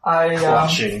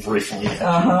 Clutching briefly.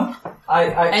 I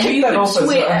kick that off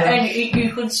and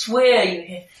you could swear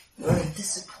you're a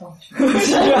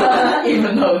disappointment.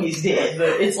 Even though he's dead,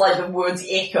 but it's like the words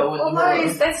echo in the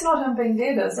room. That's not him being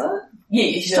dead, is it? Yeah,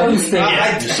 he's totally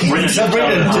dead. Sabrina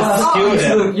just skewed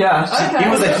him. He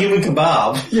was a human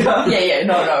kebab.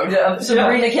 No.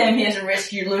 Sabrina came here to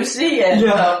rescue Lucy, and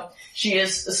she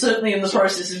is certainly in the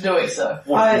process of doing so.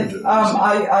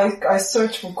 I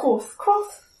search for Quoth.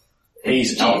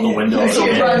 He's out the window. He's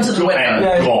run to the window.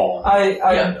 And gone. I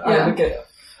look at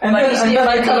and then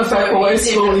I kind of back away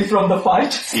slowly from the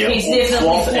fight. He's definitely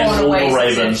Quoth and all away. the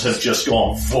ravens have just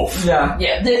gone woof.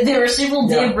 There are several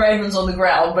dead ravens on the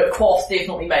ground, but Quoth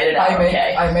definitely made it out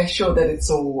okay. I make sure that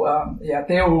it's all,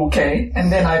 they're all okay,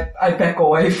 and then I back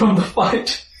away from the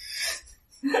fight.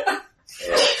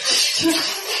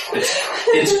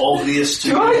 it's obvious to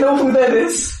Do I know who that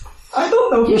is? I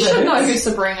don't know who You that is. should know who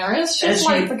Sabrina is. She's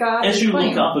like the guardian As you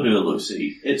queen. look up at her,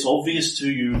 Lucy, it's obvious to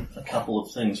you a couple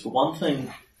of things. For one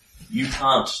thing, you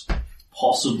can't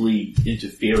possibly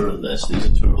interfere in this. These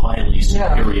are two highly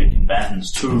superior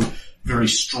combatants, two very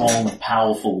strong,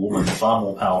 powerful women, far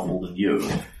more powerful than you.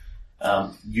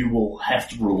 You will have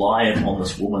to rely upon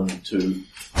this woman to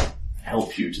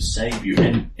help you, to save you.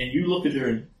 And you look at her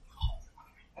and,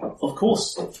 of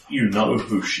course, you know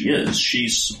who she is.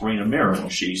 She's Sabrina Merrin.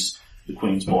 She's the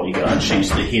Queen's bodyguard. She's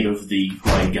the head of the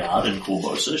Grey Guard in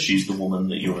Corvosa. She's the woman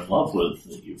that you're in love with,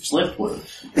 that you've slept with.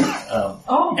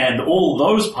 And all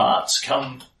those parts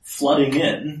come flooding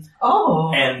in.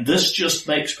 And this just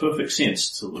makes perfect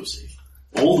sense to Lucy.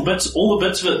 All the bits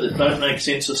of it that don't make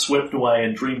sense are swept away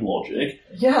in dream logic.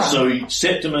 Yeah. So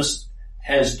Septimus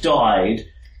has died,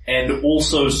 and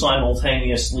also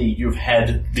simultaneously you've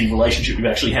had the relationship you've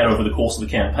actually had over the course of the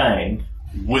campaign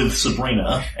with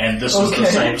Sabrina, and this is the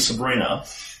same Sabrina.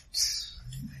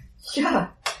 Yeah.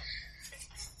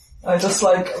 I just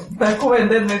like back away,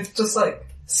 and then it's just like,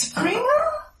 Sabrina?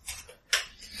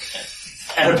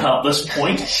 At about this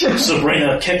point,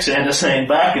 Sabrina kicks Andersane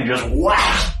back and just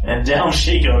whack, and down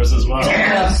she goes as well.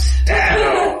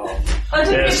 I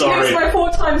didn't use my 4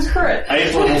 times crit.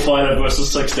 8th level fighter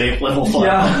versus 16th level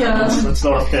fighter. Yeah. It's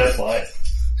not a fair fight.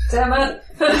 Damn it.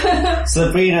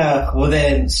 Sabrina will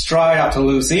then stride up to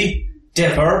Lucy,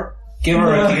 dip her, give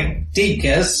her a deep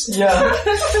kiss,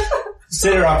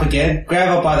 sit her up again, grab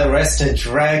her by the wrist and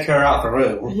drag her out the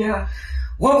room. Yeah.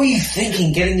 What were you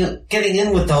thinking getting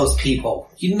in with those people?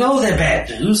 You know they're bad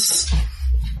news.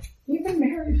 You've been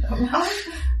married them.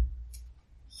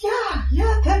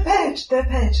 Yeah, they're bad.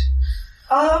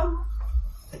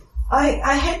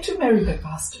 I had to marry that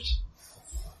bastard.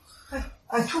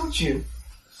 I told you.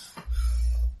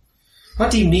 What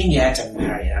do you mean you had to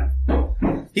marry him?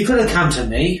 You could have come to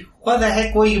me. What the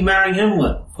heck were you marrying him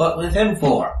with? What with him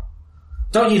for?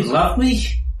 Don't you love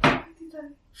me? Why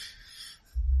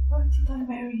did I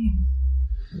marry him?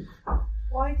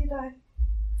 Why did I?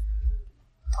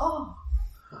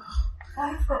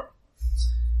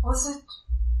 Was it?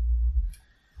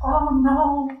 Oh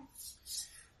no,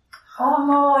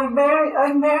 I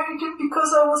married him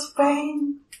because I was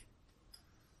vain.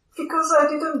 Because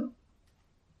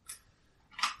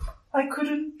I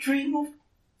couldn't dream of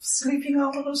sleeping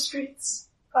out on the streets.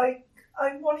 I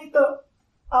wanted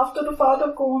after the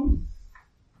father gone,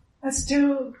 I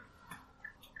still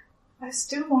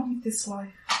wanted this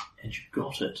life. And you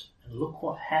got it. And look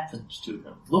what happened to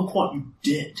him. Look what you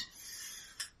did.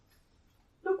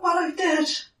 Look what I did.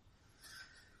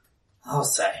 I'll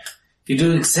say. You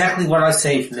do exactly what I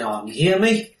say from now on. You hear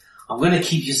me? I'm going to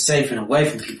keep you safe and away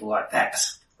from people like that.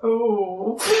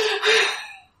 Oh.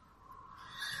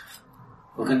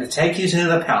 We're going to take you to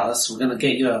the palace. We're going to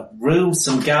get you a room,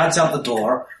 some guards out the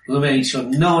door. We're going to make sure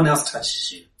no one else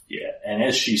touches you. Yeah, and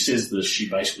as she says this, she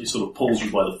basically sort of pulls you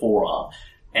by the forearm,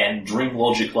 and dream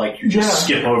logic, like, you just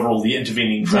skip over all the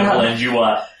intervening travel, and you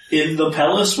are in the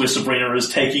palace where Sabrina is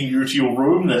taking you to your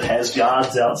room that has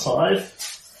guards outside.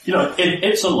 You know,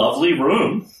 it's a lovely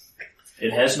room.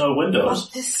 It has no windows.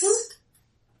 But this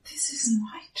isn't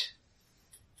right.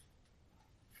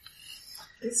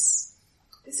 This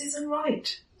isn't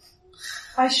right.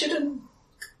 I shouldn't.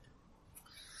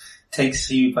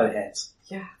 Takes you by the hands.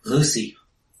 Yeah. Lucy,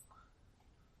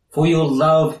 for your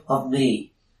love of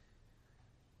me,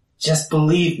 just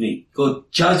believe me. Your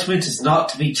judgment is not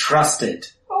to be trusted.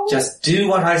 Oh. Just do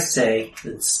what I say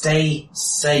and stay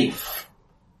safe.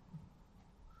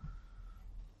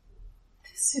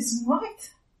 This isn't right.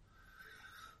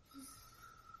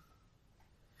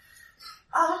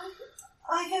 I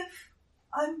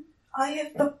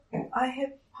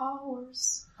have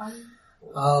powers.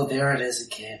 Oh, there it is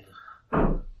again.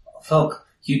 Look,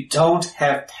 you don't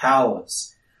have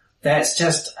powers. That's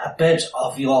just a bit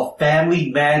of your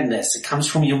family madness. It comes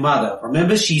from your mother.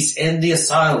 Remember, she's in the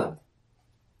asylum.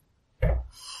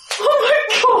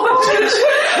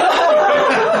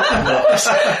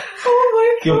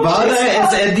 Your mother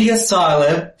is in the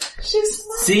asylum.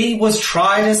 She was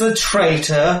tried as a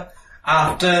traitor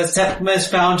after Septimus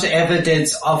found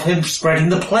evidence of him spreading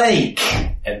the plague.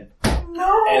 And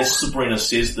as Sabrina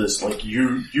says this, like,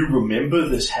 you remember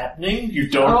this happening? You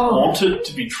don't want it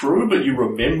to be true, but you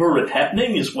remember it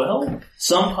happening as well?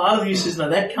 Some part of you says, no,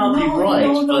 that can't be right.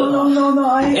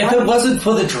 No. If it wasn't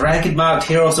for the dragon-marked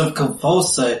heroes of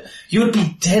Convulsa, you would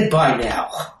be dead by now.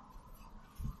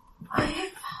 I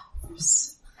have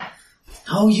powers.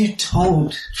 No, you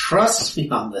don't. Trust me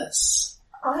on this.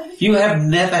 You have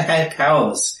never had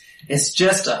powers. It's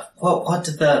just what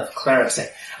did the cleric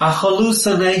say? A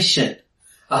hallucination.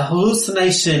 A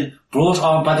hallucination brought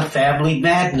on by the family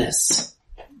madness.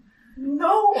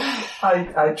 No,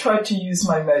 I tried to use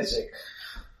my magic.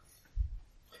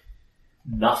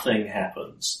 Nothing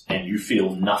happens, and you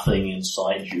feel nothing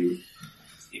inside you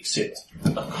except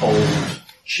a cold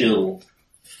chill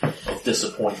of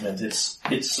disappointment. It's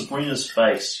Sabrina's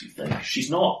face, you think. She's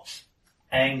not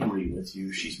angry with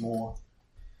you, she's more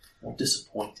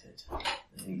disappointed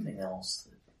than anything else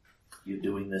that you're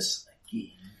doing this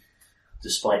again,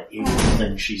 despite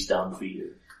everything she's done for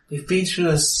you. We've been through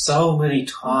this so many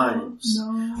times.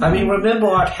 No. I mean, remember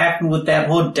what happened with that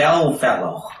Modell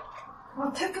fellow?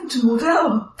 What happened to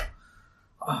Modell?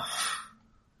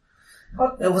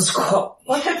 It was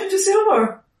What happened to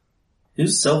Silver?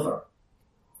 Who's Silver?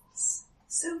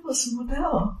 Silver's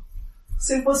Modell.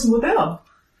 Silver's Modell.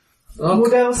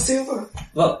 Look, Modell Silver.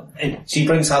 look, and she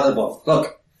brings out the book.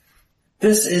 Look,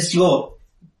 this is your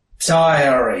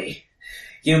diary.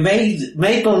 You made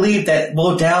believe that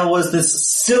Modell was this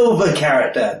silver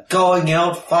character going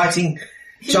out fighting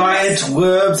giant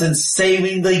worms and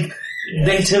saving the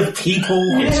native people.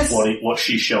 Yes, what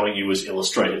she's showing you is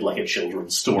illustrated like a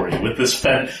children's story with this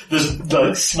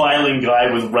smiling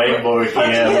guy with rainbow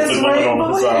hair with the woman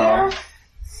on his arm.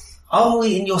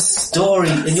 Only in your story,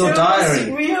 in your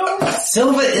diary. Real.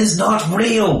 Silver is not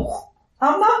real.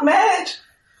 I'm not mad.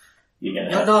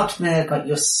 You're not mad, but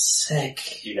you're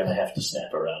sick. You're gonna have to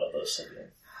snap her out of this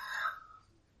again.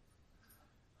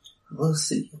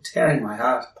 Lucy, you're tearing my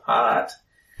heart apart.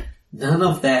 None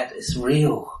of that is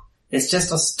real. It's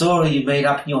just a story you made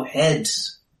up in your head.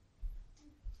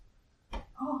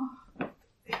 Oh,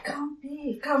 it can't be.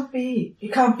 It can't be.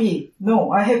 It can't be.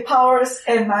 No, I have powers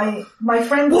and my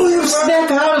friend... Will you snap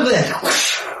out of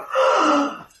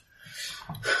it?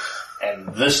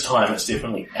 And this time it's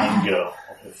definitely anger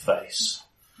on her face.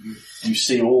 You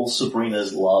see all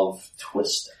Sabrina's love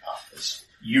twist up as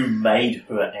you made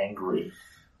her angry.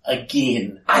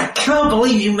 Again. I can't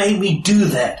believe you made me do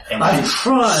that. And I've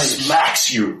tried.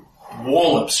 Smacks you,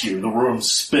 wallops you, the room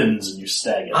spins and you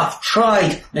stagger. I've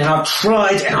tried, and I've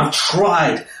tried, and I've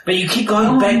tried, but you keep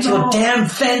going back to your damn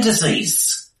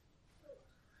fantasies.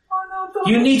 Oh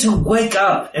no, You need to wake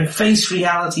up and face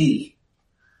reality.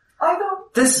 I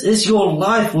don't... This is your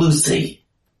life, Lucy.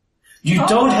 You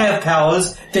don't have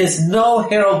powers. There's no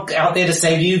hero out there to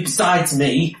save you besides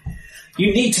me.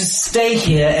 You need to stay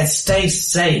here and stay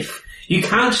safe. You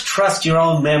can't trust your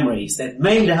own memories. They're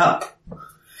made up.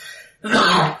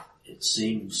 It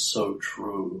seems so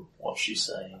true, what she's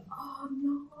saying. Oh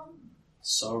no.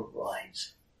 So right.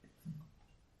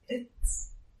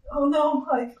 It's... Oh no,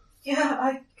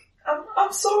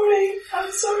 I'm sorry.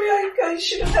 I'm sorry, I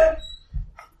shouldn't have...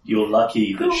 You're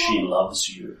lucky that she loves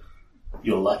you.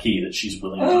 You're lucky that she's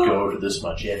willing to go to this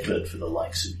much effort for the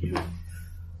likes of you.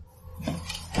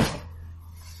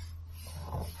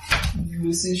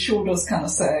 Lucy's shoulders kind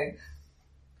of sag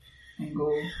and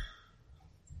go,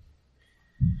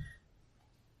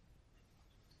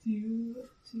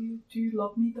 do you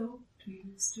love me though? Do you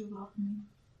still love me?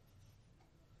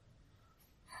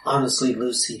 Honestly,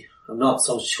 Lucy, I'm not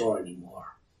so sure anymore.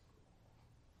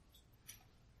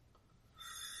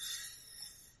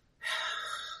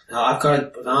 Now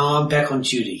I'm back on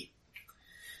duty.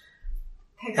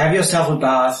 Have yourself a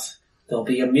bath. There'll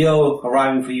be a meal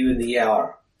arriving for you in the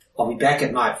hour. I'll be back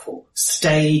at nightfall.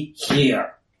 Stay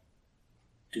here.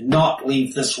 Do not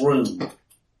leave this room.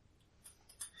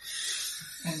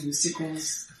 And Lucy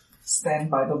goes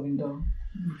stand by the window,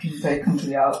 looking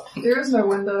vacantly out. There is no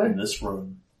window. In this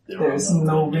room, there's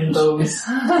no windows.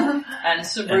 And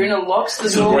Sabrina locks the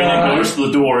door. Sabrina goes to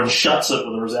the door and shuts it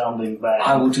with a resounding bang.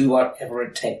 I will do whatever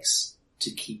it takes to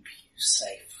keep you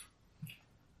safe.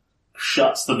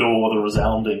 Shuts the door with a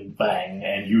resounding bang,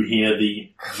 and you hear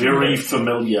the very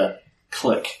familiar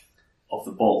click of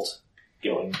the bolt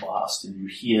going past, and you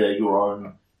hear your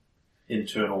own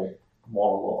internal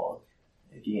monologue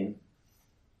again.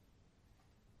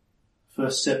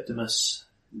 First Septimus,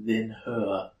 then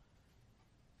her.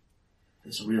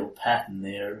 There's a real pattern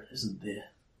there, isn't there?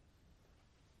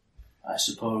 I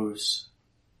suppose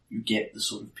you get the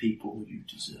sort of people you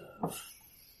deserve.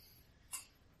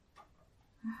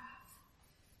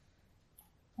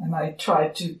 And I try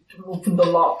to open the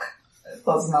lock. It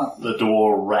does not. The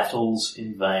door rattles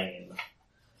in vain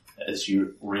as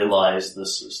you realize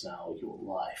this is now your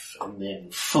life. And then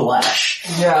flash.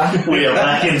 Yeah. We are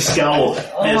back in Skull.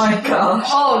 Oh my gosh.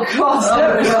 Oh god,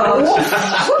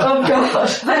 Oh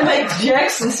gosh. That makes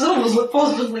Jackson Silvers look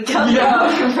positively cut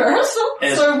Yeah. in comparison.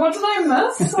 So what did I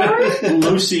miss? Sorry?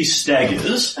 Lucy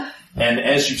staggers, and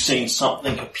as you've seen,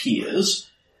 something appears.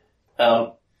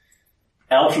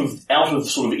 out of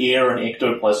sort of air and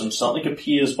ectoplasm, something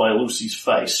appears by Lucy's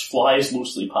face, flies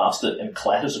loosely past it, and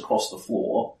clatters across the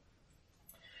floor.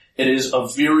 It is a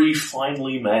very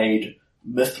finely made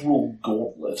mithril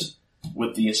gauntlet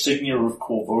with the insignia of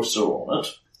Corvosa on it,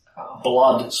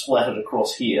 blood splattered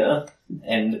across here,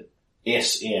 and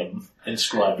SM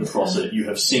inscribed across it. You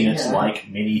have seen it like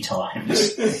many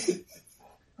times.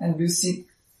 And Lucy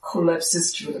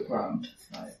collapses to the ground.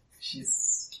 Like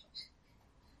she's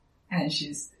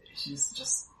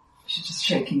just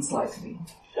shaking slightly.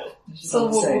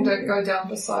 Silver will go down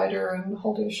beside her and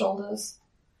hold her shoulders.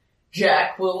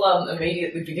 Jack will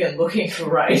immediately begin looking for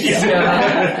Ray.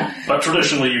 But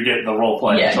traditionally you get the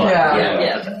role-playing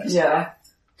Yeah.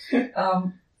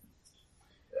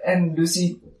 And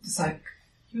Lucy is like,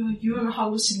 you're a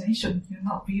hallucination. You're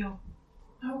not real.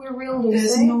 No, we're real,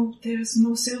 Lucy. There's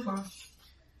no silver.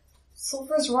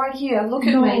 Silver's right here. Look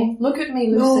at me. Look at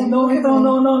me, Lucy. No.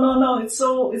 It's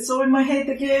all in my head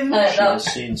again. She has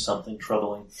seen something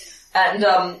troubling. And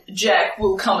Jack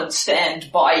will come and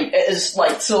stand by, as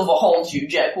like Silver holds you,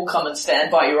 Jack will come and stand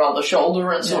by your other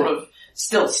shoulder and sort of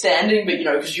still standing, but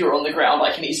because you're on the ground,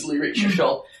 I can easily reach your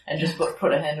shoulder, and just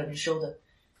put a hand on your shoulder.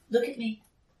 Look at me.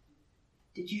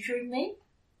 Did you dream me?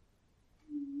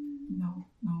 No.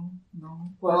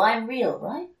 Well, I'm real,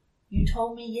 right? You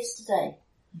told me yesterday.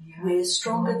 Yeah. We're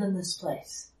stronger than this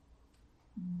place.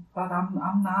 But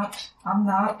I'm not.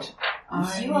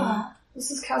 Yes, you are. This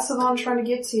is Cassivan trying to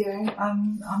get to you.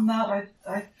 I'm not.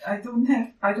 I don't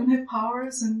have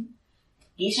powers and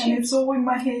it's all in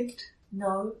my head.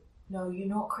 No, you're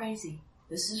not crazy.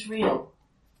 This is real.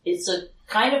 It's a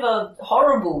kind of a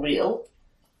horrible real,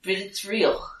 but it's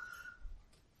real.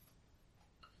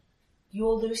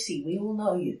 You're Lucy. We all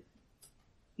know you.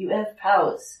 You have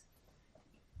powers.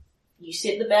 You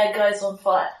set the bad guys on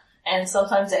fire, and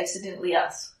sometimes accidentally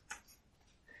us.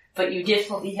 But you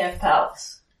definitely have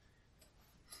powers.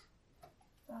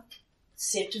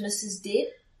 Septimus is dead?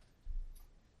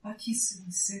 But he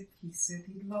said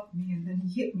he loved me and then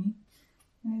he hit me.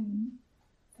 And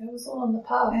that was all in the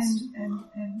past.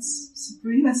 And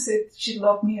Sabrina said she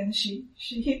loved me and she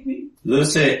hit me.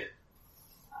 Lucy,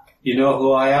 you know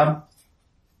who I am?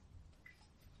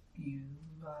 You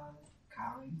are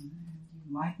Karen, and you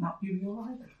might not be real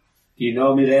either. Do you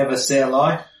know me to ever say a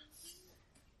lie?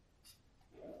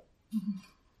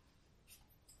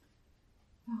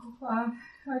 Oh,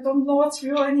 I don't know what's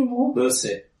real anymore.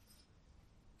 Lucy.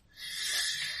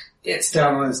 Gets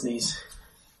down on his knees.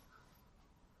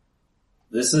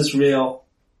 This is real.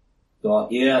 You're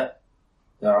here.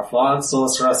 You're a flying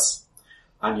sorceress.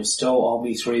 And you still owe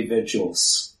me 3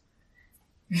 vigils.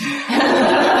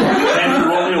 And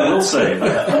Romeo will say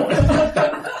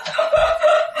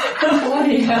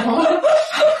Bloody hell.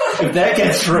 If that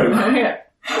gets through.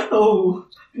 Oh,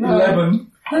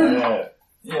 11.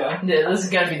 Yeah, this is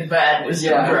going to be the bad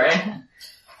wisdom, right?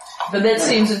 But that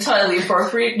seems entirely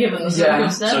appropriate given the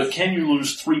circumstance. So can you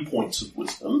lose 3 points of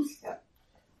wisdom?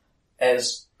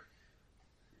 As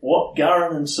what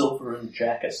Garen and Silver and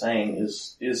Jack are saying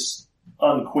is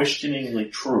unquestioningly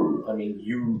true. I mean,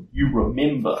 you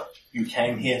remember you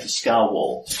came here to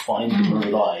Scarwall to find the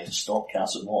Mirrored Eye to stop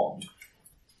Casamon.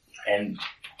 And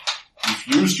you've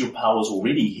used your powers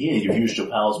already here. You've used your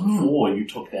powers before. You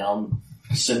took down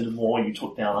Cindermore, you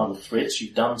took down other threats,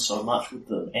 you've done so much with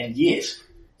them, and yet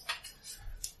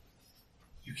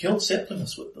you killed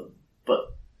Septimus with them.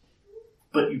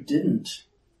 But you didn't.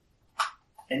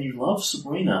 And you love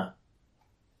Sabrina,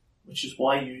 which is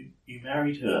why you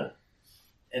married her,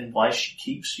 and why she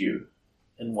keeps you,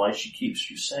 and why she keeps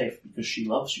you safe, because she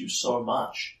loves you so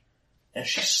much. And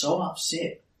she's so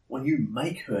upset when you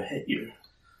make her hit you.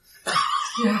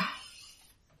 Yeah.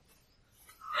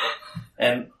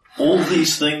 And all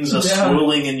these things are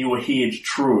swirling in your head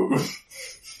true.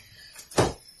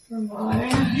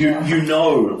 You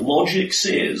know, logic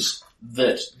says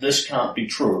that this can't be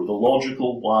true. The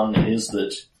logical one is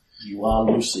that you are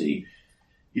Lucy,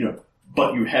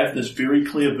 but you have this very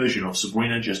clear vision of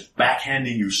Sabrina just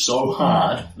backhanding you so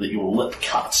hard that your lip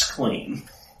cuts clean.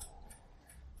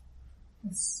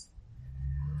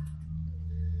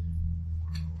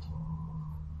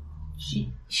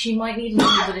 She might need a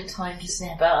little bit of time to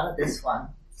snap out of this one.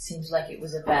 Seems like it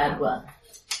was a bad one.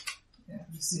 Yeah,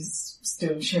 this is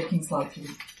still shaking slightly.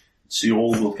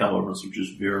 Seol will come over and sort of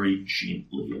just very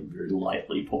gently and very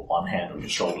lightly put one hand on your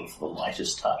shoulder for the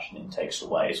lightest touch and then takes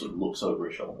away, sort of looks over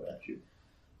his shoulder at you.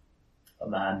 A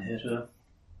man hit her.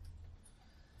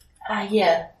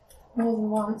 Yeah. More than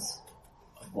once.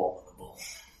 Abominable.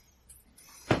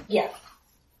 Yeah.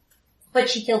 But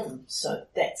she killed him, so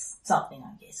that's something,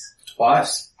 I guess.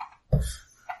 Twice.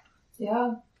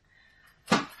 Yeah.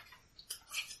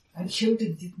 I killed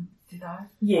him, did I?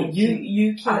 Yeah,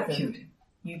 you killed I him. killed him.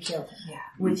 You killed him. Yeah,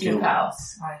 With You your killed him.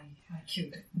 powers. I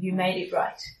killed him. You made it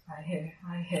right. I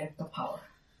have the power.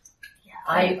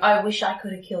 I wish I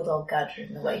could have killed old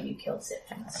Gudrun the way you killed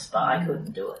Septimus, but I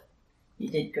couldn't do it. You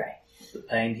did great. The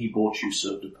pain he brought you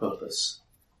served a purpose.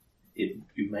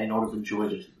 You may not have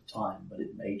enjoyed it at the time, but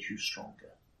it made you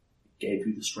stronger. It gave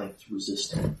you the strength to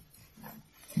resist it.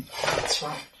 That's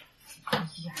right.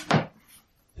 Yeah.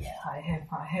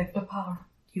 I have the power.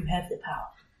 You have the power.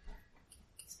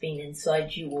 It's been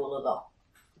inside you all along.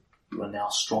 You are now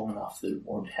strong enough that it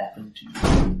won't happen to you.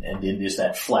 And then there's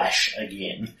that flash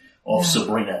again of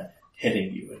Sabrina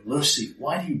hitting you. And Lucy,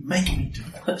 why do you make me do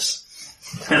this?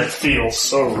 And it feels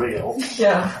so real.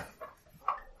 Yeah.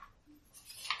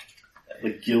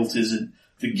 The guilt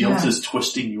is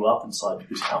twisting you up inside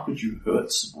because how could you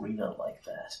hurt Sabrina like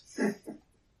that?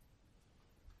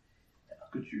 How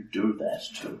could you do that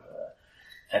to her?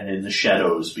 And then the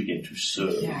shadows begin to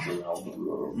surge around the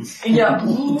room. Yeah.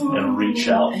 And reach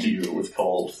out to you with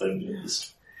cold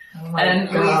fingers. And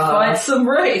we fight some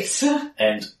wraiths.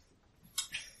 And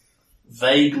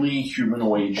vaguely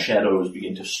humanoid shadows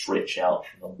begin to stretch out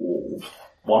from the wall.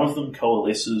 One of them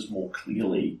coalesces more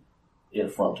clearly in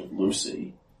front of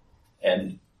Lucy,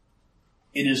 and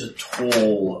it is a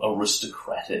tall,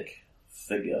 aristocratic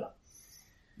figure,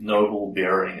 noble,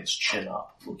 bearing its chin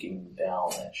up, looking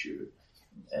down at you,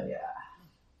 and it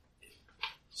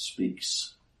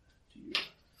speaks to you.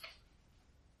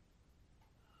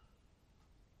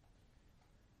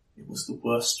 It was the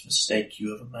worst mistake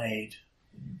you ever made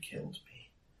when you killed me,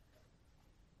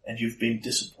 and you've been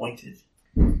disappointed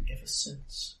ever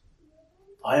since.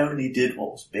 I only did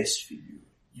what was best for you.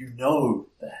 You know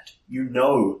that. You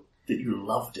know that you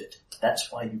loved it.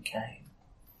 That's why you came.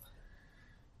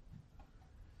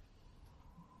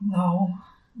 No,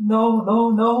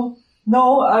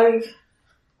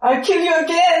 I kill you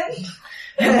again.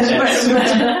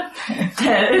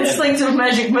 Instinctive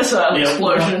magic missile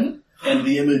explosion. And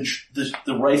the image,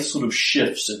 the wraith sort of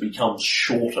shifts and becomes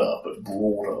shorter but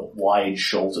broader, wide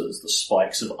shoulders, the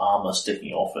spikes of armor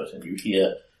sticking off it, and you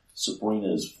hear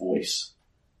Sabrina's voice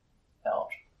out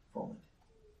from it.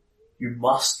 You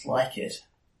must like it.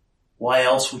 Why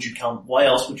else would you come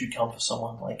for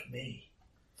someone like me?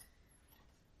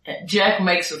 Jack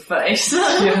makes a face.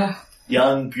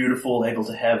 Young, beautiful, able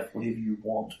to have whatever you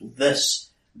want. Well, this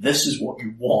is what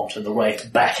you want, and the wraith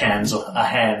backhands a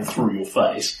hand through your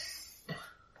face.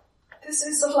 This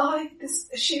is a lie.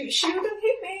 She wouldn't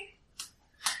hit me.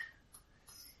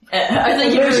 I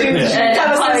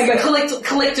think a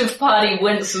collective party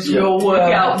winces will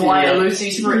work out why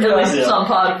Lucy's at least some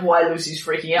part of why Lucy's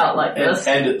freaking out like this.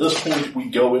 And at this point we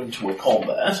go into a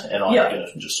combat, and I'm going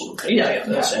to just sort of take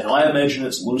this, and I imagine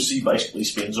it's Lucy basically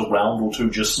spends a round or two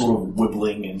just sort of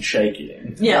wibbling and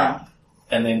shaking. Yeah.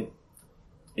 And then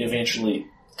eventually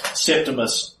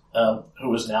Septimus,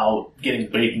 who is now getting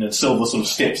beaten, and Silver sort of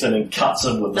steps in and cuts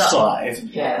him with the scythe.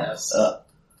 Yes.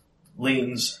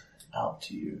 Leans out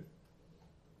to you.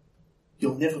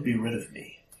 You'll never be rid of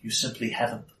me. You simply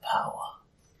haven't the power.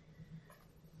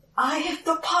 I have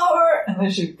the power! And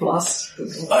then she blasts.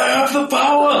 I have the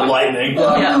power! Lightning.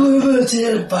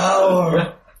 Unlimited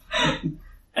power!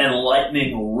 And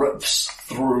lightning rips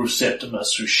through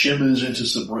Septimus, who shimmers into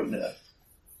Sabrina.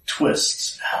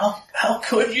 Twists. How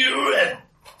could you? And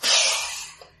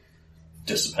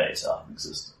dissipates out of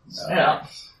existence. Yeah.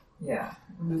 Yeah.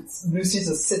 Lucy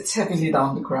just sits heavily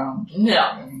down the ground.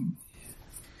 Yeah.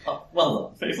 Oh,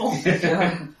 well done, people.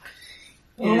 Yeah.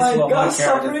 Oh my god,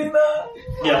 Sabrina!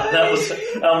 Yeah, that was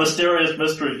our mysterious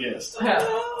mystery guest.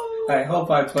 I hope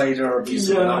I played her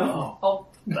abusively. Oh,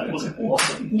 that was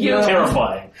awesome. Yeah.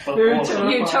 Terrifying. But Very awesome.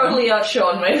 terrifying. You totally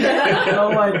outshone me.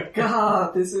 Oh my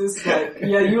god, this is like,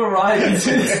 yeah, you're right, this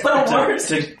is the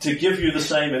worst. To give you the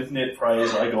same internet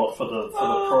praise I got for the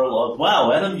prologue.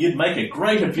 Wow, Adam, you'd make a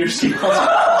great abusive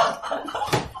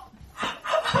husband.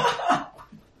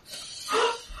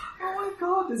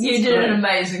 You did an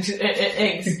amazing,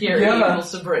 scary, evil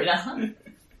Sabrina.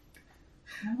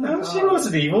 No, she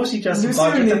wasn't evil, she just Lucy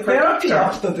wanted to need therapy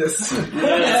protect her. after this.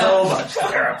 So much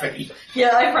therapy.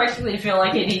 Yeah, I practically feel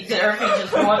like I need therapy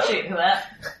just watching that.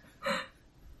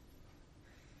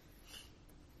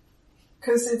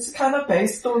 Because it's kind of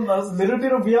based on a little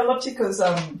bit of reality, because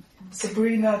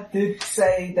Sabrina did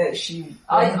say that she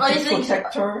wanted to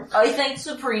protect her. I think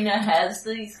Sabrina has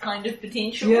these kind of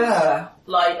potentials. Yeah.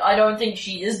 Like, I don't think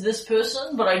she is this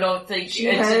person, but I don't think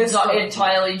it's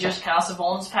entirely just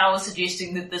Carsavon's power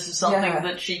suggesting that this is something that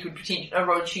a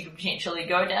road she could potentially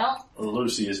go down.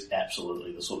 Lucy is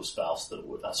absolutely the sort of spouse that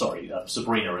would,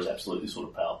 Sabrina is absolutely the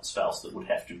sort of spouse that would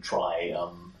have to try,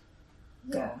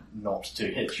 Yeah. not to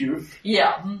hit you,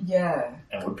 Yeah. Yeah.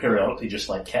 and would periodically just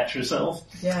like catch herself.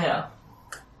 Yeah.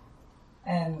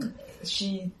 And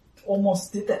she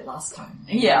almost did that last time.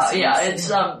 Yeah, it's,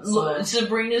 So- look,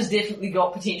 Sabrina's definitely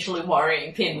got potentially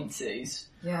worrying tendencies.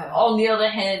 Yeah. On the other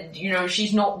hand, you know,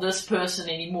 she's not this person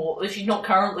anymore. She's not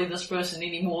currently this person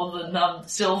any more than,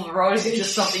 Silver Rose is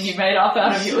just something you made up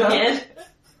out of your head.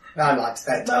 I liked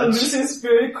that No, touch. Lucy's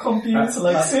very confused,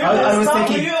 like, I seriously, was it's not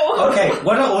thinking, real. okay,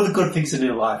 what are all the good things in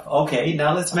your life? Okay,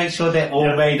 now let's make sure they're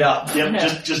all made up. Yep,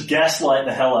 Yeah. just gaslight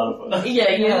the hell out of her.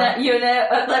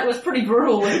 Yeah, that was pretty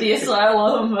brutal with the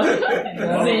asylum.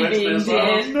 The being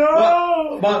dead.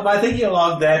 No! Well, my thinking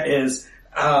along that is,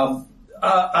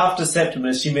 after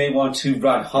Septimus, she may want to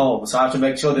run home, so I have to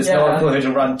make sure there's no one for her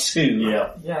to run to.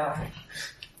 Yeah. Yeah.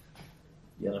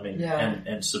 You know what I mean? Yeah.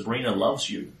 And Sabrina loves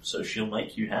you, so she'll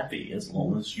make you happy as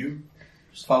long as you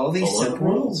Follow these follow the simple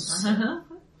rules. Oh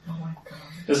my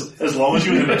god. As long as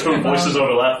you the two voices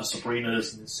overlap with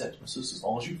Sabrina's and Septimus's, as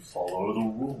long as you follow the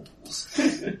rules.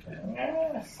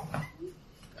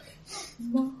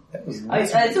 I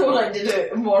thought I did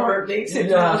it more hurtly, except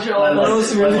Yeah. for I That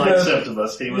was really like good.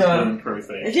 Septimus, he was Yeah. good and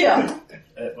creepy. Yeah.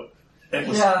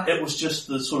 It was just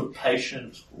the sort of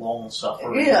patient, long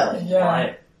suffering. Yeah. like,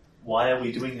 Yeah. Why are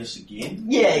we doing this again?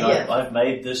 Yeah, You know, yeah. I've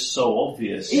made this so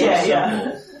obvious. So Yeah,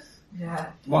 simple. Yeah.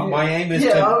 My aim is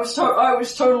Yeah, to... I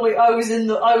was in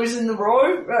the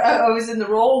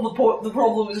role. The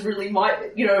problem is really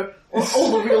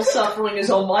all the real suffering is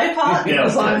on my part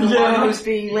because I'm the one who's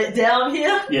being let down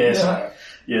here. Yes. Yeah.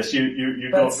 Yes, you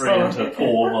got That's very so- into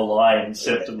poor, malign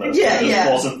Septimus. Yeah, who just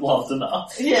yeah. wasn't loved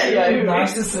enough. Yeah.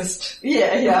 Narcissist.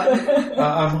 Yeah.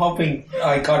 I'm hoping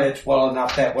I got it well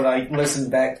enough that when I listen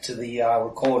back to the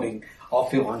recording, I'll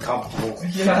feel uncomfortable.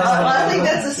 I think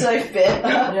that's a safe bet.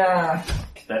 Yeah.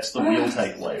 That's the real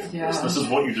takeaway. from Yeah. This is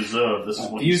what you deserve. This is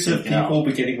what Abusive you seek out. people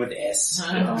beginning with S.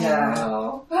 Yeah.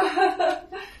 Oh.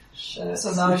 Shit.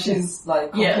 So now she's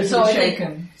like Yeah, completely so I think-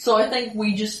 shaken. So I think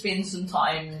we just spend some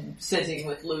time sitting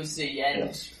with Lucy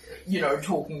and, Yes.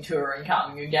 talking to her and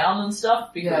calming her down and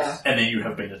stuff because Yeah. And then you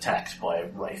have been attacked by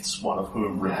wraiths, one of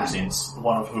whom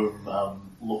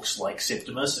looks like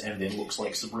Septimus and then looks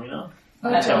like Sabrina.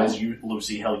 Okay. And tells you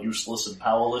Lucy how useless and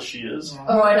powerless she is.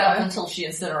 right up until she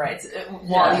incinerates it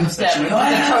while you're stabbing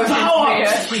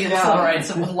her. She incinerates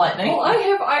it with lightning. Well,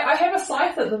 I have a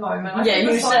scythe at the moment. I Yeah, have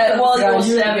a you scythe said while Yeah, you're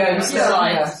you- stabbing yeah, her you with said-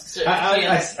 yeah. scythe,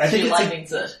 I think she it's a-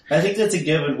 lightnings it. I think that's a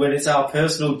given. When it's our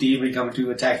personal demon coming to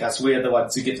attack us, we're the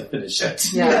ones who get to finish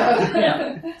it.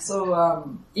 Yeah.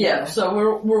 So Yeah, so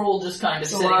we're all just kind of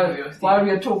So sitting while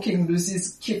we are talking,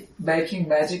 Lucy's keep making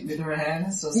magic with her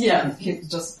hands. Just keep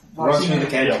just Run watching through the it.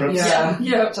 cantrips. Yeah,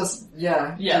 Yeah. just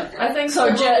yeah. I think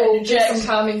So so. We'll do Jack's- some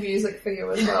calming music for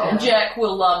you as well. And Jack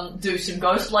will do some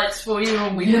ghost lights for you,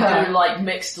 and we can do like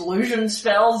mixed illusion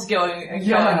spells going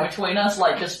between us,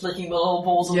 like just flicking the little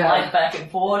balls of light back and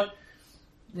forth.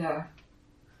 Yeah.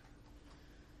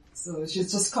 So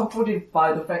she's just comforted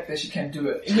by the fact that she can do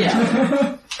it.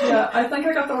 Yeah. Yeah, I think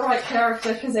I got the right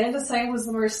character because Andersane was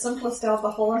the most simplest out of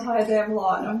the whole entire damn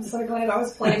lot. I'm so glad I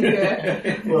was playing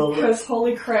her Well, because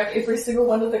holy crap, every single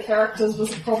one of the characters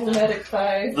was a problematic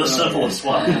fae. the simplest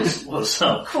one was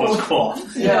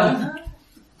Quoth. Yeah.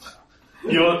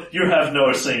 You have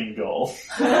no scene goal.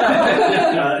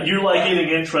 You like eating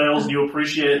entrails and you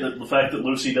appreciate that the fact that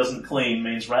Lucy doesn't clean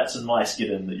means rats and mice get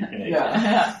in that you can eat.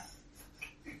 Yeah.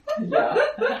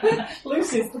 Yeah.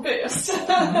 Lucy's the best.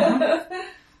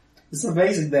 It's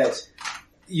amazing that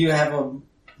you have a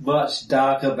much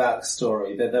darker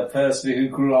backstory than the person who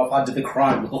grew up under the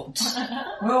crime lord.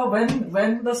 Well,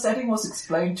 when the setting was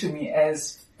explained to me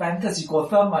as fantasy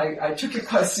Gotham, I took it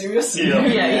quite seriously. Yeah.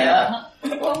 Yeah.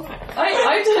 Well,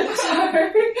 I did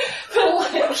too. But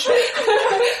like,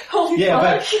 holy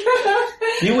Yeah,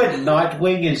 fuck. You went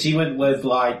Nightwing and she went with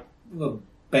like a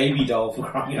baby doll for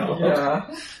crying out loud.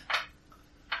 Yeah.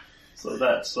 So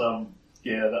that's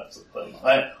that's the thing.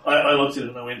 I looked at it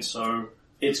and I went, so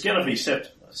it's gonna be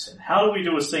Septimus, and how do we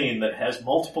do a scene that has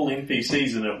multiple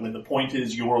NPCs in it when the point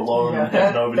is you're alone Yeah, and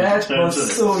have nobody to that turn was to?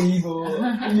 so evil.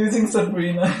 Using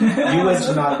Sabrina. You went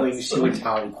Nightwing, she went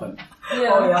Harley Quinn.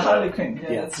 Oh yeah, Harley Quinn.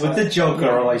 Yeah, Yeah, that's with right. the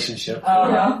Joker relationship.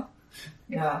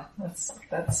 Yeah,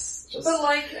 that's just. But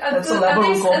like, That's a level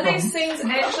of are Gotham. these things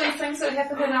actually things that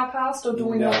happened in our past, or do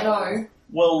we not know?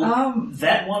 Well,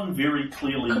 that one very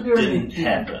clearly didn't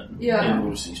happen Yeah. in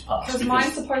Lucy's past. Because mine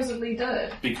supposedly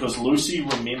did. Because Lucy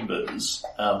remembers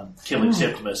killing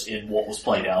Septimus in what was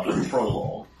played out in the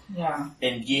prologue. Yeah.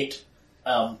 And yet,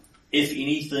 if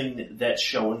anything, that's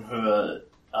shown her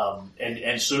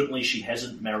And certainly she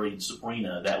hasn't married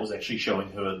Sabrina. That was actually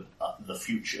showing her the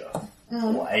future,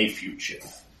 or a future.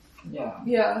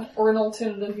 Yeah, or an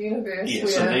alternative universe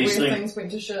where things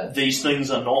went to shit. These things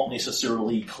are not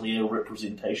necessarily clear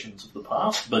representations of the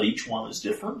past, but each one is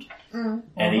different,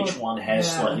 and each one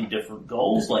has slightly different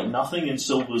goals. Like, nothing in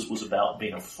Silver's was about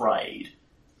being afraid.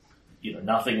 You know,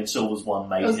 nothing in Silver's one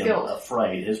made him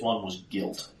afraid. His one was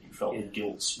guilt. He felt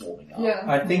guilt swarming up. Yeah.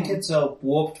 I think it's a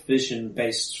warped vision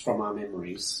based from our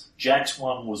memories. Jack's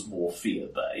one was more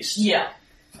fear-based. Yeah.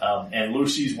 And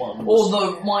Lucy's one was...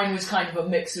 Although mine was kind of a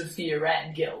mix of fear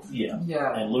and guilt. Yeah.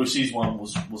 And Lucy's one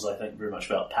was I think, very much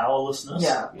about powerlessness.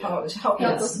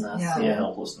 Helplessness.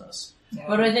 Helplessness. Yeah.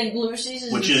 But I think Lucy's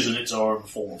is... Which is in its own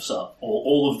form of suffering.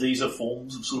 All of these are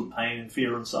forms of sort of pain and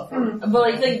fear and suffering. But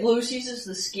I think Lucy's is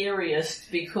the scariest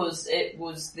because it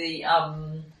was the,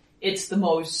 it's the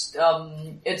most,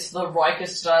 it's the Riker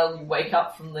style, you wake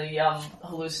up from the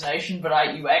hallucination, but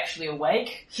are you actually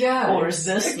awake? Yeah. Or is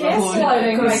this the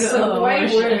gaslighting makes it way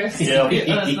worse. Yeah. The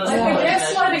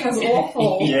gaslighting is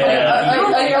awful. I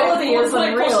don't think it's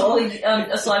isn't real. possibly,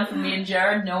 aside from me and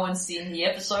Jared, no one's seen the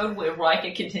episode where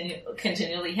Riker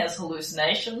continually has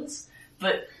hallucinations.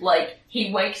 But, like,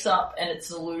 he wakes up and it's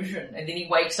an illusion, and then he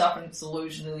wakes up and it's an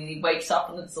illusion, and then he wakes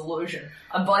up and it's an illusion.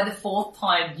 And by the fourth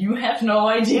time, you have no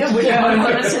idea which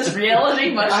one is his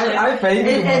reality, much I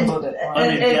vaguely remember that. And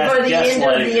by the end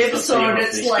of the episode,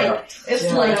 it's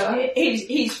like,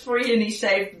 he's free and he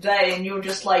saved the day, and you're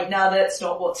just like, nah, that's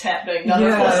not what's happening. None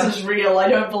of this is real. I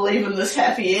don't believe in this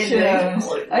happy ending.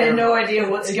 I have no idea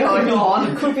what's going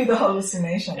on. It could be the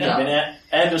hallucination. I mean,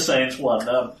 Anderson's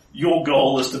one, your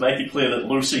goal is to make it clear that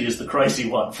Lucy is the crazy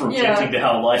one for objecting to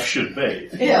how life should be.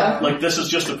 Yeah. Like, this is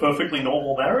just a perfectly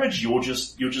normal marriage, you're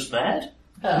just mad?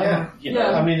 You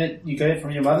know? I mean, you get it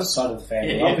from your mother's side of the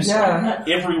family, obviously.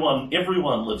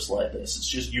 Everyone lives like this. It's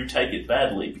just you take it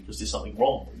badly because there's something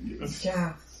wrong with you.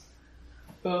 Yeah.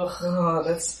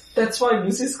 That's why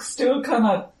Lucy's still kind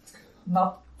of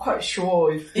not quite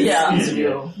sure if it's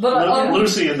real. But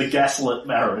Lucy and the gaslit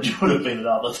marriage would have been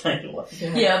another thing.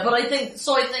 But I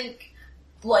think,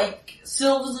 like,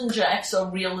 Silvers and Jacks are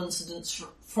real incidents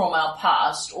from our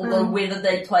past, although whether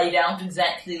they played out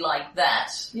exactly like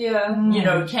that. You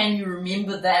know, can you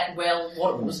remember that well,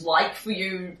 what it was like for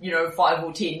you, 5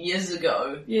 or 10 years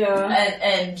ago?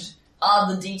 And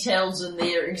are the details in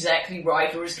there exactly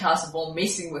right, or is Carsavon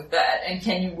messing with that? And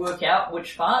can you work out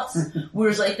which parts?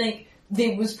 Whereas I think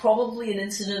there was probably an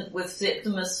incident with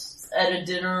Septimus at a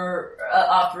dinner,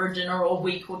 after a dinner a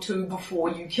week or two before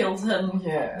you killed him,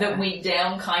 that went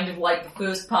down kind of like the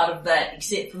first part of that,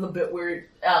 except for the bit where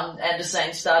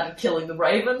Anderson started killing the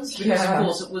Ravens, because of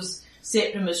course it was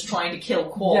Septimus trying to kill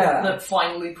Quark that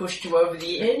finally pushed you over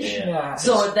the edge.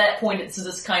 So at that point it's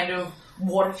this kind of,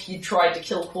 what if you tried to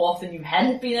kill Quark and you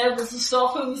hadn't been able to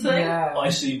stop him thing? I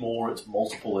see more it's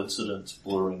multiple incidents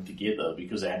blurring together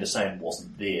because Anderson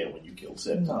wasn't there when you killed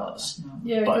Septimus.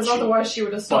 Yeah, because otherwise she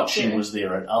would have stopped. But she was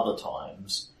there at other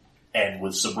times. And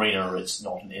with Sabrina, it's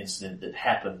not an incident that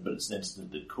happened, but it's an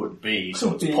incident that could be.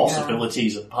 So it's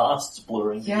possibilities and pasts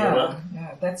blurring together.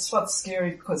 Yeah, that's what's scary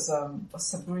because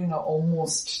Sabrina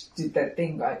almost did that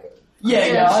thing like...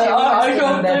 I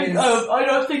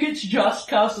don't think it's just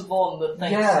Carsavon that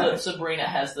thinks that Sabrina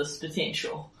has this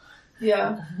potential.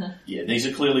 These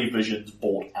are clearly visions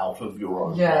bought out of your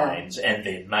own minds and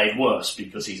then made worse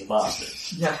because he's a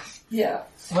bastard.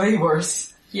 Way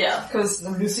worse. Yeah. Because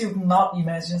Lucy would not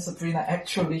imagine Sabrina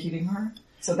actually hitting her.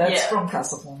 So that's from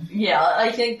Carsavon. Yeah,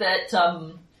 I think that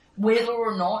whether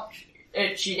or not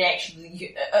she'd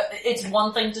actually... it's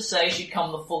one thing to say she'd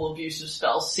come the full abuse of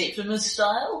spells Septimus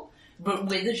style, but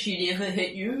whether she'd ever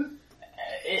hit you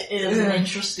is an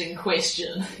interesting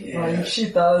question. Like, she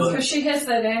does. Because she has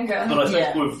that anger. But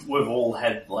I think we've all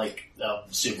had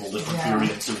several different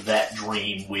periods of that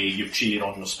dream where you've cheated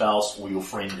on your spouse or your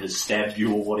friend has stabbed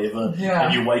you or whatever,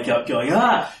 and you wake up going,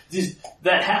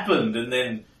 that happened, and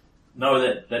then no,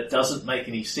 that doesn't make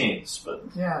any sense.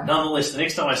 But nonetheless, the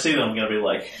next time I see them, I'm going to be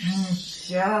like,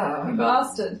 you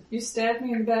bastard, you stabbed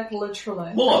me in the back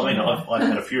literally. Well, I mean, I've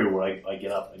had a few where I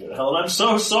get up and I go, hell, I'm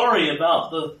so sorry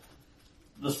about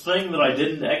the thing that I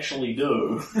didn't actually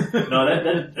do. No,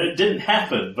 that it didn't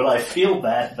happen, but I feel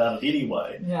bad about it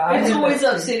anyway. It's always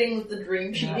upsetting with the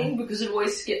dream cheating because it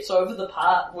always skips over the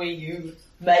part where you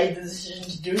made the decision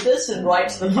to do this and right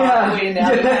to the part where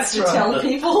now you have to tell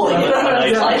people. Now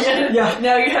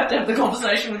you have to have the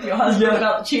conversation with your husband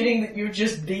about the cheating that you've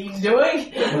just been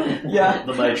doing.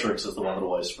 The Matrix is the one that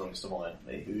always springs to mind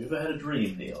for me. Have you ever had a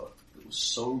dream, Neo, that was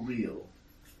so real?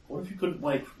 What if you couldn't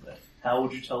wake from it? How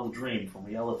would you tell the dream from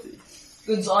reality?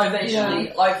 Because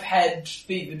I've had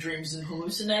fever dreams and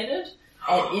hallucinated,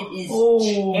 and it is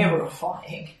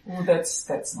terrifying. Oh, that's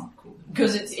not cool.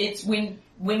 Because it's when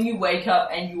you wake up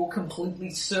and you're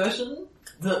completely certain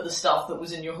that the stuff that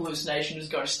was in your hallucination is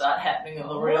going to start happening in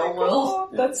the real world.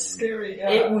 That's scary. Yeah.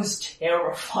 It was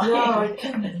terrifying. Yeah, I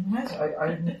can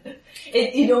imagine.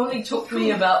 It only took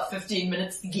me about 15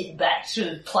 minutes to get back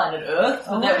to planet Earth,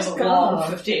 and that was a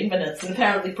long 15 minutes, and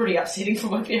apparently pretty upsetting for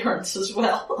my parents as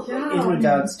well. Yeah. In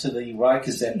regards to the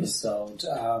Rikers episode,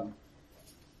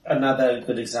 another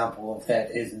good example of that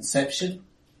is Inception.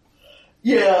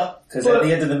 Yeah. Because at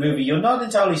the end of the movie, you're not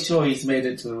entirely sure he's made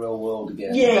it to the real world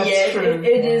again. Yeah,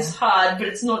 it is hard, but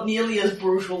it's not nearly as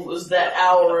brutal as that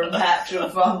hour and patch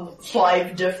of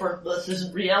 5 different "this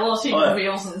isn't reality"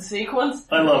 reveals in sequence.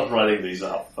 I loved writing these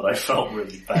up, but I felt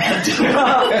really bad.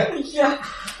 Yeah.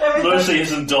 Lucy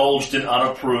has indulged in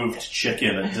unapproved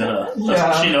chicken at dinner.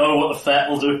 Doesn't she know what the fat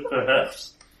will do for her?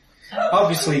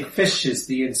 Obviously, fish is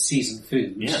the in-season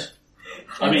food. Yeah.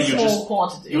 I mean,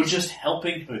 quantity. you're just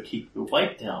helping her keep her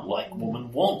weight down like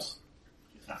women want.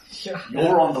 Yeah.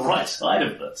 You're on the right side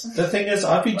of it. The thing is,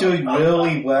 I've been doing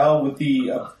really well with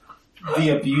the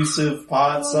abusive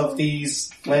parts of these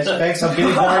flashbacks. I'm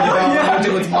getting worried about what to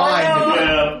do with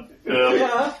mine.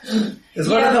 Yeah. It's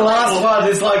one of the last one.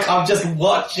 It's like I'm just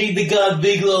watching the gun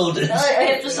Big Loaded. I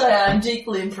have to say, I'm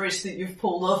deeply impressed that you've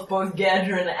pulled off both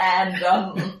Gadrin and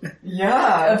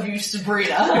Abuse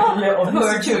Sabrina, who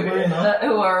are two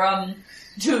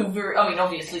very. I mean,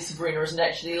 obviously Sabrina isn't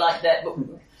actually like that, but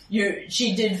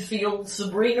she did feel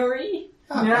Sabrina-y.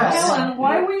 Yes. Helen,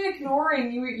 why are we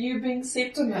ignoring you being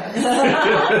Septimus?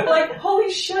 Like, holy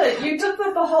shit, you did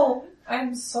the whole,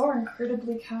 I'm so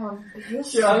incredibly calm, but you're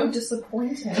so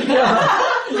disappointing.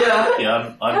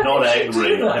 Yeah, I'm not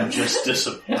angry, I'm just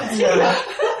disappointed.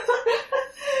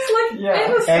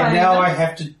 And now I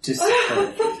have to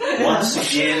disappoint you. Once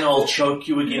again, I'll choke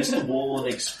you against the wall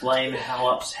and explain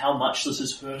how much this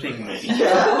is hurting me.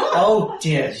 Oh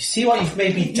dear, you see what you've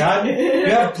made me done? You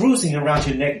have bruising around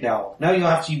your neck now. Now you'll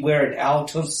have to wear an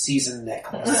out-of-season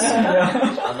necklace.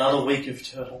 Another week of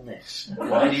turtlenecks.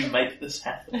 Why do you make this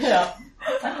happen? Yeah.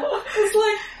 It's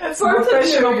like,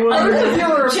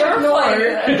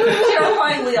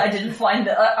 terrifyingly, I didn't find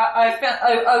it.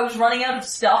 I was running out of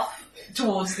stuff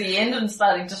towards the end and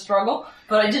starting to struggle,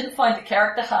 but I didn't find the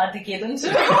character hard to get into.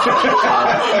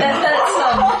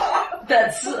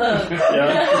 That's I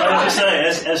have to say,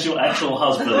 as your actual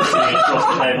husband sitting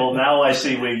across the table, now I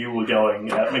see where you were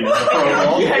going at me in the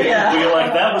prologue. Where you're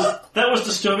like, that was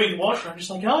disturbing to watch. I'm just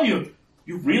like, oh, you're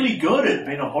really good at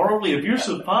being a horribly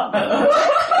abusive partner.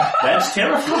 That's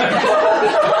terrifying.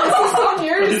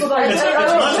 It's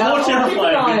much more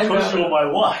terrifying because you're my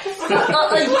wife.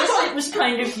 I guess it was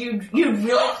kind of, you'd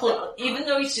really, even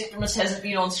though Septimus hasn't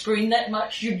been on screen that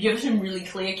much, you'd give him really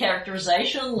clear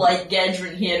characterization, like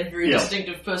Gadrin, he had a very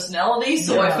distinctive personality,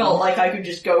 so I felt like I could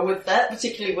just go with that,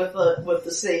 particularly with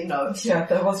the scene notes. Yeah,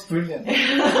 that was brilliant.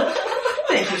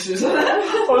 Thank you, Susan.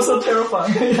 Also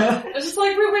terrifying. Yeah. It's just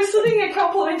like we're sitting here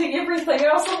complimenting everything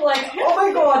else. I'm like, oh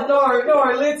my god, no,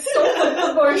 let's stop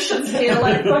the emotions here.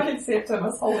 Like fucking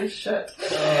Septimus, holy shit.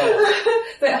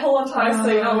 That whole entire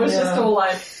scene, I was just all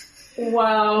like,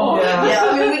 wow. Yeah,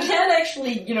 I mean, we can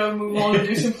actually, move on and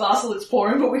do some class Let's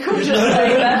Pouring, but we could just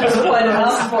say that was quite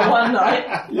enough for one night.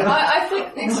 I think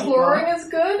exploring is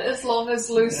good as long as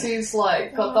Lucy's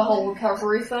got the whole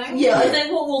recovery thing. Yeah, I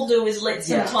think what we'll do is let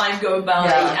some time go by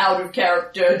out of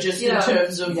character, just in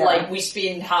terms of we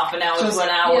spend half an hour to an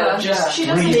hour just she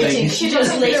doesn't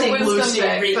letting get Lucy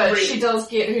but she does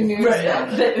get her nerves down.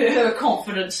 Her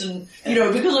confidence and,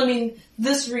 because I mean,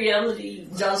 this reality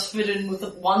does fit in with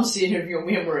one set of your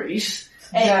memories.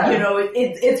 And,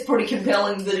 it's pretty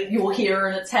compelling that you're here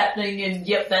and it's happening and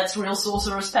yep, that's real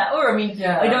sorcerer's power. I mean,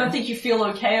 I don't think you feel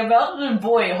okay about it and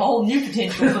boy, a whole new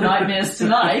potential for nightmares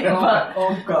tonight. But,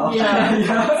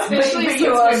 Especially but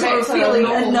you are sort of feeling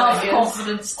enough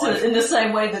nightmares. confidence in the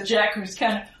same way that Jack, who's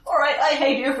kind of, alright, I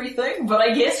hate everything, but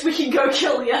I guess we can go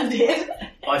kill the undead.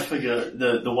 I figure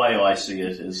the way I see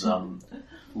it is,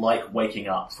 like waking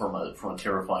up from a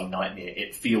terrifying nightmare.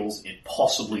 It feels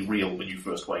impossibly real when you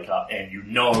first wake up, and you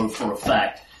know for a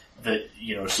fact that,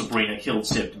 Sabrina killed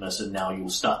Septimus and now you're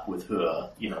stuck with her,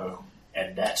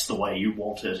 and that's the way you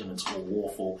want it and it's all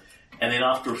awful. And then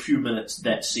after a few minutes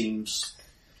that seems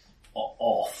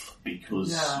off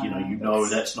because, you know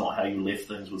that's not how you left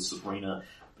things with Sabrina,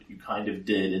 but you kind of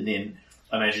did. And then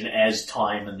I imagine as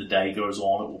time and the day goes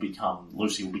on,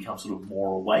 Lucy will become sort of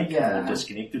more awake and more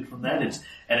disconnected from that.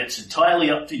 It's entirely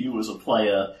up to you as a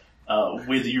player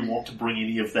whether you want to bring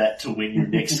any of that to when you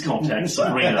next contact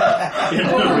Sabrina in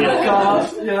the real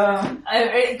God, yeah.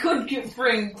 It could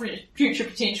bring future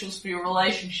potentials for your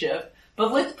relationship,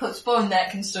 but let's postpone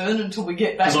that concern until we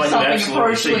get back to something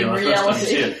approaching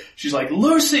reality. She's like,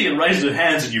 Lucy, and raises her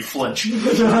hands and you flinch.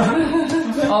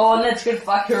 Oh, and that's gonna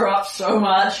fuck her up so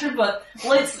much. But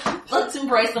let's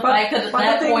embrace the fact that at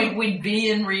that point we'd be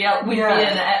in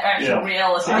actual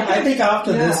reality. I think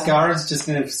after this, Garen's just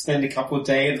going to spend a couple of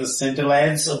days in the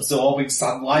Cinderlands absorbing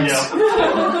sunlight.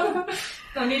 Yeah.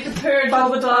 I need to purge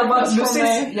all the darkness from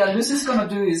me. Lucy's gonna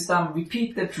do is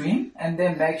repeat the dream and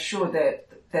then make sure that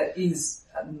that is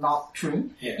not true.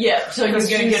 Yeah, so you're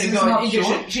going to go.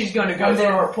 She's going to go through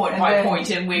her point by point,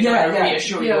 and we're going to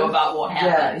reassure you about what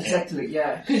happened. Yeah, exactly.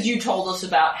 Yeah, because you told us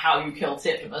about how you killed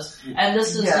Septimus, and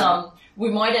this is we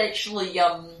might actually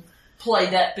play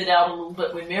that bit out a little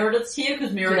bit when Meredith's here,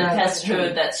 because Meredith hasn't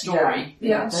heard that story.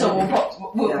 Yeah. So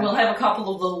we'll have a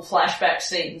couple of little flashback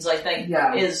scenes. I think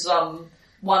is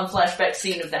one flashback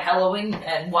scene of the Hallowing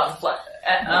and one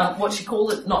what you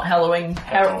call it? Not Hallowing.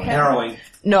 Harrowing.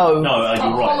 No,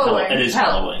 you're right. It is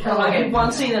Halloween. Okay,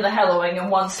 one scene of the Hallowing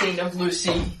and one scene of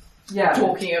Lucy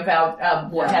talking about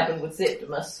what happened with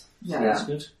Septimus. Yeah, that's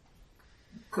good.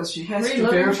 Because she has to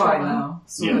verify now,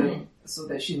 so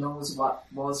that she knows what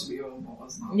was real and what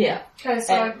was not. Yeah. Okay,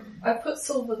 so I put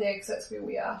Silver the exits where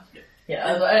we are.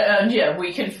 Yeah, and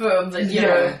we confirm that, you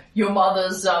know, your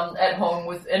mother's at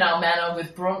home in our manor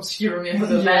with Brunsk, you remember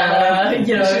the manor,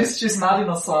 you know. She's not in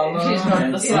asylum. She's not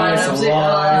in asylum.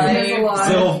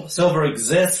 Silver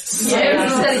exists.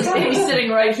 Yeah, he's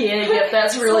sitting right here. Yep,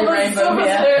 that's really Rainbow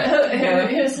here.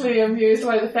 Hugely amused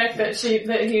by the fact that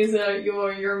he's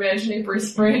your imaginary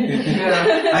best friend.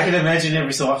 I can imagine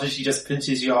every so often she just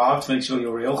pinches your arm to make sure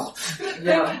you're real.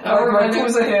 Right,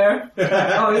 pulls her hair.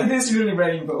 Oh, it is really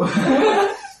Rainbow.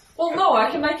 Well, no, I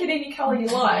can make it any colour you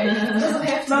like. It doesn't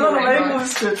have to be rainbow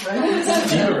is good, right?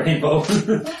 Keep it rainbow.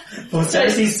 Well,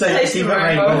 Stacey's saying keep it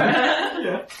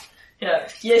rainbow. Yeah.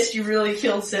 Yes, you really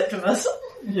killed Septimus.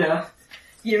 Yeah.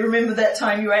 You remember that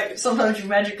time sometimes your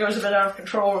magic goes a bit out of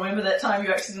control. Remember that time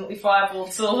you accidentally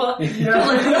fireballed Silver? These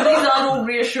aren't all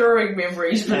reassuring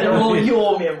memories, but they're all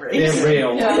your memories. They're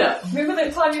real. Yeah. Remember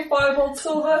that time you fireballed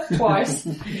Silver? Twice.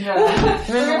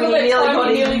 Remember that time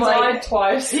you nearly died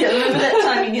twice? Yeah, remember that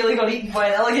time you nearly got eaten by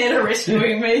an alligator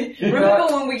rescuing me? Remember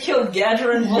when we killed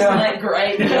Gadrin? Wasn't that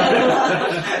great?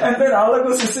 And then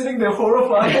Alagos is sitting there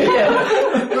horrified.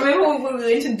 Remember when we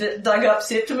went and dug up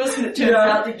Septimus and it turned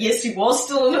out that yes, he was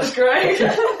still in his grave?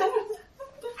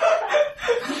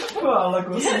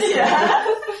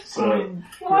 So,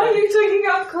 why are you digging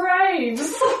up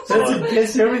graves? That's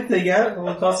against everything,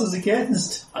 what cost is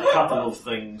against. A couple of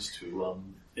things to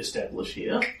establish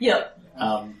here. Yep.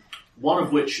 One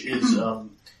of which is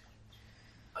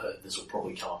this will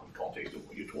probably come up in context of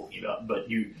what you're talking about, but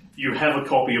you have a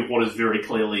copy of what is very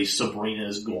clearly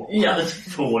Sabrina's gauntlet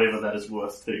for whatever that is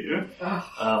worth to you.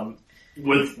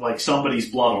 With like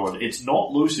somebody's blood on it. It's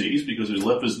not Lucy's because her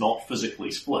lip is not physically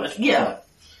split. Yeah.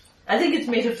 I think it's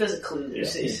metaphysically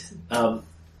Lucy's.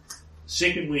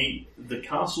 Secondly, the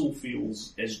castle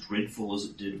feels as dreadful as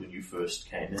it did when you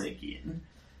first came in again.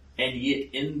 And yet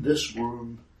in this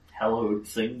room, hallowed,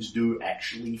 things do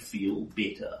actually feel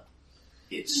better.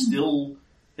 It's still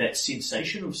that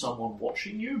sensation of someone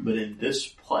watching you, but in this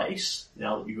place,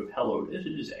 now that you have hallowed it,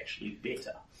 it is actually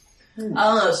better.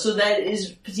 So that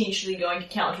is potentially going to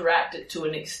counteract it to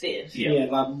an extent. Yeah,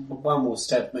 like one more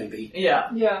step maybe.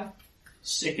 Yeah.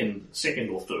 Second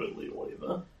or thirdly or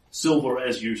whatever, Silver,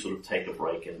 as you sort of take a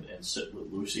break and sit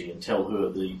with Lucy and tell her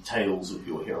the tales of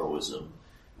your heroism,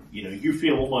 you know, you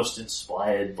feel almost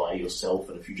inspired by yourself,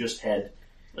 and if you just had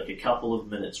like a couple of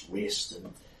minutes rest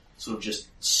and sort of just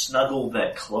snuggled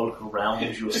that cloak around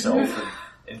yourself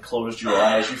and closed your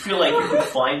eyes, you feel like you could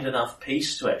find enough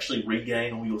peace to actually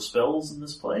regain all your spells in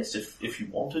this place if you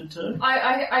wanted to.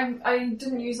 I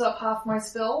didn't use up half my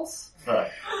spells.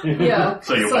 Right. Yeah.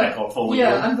 So you're back on full.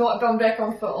 Yeah, I'm back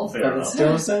on full. But it's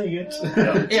still saying it.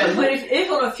 Yeah, but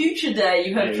if on a future day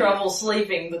you have trouble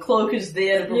sleeping, the cloak is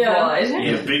there to provide.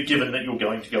 Yeah, but given that you're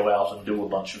going to go out and do a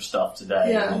bunch of stuff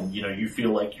today, and, you know, you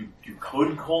feel like you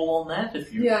could call on that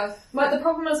if you... Yeah, the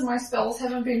problem is my spells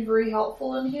haven't been very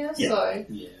helpful in here, so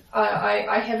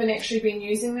I haven't actually been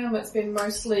using them. It's been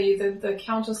mostly the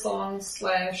countersign /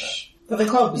 But the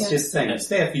cloak was just saying it's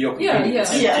there for your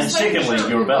convenience. And secondly,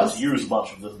 you're about to use a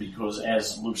bunch of them because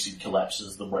as Lucy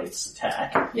collapses, the Wraiths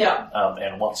attack. Yeah.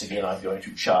 And once again, I'm going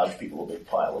to charge people a big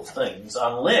pile of things,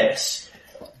 unless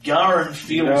Garen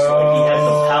feels like he has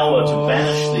the power to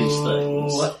banish these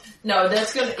things No,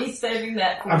 he's saving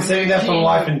that for I'm saving that for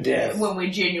life and death. when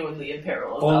we're genuinely in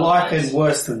peril. Or life is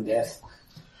worse than death.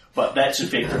 But that's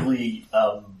effectively,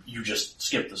 you just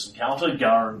skip this encounter,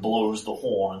 Garen blows the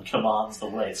horn and commands the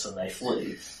wraiths and they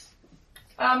flee.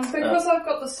 Because I've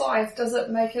got the scythe, does it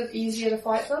make it easier to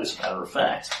fight them? As a matter of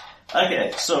fact.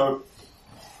 Okay, so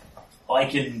I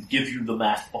can give you the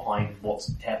math behind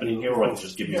what's happening here, or I can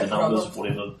just give you the numbers,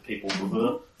 whatever people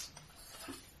prefer.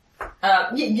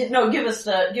 Give us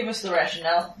the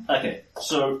rationale. Okay,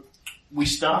 so we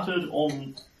started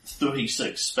on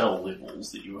 36 spell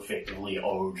levels that you effectively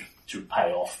owed to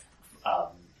pay off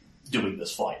doing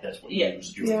this fight. That's what you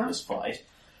used during this fight.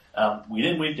 We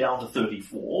then went down to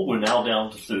 34. We're now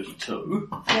down to 32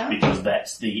 because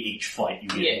that's each fight you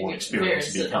get more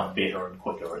experience to become better and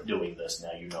quicker at doing this.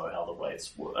 Now you know how the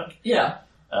wraiths work. Yeah.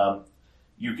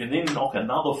 You can then knock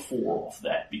another 4 off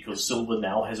that because Silver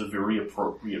now has a very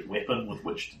appropriate weapon with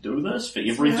which to do this. For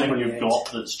everything you've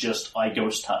got that's just I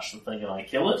ghost touch the thing and I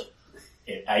kill it,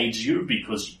 it aids you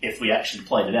because if we actually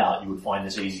played it out, you would find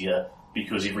this easier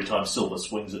because every time Silver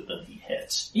swings it, then he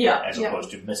hits. Yeah. As opposed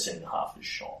to missing half his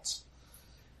shots.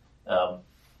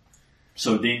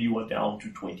 So then you are down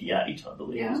to 28, I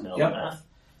believe is now the math,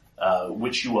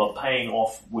 which you are paying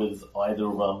off with either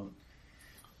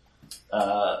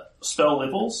spell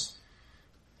levels,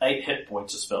 8 hit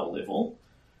points a spell level,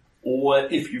 or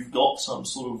if you've got some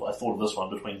sort of, I thought of this one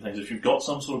between things, if you've got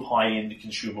some sort of high-end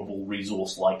consumable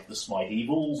resource like the Smite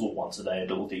Evils or once-a-day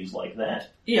abilities like that,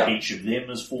 each of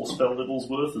them is 4 spell levels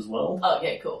worth as well.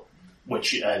 Okay, cool.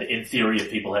 Which, in theory,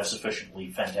 if people have sufficiently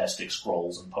fantastic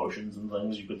scrolls and potions and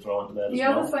things, you could throw into that as The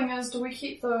well. other thing is, do we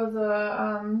keep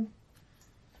the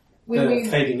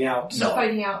fading out. No.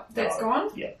 Fading out, that's gone?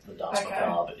 Yeah, the Dance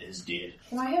Macabre is dead.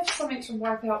 Can I have something to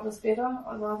wipe out this better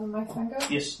rather than my finger?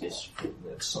 Yes, that's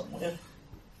somewhere.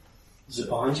 Is it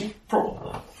behind you?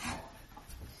 Probably.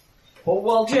 Well,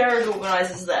 while Jared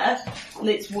organises that,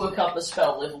 let's work up a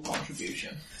spell level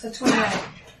contribution. So 28.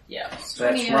 Yeah. So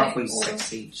that's roughly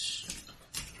 6 each.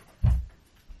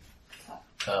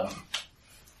 So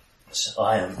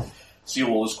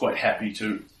Seawall is quite happy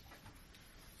to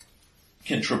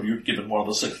contribute, given one of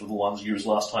the 6 little ones used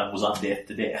last time was undeath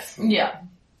to death. Yeah.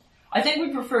 I think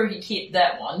we'd prefer he kept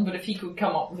that one, but if he could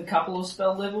come up with a couple of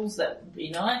spell levels, that would be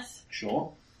nice.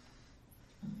 Sure.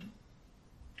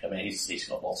 I mean, he's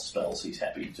got lots of spells, he's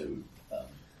happy to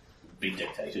be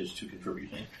dictated to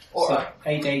contributing. So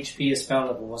 8 HP a spell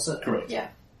level, was it? Correct. Yeah.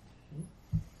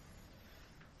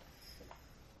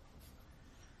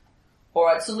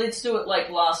 Alright, so let's do it like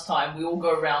last time. We all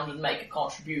go around and make a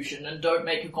contribution, and don't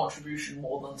make a contribution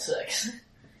more than 6.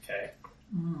 Okay.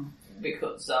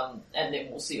 Because, and then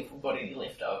we'll see if we've got any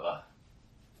left over.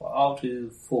 Well, I'll do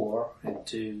 4 and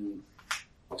do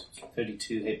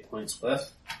 32 hit points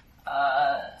worth.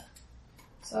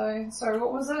 So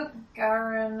what was it?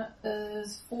 Garen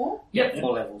is 4? Yep.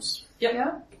 4 levels. Yep.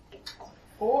 Yeah.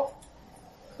 4.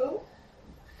 Cool.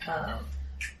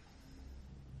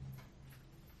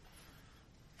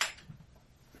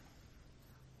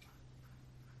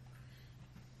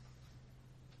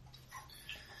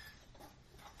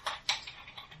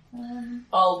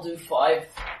 I'll do 5.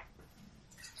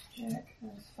 Jack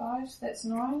is 5, so that's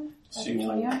 9.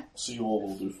 Seawall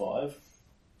will do 5.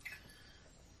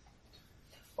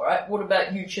 Alright, what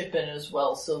about you chip in as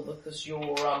well, Silver, because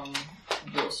you're,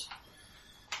 yours.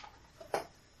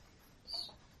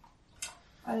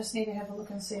 I just need to have a look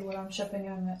and see what I'm chipping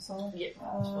in, that's all. Yep.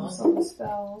 So the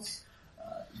spells.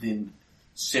 Then,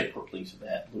 separately to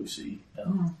that, Lucy,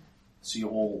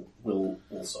 Seawall will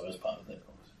also, as part of that conversation,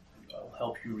 will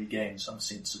help you regain some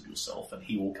sense of yourself, and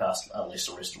he will cast a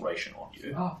lesser restoration on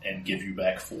you, and give you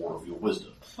back 4 of your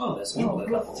wisdom. Oh, that's Cover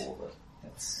good. all of it.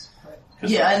 That's great.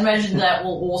 Yeah, I imagine that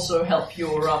will also help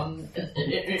your,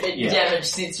 damaged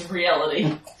sense of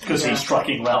reality. Because he's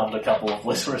trucking round a couple of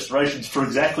lesser restorations for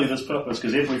exactly this purpose,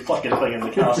 because every fucking thing in the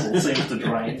castle seems to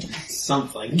drain.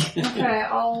 Something. Okay,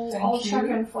 I'll chuck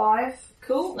in 5.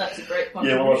 Cool, that's a great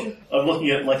Yeah, contribution. well, I'm looking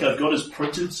at, I've got his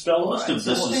printed spell list, and this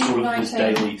is sort of his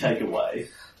 19. daily takeaway.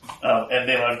 And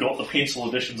then I've got the pencil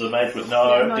editions I made with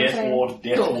Death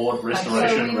Ward,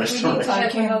 Restoration, So we need to I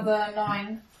have can- another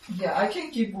 9. Yeah, I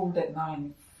can give all that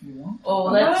 9 if you want. Oh,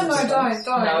 No, that's...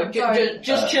 don't. No,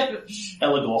 just chip it.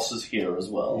 Elagos is here as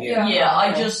well. Yeah. Yeah,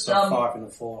 I just, So 5 and a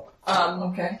 4.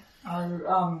 Okay.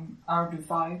 I'll do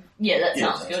 5. yeah, that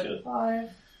Yeah, sounds good. 5.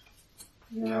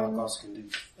 Algos can do,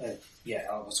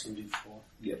 Algos can do 4.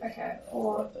 Okay, I'll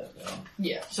 4. write that down.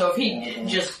 Yeah, so if he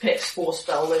just picks 4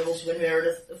 spell levels when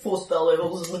Meredith, 4 spell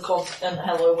levels and the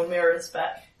hello when Meredith's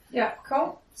back. Yeah,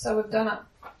 cool. So we've done it.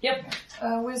 Yep.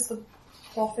 Where's the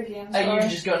cloth again. Are you So.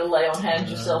 just going to lay on hands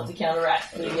yourself to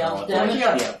counteract the damage?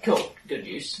 Yeah. Cool. Good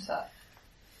use.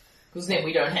 Because then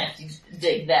we don't have to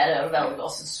dig that out of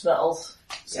Elagos' spells.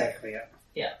 Exactly,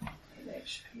 yeah.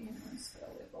 HP and spell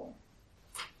level.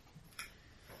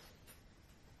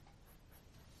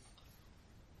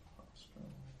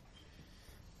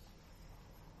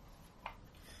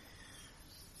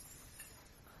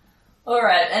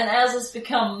 Alright, and as it's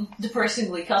become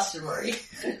depressingly customary,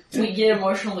 we get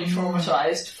emotionally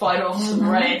traumatized, fight off some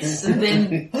raids, and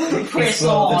then press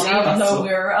on, even though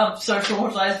we're so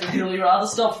traumatized we'd really rather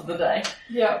stop for the day.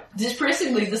 Yeah.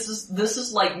 Depressingly, this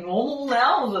is like normal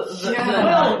now.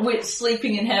 We're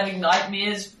sleeping and having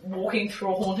nightmares, walking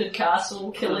through a haunted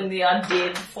castle, killing the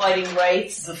undead, fighting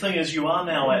wraiths. The thing is, you are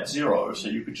now at 0, so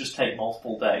you could just take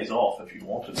multiple days off if you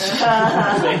wanted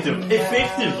to.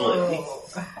 Effectively.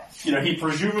 You know, he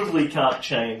presumably can't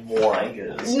chain more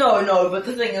angers. No, but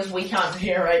the thing is we can't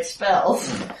generate spells.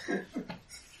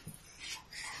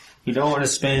 You don't want to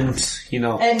spend,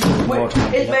 And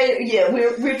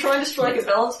we're trying to strike a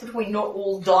balance between not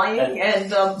all dying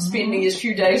and spending as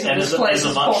few days in And this place as a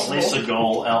as much possible. lesser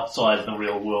goal outside the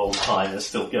real world, time is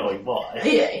still going by.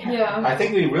 Yeah. I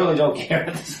think we really don't care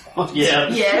at this point. Yeah.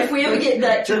 Yeah, if we ever get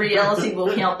back to reality,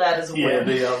 we'll count that as a Yeah,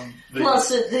 win. Plus,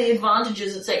 the advantage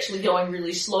is it's actually going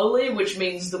really slowly, which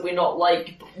means that we're not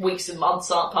like weeks and months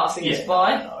aren't passing us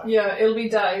by. No. Yeah, it'll be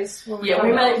days. When Yeah,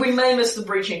 we may miss the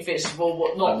breaching festival,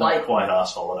 but not I'm like not quite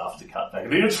arsehole enough to cut back. I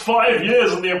mean, it's 5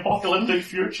 years in the apocalyptic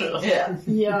future. yeah.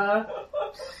 Yeah.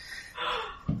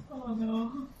 Oh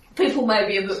no. People may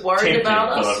be a bit worried Tempting, about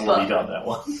but us, I've already done that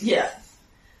one. yeah.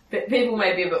 People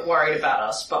may be a bit worried about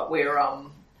us, but we're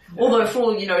although for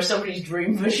all you know, somebody's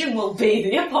dream vision will be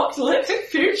the apocalyptic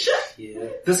future. Yeah.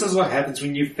 This is what happens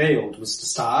when you failed, Mr.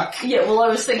 Stark. Yeah, well I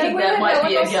was thinking Have we that had might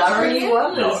be a Elagos Gary yet?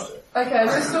 one. No. Okay,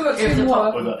 we've still got Here's two a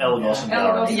more. We've got Elagos and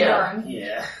Elagos Garen. and Yeah. Garen.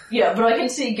 Yeah. Yeah, but I can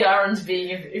see Garen's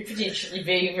potentially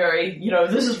being very,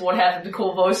 this is what happened to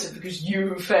Corvosa because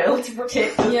you failed to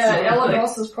protect us. Yeah,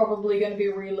 Elagos is probably going to be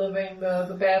reliving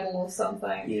the battle or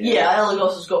something. Yeah,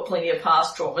 Elagos has got plenty of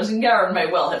past traumas, and Garen may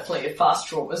well have plenty of past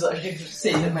traumas. I should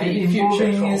see that Maybe maybe future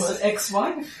involving his traumas.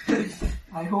 ex-wife.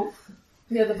 I hope.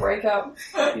 Yeah, the breakup.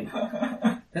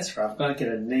 That's right, I've got to get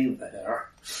a name for her.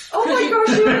 Oh my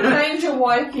gosh, you haven't named your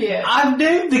wife yet. I've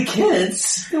named the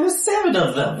kids! There were 7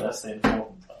 of them! That's the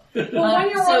important part. Well, when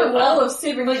you're So, on a wall of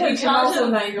 7 But kids, you can also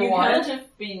name your you wife. can't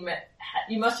have been,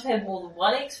 you must have had more than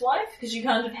one ex-wife, because you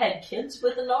can't have had kids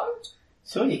with a gnome.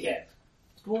 Sure you can.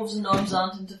 Dwarves and gnomes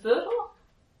aren't interfertile.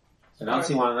 So don't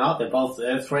see one out, they're both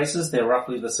Earth races, they're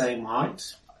roughly the same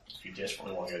height. If you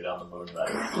desperately want to go down the moon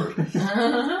radish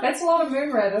route. That's a lot of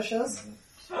moon radishes.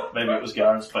 Maybe it was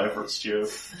Garen's favourite stew.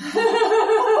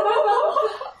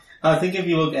 I think if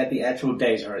you look at the actual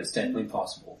data, it's definitely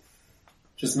possible.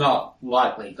 Just not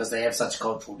likely, because they have such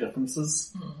cultural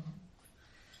differences.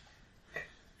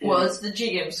 Well, it's the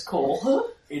GM's call.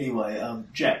 Anyway,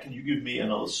 Jack, can you give me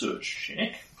another search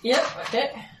check? Yep,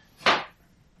 okay.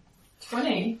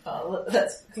 20.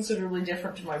 That's considerably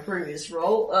different to my previous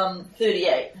roll.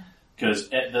 38. Because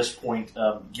at this point,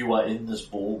 you are in this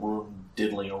ballroom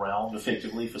diddling around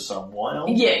effectively for some while.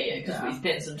 Yeah, because we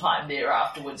spent some time there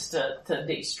afterwards to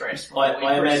de-stress. before we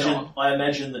I press on.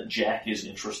 imagine that Jack is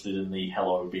interested in the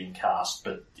hello being cast,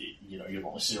 but you're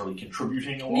not necessarily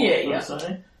contributing a lot. Yeah. Per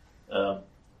se.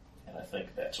 And I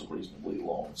think that's a reasonably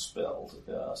long spell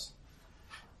to cast.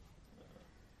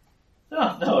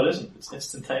 No, it isn't. It's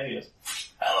instantaneous.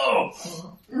 Hello.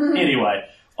 Anyway,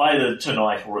 either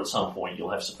tonight or at some point,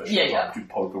 you'll have sufficient time to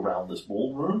poke around this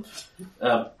ballroom.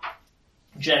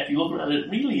 Jack, you look around, it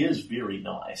really is very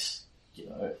nice. You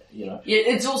know. Yeah,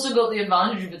 it's also got the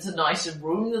advantage of it's a nicer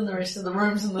room than the rest of the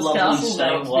rooms in this Lovely castle.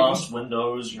 stained glass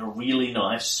windows, really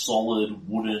nice, solid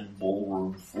wooden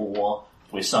ballroom floor,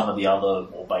 where some of the other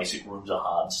more basic rooms are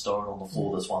hard stone on the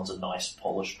floor. This one's a nice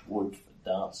polished wood for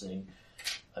dancing.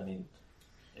 I mean,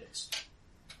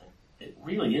 it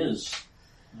really is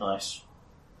nice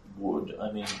wood. I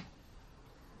mean,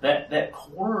 that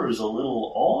corner is a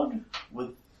little odd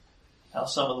with how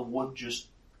some of the wood just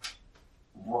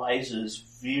rises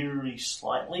very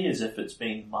slightly as if it's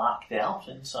been marked out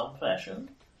in some fashion.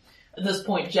 At this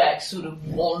point, Jack's sort of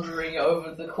wandering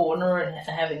over the corner and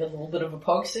having a little bit of a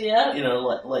pokesy at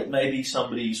it. Like maybe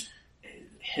somebody's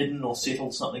hidden or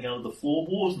settled something under the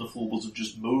floorboards and the floorboards have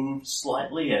just moved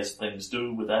slightly as things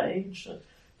do with age.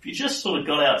 If you just sort of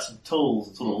got out some tools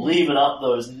and sort of levered up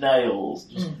those nails,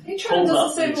 just You're trying to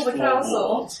pulled up disassemble these the castle.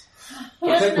 floorboards.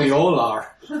 I think we all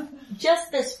are.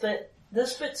 Just this bit.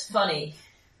 This bit's funny.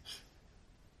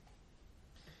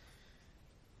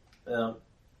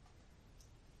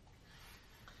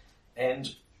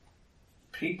 and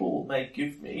people may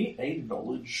give me a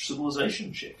knowledge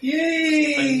civilization check.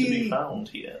 Yay! Thing to be found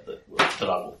here that I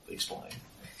will explain.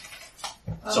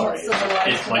 Sorry,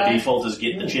 civilized my today. default is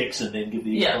get the checks and then give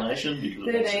the explanation. Because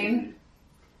it makes 13.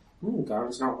 Ooh,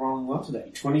 Garen's not rolling well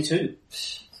today. 22.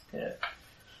 Yeah.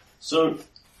 So,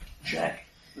 Jack,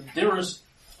 there is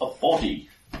a body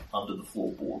under the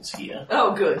floorboards here.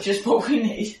 Oh, good. Just what we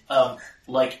need.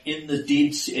 Like in the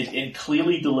dead, and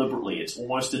clearly deliberately, it's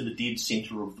almost in the dead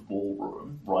center of the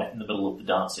ballroom, right in the middle of the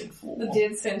dancing floor. The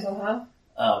dead center,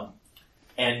 huh?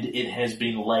 And it has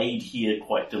been laid here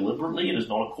quite deliberately. It is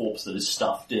not a corpse that is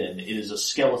stuffed in. It is a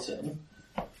skeleton,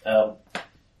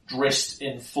 dressed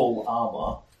in full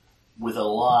armor, with a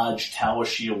large tower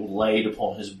shield laid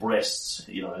upon his breasts,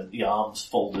 the arms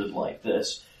folded like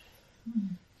this.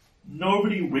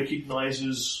 Nobody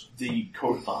recognizes the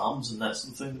coat of arms and that's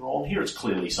the thing they're on here. It's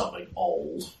clearly something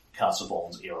old,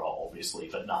 Carsavon's era, obviously,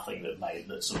 but nothing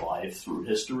that survived through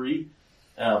history.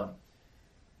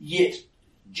 Yet,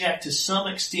 Jack, to some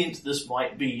extent, this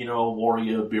might be, a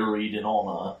warrior buried in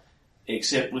honor.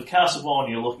 Except with Carsavon,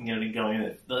 you're looking at it and going,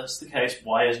 if that's the case,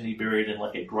 why isn't he buried in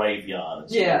like a graveyard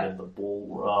instead of in the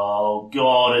ballroom? Oh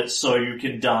god, it's so you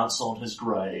can dance on his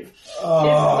grave.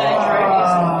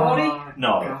 Body?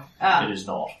 No, it is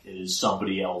not. It is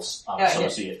somebody else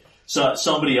unassociated. So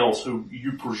somebody else who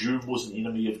you presume was an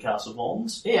enemy of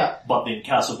Carsavon's. Yeah. But then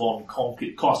Carsavon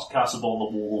conquered Carsavon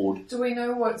the Warlord. Do we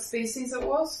know what species it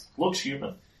was? Looks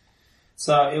human.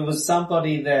 So it was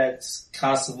somebody that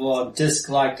Carsavon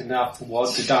disliked enough to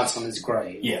want to dance on his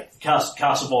grave. Yeah,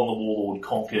 Carsavon the Warlord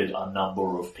conquered a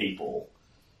number of people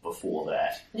before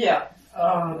that. Yeah.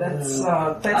 Oh, that's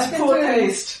can poor do-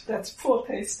 taste. That's poor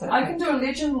taste. I can do a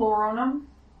legend lore on him.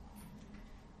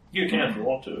 You can if you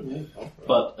want to.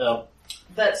 But,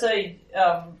 That's a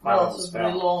relatively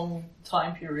spell. long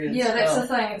time period. Yeah, that's spell. the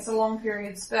thing. It's a long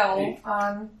period spell.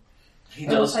 he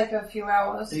It'll does take a few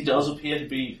hours. He does appear to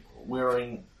be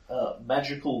wearing a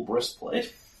magical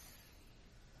breastplate.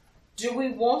 Do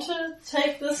we want to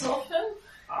take this off him?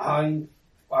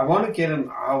 I want to get him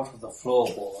out of the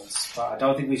floorboards, but I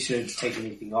don't think we should take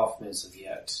anything off him as of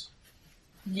yet.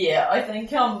 Yeah, I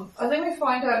think I think we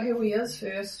find out who he is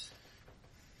first.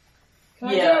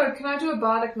 Can I do a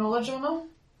bardic knowledge on him?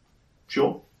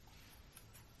 Sure.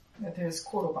 Yeah, there's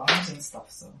coat of arms and stuff,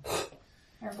 so.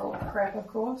 I rolled crap, of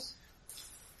course.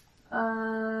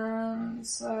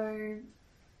 So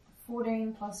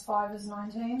 14 plus 5 is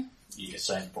 19. Yeah,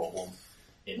 same problem.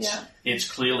 Yeah. It's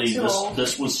clearly Sure.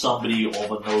 this was somebody of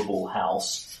a noble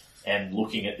house, and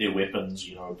looking at their weapons,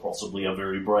 possibly a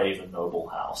very brave and noble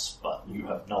house, but you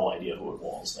have no idea who it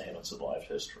was. They haven't survived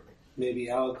history. Maybe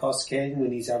Holocaust King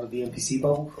when he's out of the NPC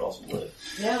bubble? Probably.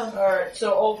 Yeah. Alright,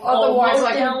 so I'll Otherwise note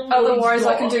I can- down what otherwise he's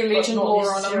I can got, do but legend not lore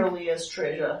on him. necessarily as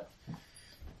treasure.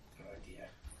 Good idea.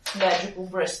 Magical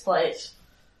breastplate.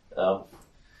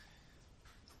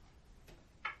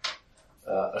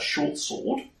 A short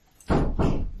sword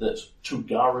that to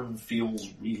Garen feels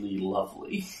really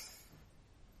lovely,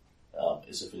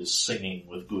 as if it is singing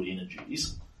with good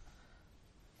energies.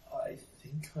 I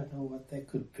think I know what that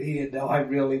could be, and now I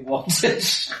really want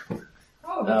it.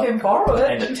 Oh, we can borrow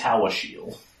And it. a tower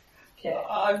shield. Okay.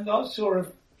 I'm not sure if...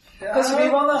 Because we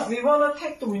wanna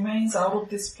take the remains out of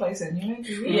this place anyway,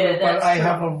 do we? Yeah, but that's I true.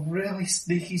 have a really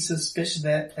sneaky suspicion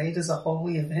that played as a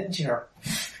Holy Avenger.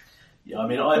 Yeah, I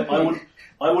mean,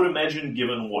 I would imagine,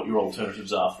 given what your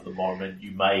alternatives are for the moment,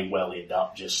 you may well end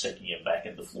up just sticking him back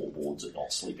in the floorboards and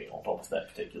not sleeping on top of that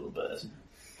particular bit.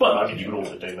 But I mean, you could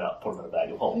also do that, put him in a bag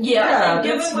of holding. Yeah, and we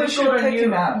given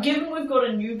should given we've got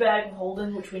a new bag of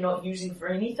holding which we're not using for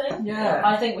anything, Yeah.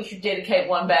 I think we should dedicate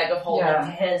one bag of holding Yeah.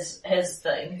 to his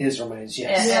thing. His remains,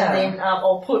 yes. And, Yeah. and then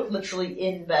I'll put literally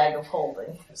in bag of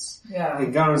holding. Yeah.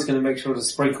 And Garen's going to make sure to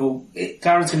sprinkle...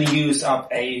 Garen's going to use up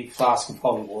a flask of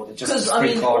holy water just to Because I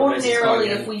mean, sprinkle on as he's ordinarily,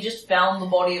 going if in. we just found the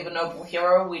body of a noble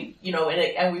hero, and we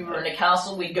were in a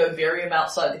castle, we'd go bury him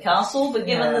outside the castle. But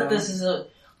given Yeah. that this is a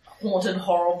haunted,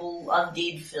 horrible,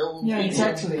 undead-filled Yeah, evil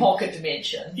exactly. pocket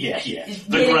dimension. Yeah. It's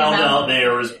The getting ground him out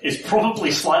there is probably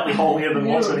slightly holier than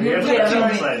what's in here. Yeah, That's what I'm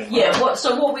right. saying. Yeah,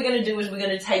 so what we're going to do is we're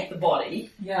going to take the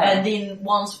body, Yeah. and then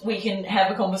once we can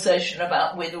have a conversation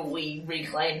about whether we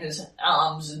reclaim his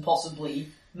arms and possibly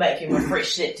make him a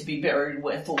fresh set to be buried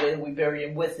with, or whether we bury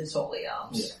him with his holy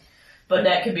arms. Yeah. But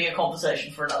that could be a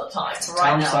conversation for another time. For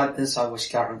right Times now, like this, I wish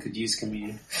Garen could use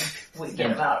communion. we can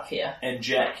get him out of here. And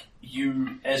Jack,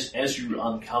 you, as you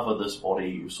uncover this body,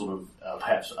 you sort of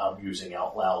perhaps are musing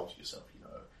out loud to yourself,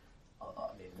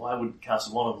 I mean, why would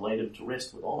Carsavon have laid him to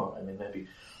rest with honor? I mean, maybe,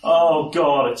 oh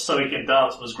god, it's so he can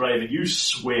dance on his grave, and you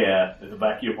swear in the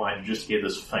back of your mind you just hear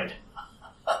this faint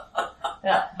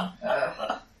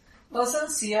Doesn't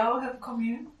Xiao have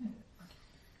commune?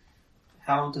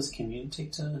 How long does commune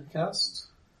take to cast?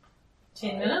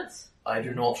 10 minutes? I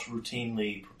do not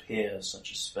routinely prepare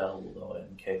such a spell, although I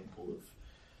am capable of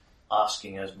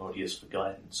asking Asmodeus for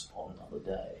guidance upon another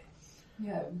day.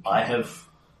 Yeah. I have,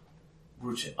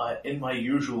 in my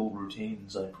usual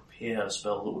routines, I prepare a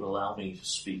spell that would allow me to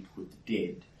speak with the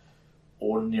dead.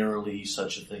 Ordinarily,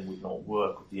 such a thing would not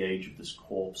work with the age of this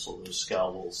corpse, although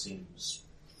Scowell seems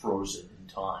frozen in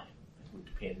time. It would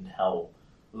depend how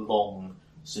long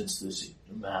since this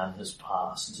man has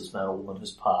passed, since this man or woman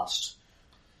has passed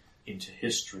into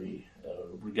history.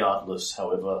 Regardless,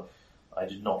 however, I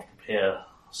did not prepare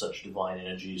such divine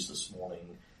energies this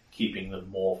morning, keeping them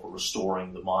more for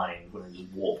restoring the mind when it is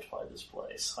warped by this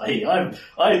place.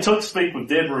 I took speak with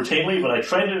dead routinely, but I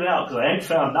traded it out because I ain't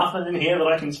found nothing in here that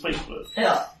I can speak with.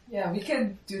 Yeah. Yeah, we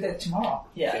can do that tomorrow.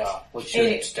 Yeah. We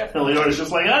should definitely. Leona's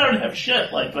just like, I don't have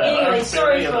shit like that. Anyway,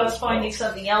 sorry for finding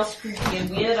something else creepy and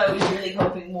weird. I was really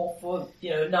hoping more for,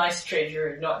 nice treasure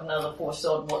and not another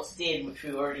poor-sod what's dead, which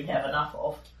we already have enough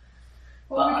of.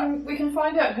 Well, we can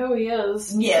find out who he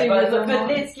is. Yeah, see but whether or not-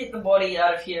 let's get the body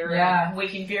out of here Yeah. and we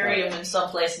can bury him in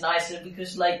someplace nicer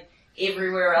because,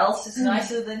 everywhere else is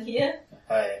nicer than here.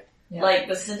 Hey. Yeah.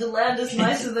 The Cinderland is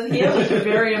nicer than here. We can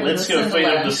bury him Let's in the go feed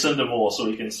him to Cinderland. Cindermore so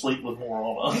he can sleep with more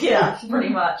honor. Yeah, pretty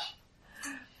much.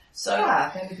 So,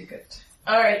 That'd be good.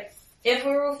 alright. If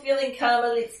we're all feeling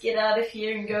calmer, let's get out of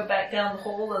here and go back down the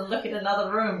hall and look at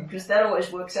another room, because that always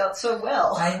works out so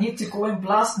well. I need to go and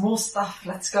blast more stuff.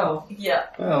 Let's go. Yeah.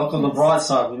 Well, look on the bright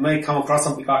side. We may come across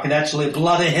something I can actually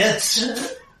bloody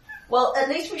hit. Well, at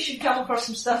least we should come across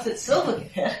some stuff that Silver can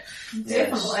hit.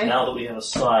 Definitely. Now that we have a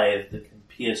scythe that can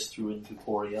pierce through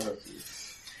incorporeality.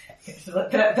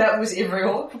 That was every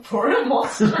corporeal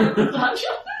monster in the dungeon.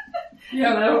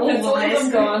 Yeah, it's all of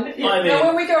them gone. I mean, Now,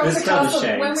 when we go there's after kind of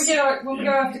Castle, when we shades. go when we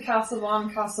go after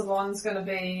Castlevon's going to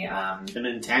be An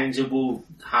intangible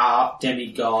half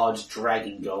demigod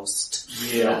dragon ghost.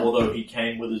 Yeah, although he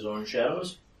came with his own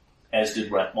shadows, as did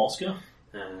Ratmoska.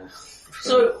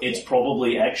 So, It's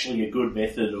probably actually a good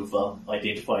method of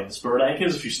identifying the spirit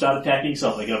anchors. If you start attacking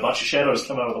something and a bunch of shadows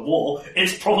come out of the wall,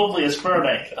 it's probably a spirit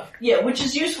anchor. yeah, which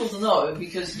is useful to know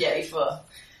because,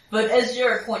 but as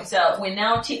Jared points out, we're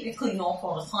now technically not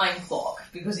on a time clock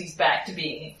because he's back to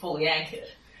being fully anchored.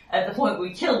 At the point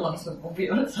we kill one of them, we'll be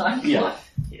on a time clock.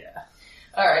 Yeah.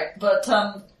 Alright, but,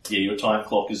 Yeah, your time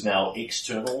clock is now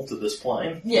external to this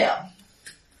plane. yeah.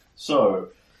 So,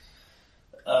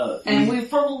 And we've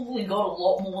probably got a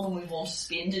lot more than we want to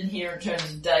spend in here in terms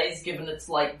of days, given it's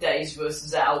days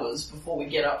versus hours before we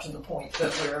get up to the point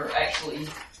that we're actually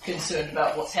concerned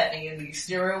about what's happening in the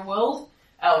exterior world.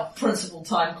 Our principal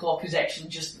time clock is actually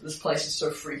just that this place is so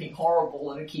freaking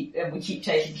horrible and we keep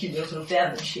taking cumulative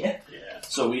damage here. yeah.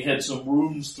 So we had some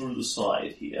rooms through the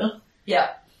side here. Yeah.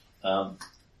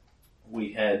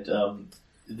 We had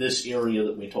this area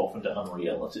that went off into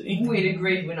unreality. We'd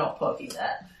agreed we're not poking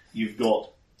that. You've got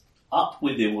up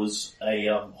where there was a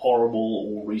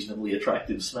horrible or reasonably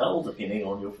attractive smell, depending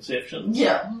on your perceptions.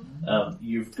 Yeah.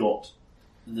 You've got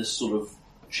this sort of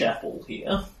chapel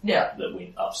here Yeah. that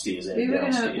went upstairs and we were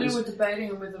downstairs.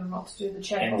 debating on whether or not to do the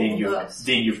chapel And then or this.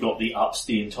 you've got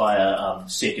the entire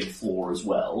second floor as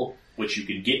well, which you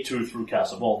can get to through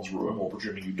Casavon's room, or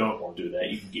presuming you don't want to do that,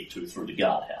 you can get to through the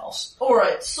guardhouse.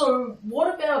 Alright, so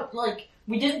what about,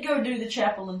 we didn't go do the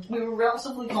chapel and we were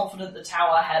relatively confident the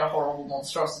tower had a horrible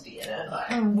monstrosity in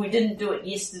it. We didn't do it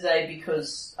yesterday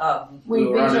because, We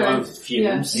were running did. on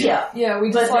fumes. Yeah,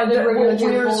 we but decided we were going to do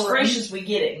we're the as ballroom. fresh as we're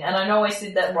getting, and I know I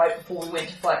said that right before we went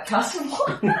to fight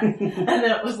Castamon. And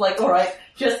then it was like, alright,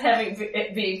 just having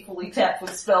it being fully tapped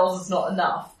with spells is not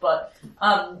enough, but,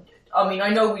 I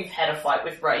know we've had a fight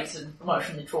with Wraiths and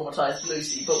emotionally traumatized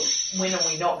Lucy, but when are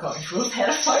we not going to have had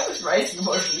a fight with Wraiths and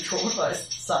emotionally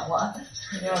traumatized someone?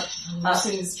 Yeah.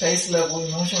 Lucy's base level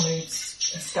emotionally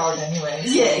scarred anyway.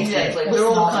 So Yeah, exactly. that's We're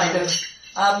all not kind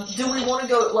really- of... do we want to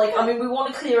go, we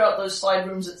want to clear out those side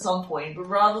rooms at some point, but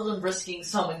rather than risking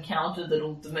some encounter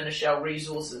that'll diminish our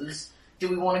resources, do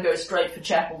we want to go straight for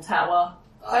Chapel Tower?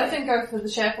 I think go for the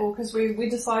chapel because we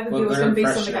decided We're there was very going to be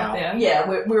fresh something now. up there.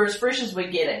 Yeah, we're as fresh as we're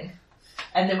getting.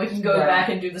 And then we can go Yeah. back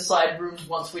and do the side rooms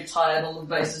once we're tired on the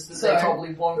basis that they Sorry.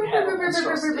 probably won't have a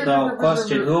monstrosity. So,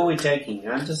 question, who are we taking?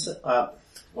 Well,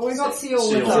 we got Seal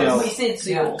Seal. with us. We said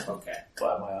Seal. Okay.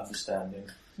 By my understanding.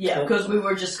 Yeah, because we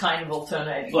were just kind of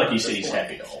alternating. Like them you at said, this he's point.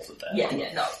 happy to alter that.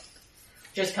 Yeah, no.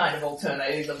 Just kind of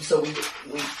alternating them so we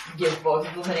give both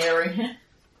of them an airing.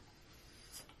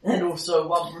 And also,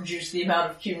 reduce the amount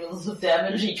of cumulative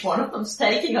damage each one of them's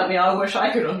taking. I mean, I wish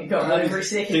I could only go every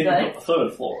second Then day. you've got the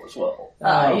third floor as well.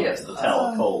 Yes. The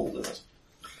Tower Cold.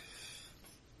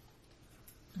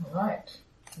 And Alright.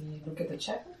 We look at the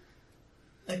chapel.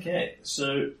 okay,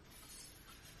 so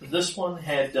this one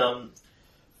had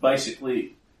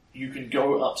basically you can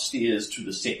go upstairs to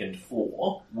the second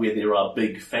floor where there are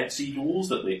big fancy doors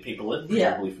that let people in,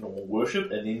 presumably for normal worship,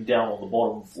 and then down on the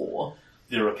bottom floor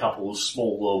there are a couple of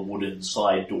smaller wooden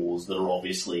side doors that are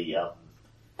obviously, I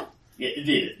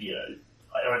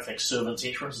don't think servants'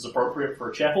 entrance is appropriate for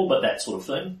a chapel, but that sort of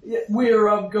thing. Yeah,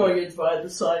 we're going in by the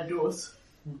side doors.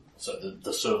 So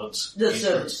the servants' The entrance.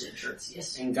 servants' entrance,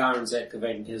 yes. And Garen's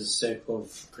activating his circle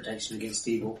of protection against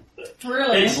evil.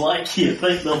 Really? It's like you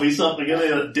think there'll be something in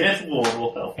there that Death Ward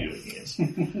will help you against.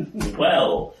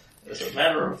 Well, as a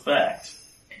matter of fact.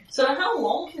 So how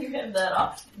long can you have that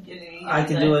up? I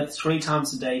can do it 3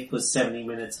 times a day for 70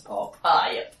 minutes a pop.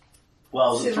 Yep.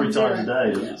 Well, is it 3 times a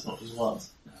day? Yeah. It's not just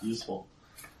once. It's useful.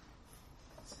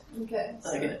 Okay.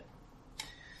 Okay.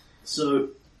 So,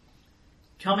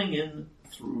 coming in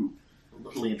through the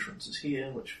little entrances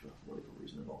here, which for whatever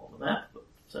reason are not on the map, but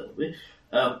so will be,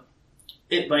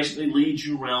 it basically leads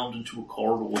you round into a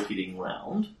corridor heading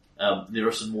round. There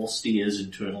are some more stairs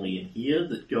internally in here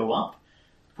that go up.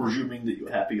 Presuming that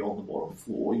you're happy on the bottom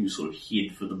floor, you sort of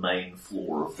head for the main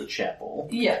floor of the chapel.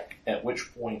 Yeah. At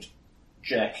which point,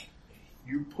 Jack,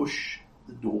 you push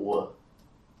the door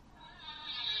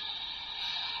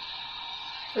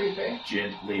Creepy.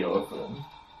 gently open.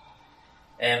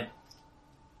 And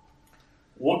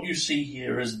what you see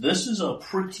here is this is a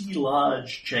pretty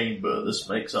large chamber. This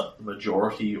makes up the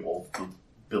majority of the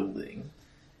building.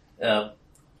 But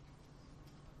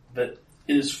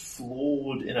it is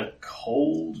floored in a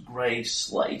cold grey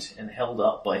slate and held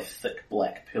up by thick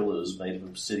black pillars made of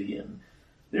obsidian.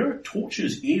 There are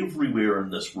torches everywhere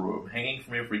in this room, hanging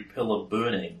from every pillar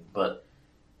burning, but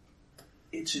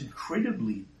it's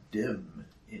incredibly dim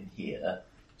in here.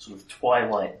 Sort of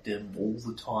twilight dim all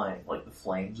the time, like the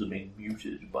flames are being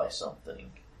muted by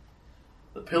something.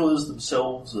 The pillars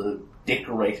themselves are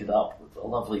decorated up with a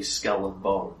lovely skull and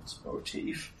bones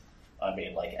motif. I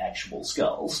mean, like actual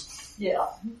skulls. Yeah.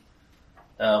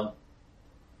 And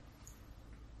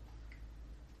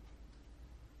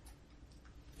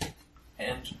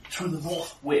to the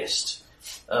northwest,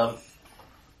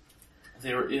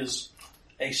 there is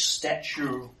a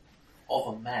statue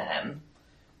of a man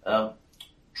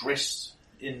dressed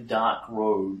in dark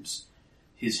robes,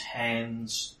 his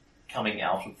hands coming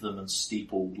out of them and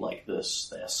steepled like this.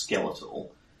 They are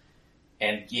skeletal.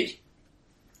 And yet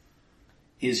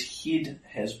his head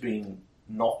has been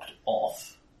knocked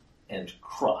off and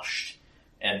crushed,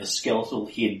 and the skeletal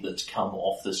head that's come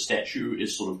off the statue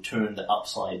is sort of turned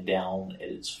upside down at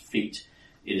its feet.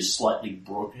 It is slightly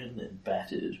broken and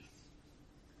battered.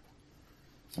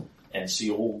 And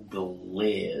Seol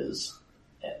glares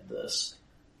at this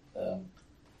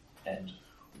and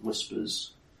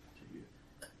whispers to you,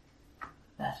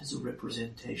 "That is a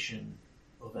representation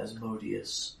of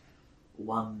Asmodeus,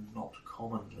 one not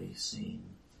commonly seen,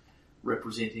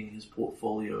 representing his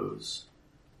portfolios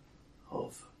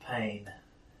of pain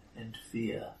and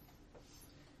fear.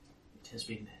 It has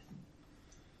been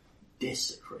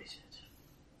desecrated."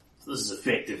 So this is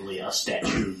effectively a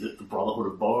statue that the Brotherhood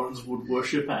of Bones would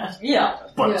worship at. Yeah.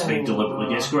 But it's been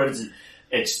deliberately desecrated.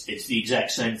 It's the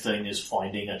exact same thing as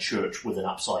finding a church with an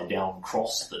upside down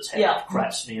cross that's had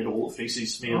crap smeared all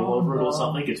feces smeared all over it or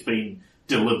something. It's been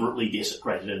deliberately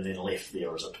desecrated and then left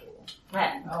there as a taunt.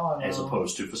 As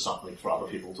opposed to for something for other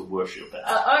people to worship at.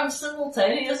 I'm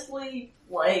simultaneously,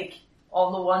 like,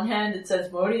 on the one hand it's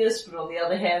Asmodeus, but on the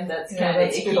other hand that's kind of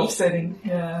icky. A bit upsetting.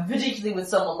 Yeah. Particularly with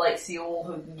someone like Seol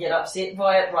who can get upset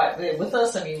by it right there with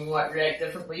us. I mean, we might react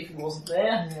differently if he wasn't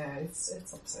there. Yeah, it's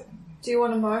upsetting. Do you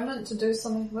want a moment to do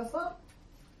something with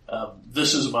it?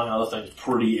 This is, among other things,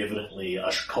 pretty evidently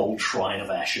a cold shrine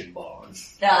of ashen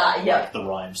bones. Like the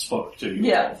rhyme spoke to you.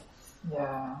 Yeah.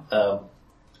 Yeah.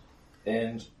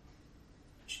 And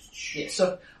yeah,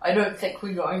 so I don't think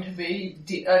we're going to be.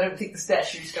 I don't think the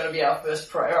statue's going to be our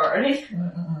first priority.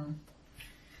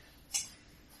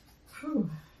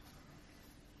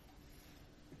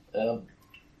 What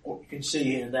you can see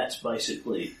here, that's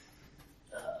basically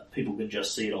people can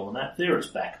just see it on the map there. It's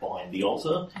back behind the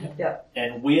altar,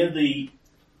 and where the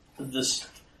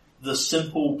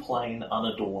simple, plain,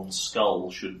 unadorned skull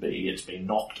should be, it's been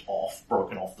knocked off,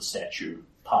 broken off the statue,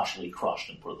 partially crushed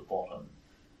and put at the bottom.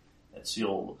 That's the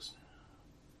all looks.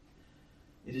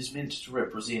 It is meant to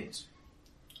represent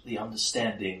the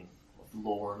understanding of the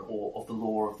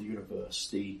law of the universe,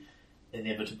 the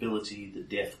inevitability that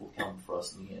death will come for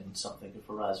us in the end, something a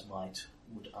Pharasmite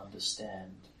would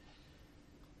understand.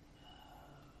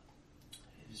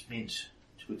 It is meant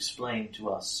to explain to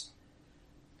us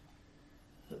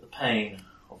that the pain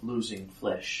of losing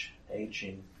flesh,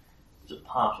 aging, is a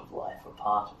part of life, a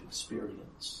part of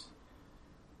experience.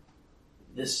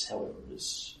 This, however,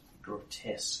 is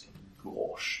grotesque and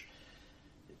gauche.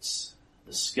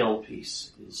 The skull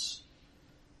piece is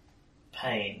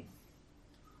pain,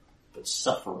 but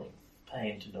suffering,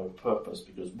 pain to no purpose,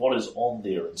 because what is on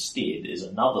there instead is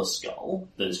another skull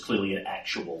that is clearly an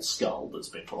actual skull that's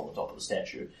been put on the top of the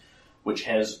statue, which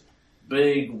has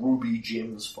big ruby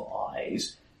gems for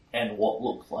eyes and what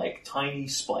look like tiny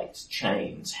spiked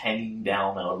chains hanging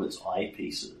down out of its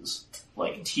eyepieces,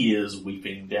 like tears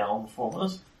weeping down from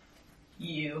it.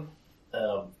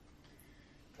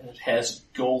 And it has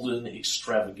golden,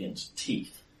 extravagant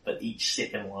teeth, but each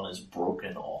second one is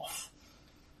broken off.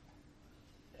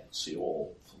 And Seol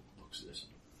looks at it.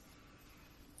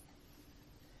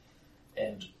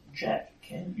 And Jack,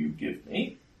 can you give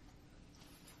me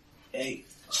a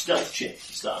stealth check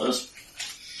for starters?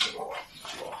 You're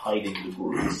hiding the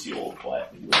grooves, Seol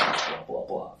quietly doing blah blah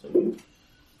blah to you.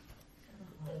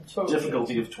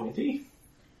 Difficulty of 20.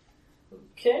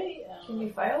 Okay. Can you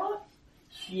fail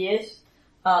Yes.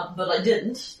 But I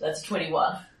didn't. That's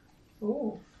 21. it?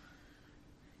 Ooh.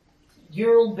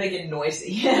 You're all big and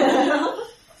noisy.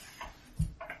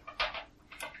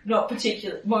 Not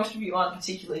particular. Most of you aren't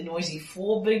particularly noisy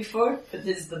for big folk, but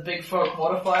there's the big folk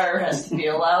modifier has to be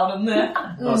allowed in there.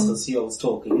 Also, Seol's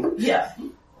talking. Yeah.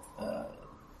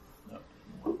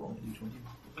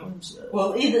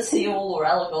 Well, either Seol or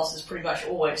Alagos is pretty much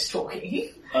always talking.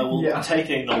 I will take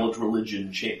a knowledge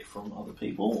religion check from other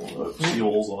people, although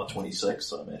Seol's on a 26,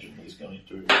 so I imagine he's going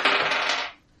to...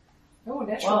 Oh,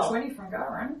 natural 20 from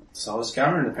Garen. So is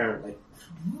Garen, apparently.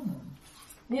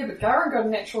 Yeah, but Garen got a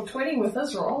natural 20 with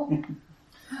his roll.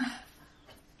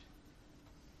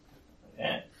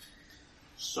 Okay.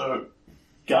 So,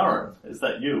 Garen, is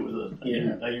that you? Is it?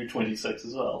 Yeah. Are you 26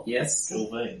 as well? Yes.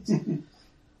 Cool beans.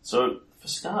 So, for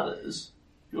starters,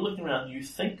 you're looking around, you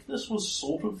think this was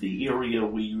sort of the area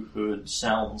where you heard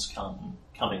sounds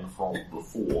coming from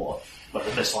before, like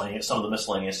some of the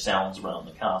miscellaneous sounds around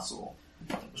the castle.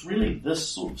 It was really this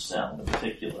sort of sound in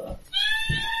particular.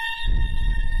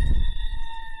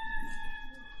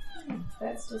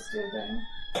 That's disturbing.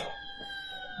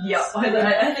 Yeah,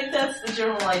 I think that's the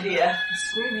general idea.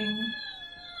 Screaming.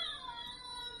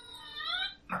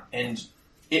 And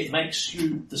it makes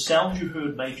you, the sound you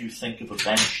heard made you think of a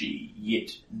banshee,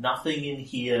 yet nothing in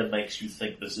here makes you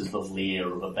think this is the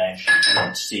lair of a banshee. You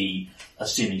don't see a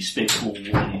semi-spectral wood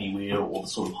anywhere, or the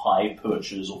sort of high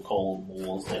perches or cold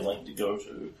moors they like to go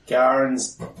to.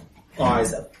 Garen's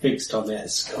eyes are fixed on that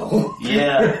skull.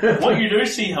 Yeah. What you do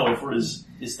see, however, is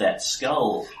that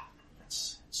skull.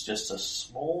 It's just a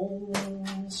small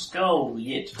skull,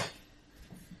 yet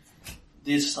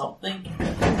there's something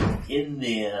in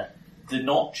there. They're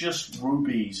not just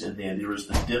rubies in there. There is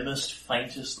the dimmest,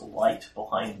 faintest light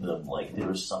behind them, like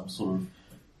there is some sort of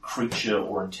creature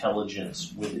or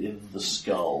intelligence within the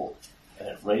skull, and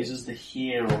it raises the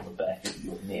hair on the back of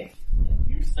your neck. And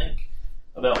you think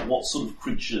about what sort of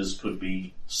creatures could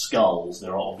be skulls.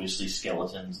 There are obviously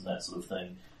skeletons and that sort of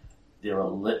thing. There are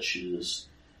liches.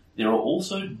 There are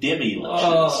also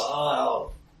demi-liches.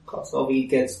 Oh, Kosovi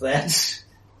gets that.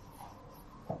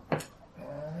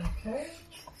 Okay.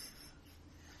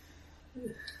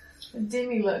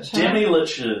 Demi-lich, huh?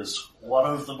 Demi-liches, one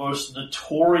of the most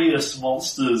notorious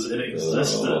monsters in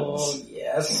existence. Oh,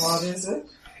 yes. What is it?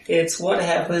 It's what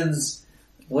happens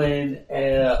when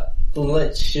a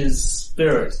lich's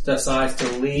spirit decides to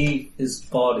leave his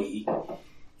body.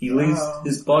 He leaves,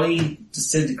 his body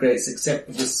disintegrates except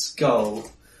for the skull,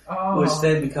 which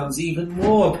then becomes even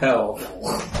more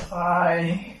powerful.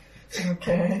 Okay.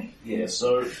 Yeah,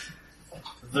 so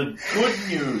the good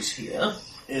news here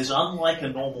is, unlike a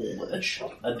normal lich,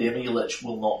 a demi-lich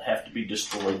will not have to be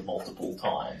destroyed multiple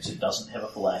times. It doesn't have a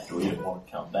phylactery, it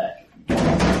won't come back if you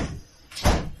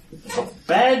kill it. The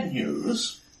bad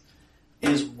news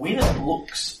is when it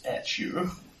looks at you,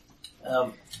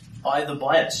 either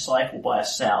by its sight or by a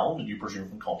sound, and you presume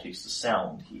from context the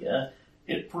sound here,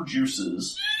 it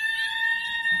produces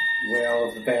Wail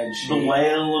of the Banshee. the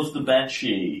wail of the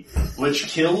Banshee, which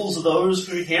kills those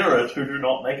who hear it who do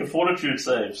not make a fortitude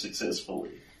save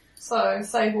successfully. So,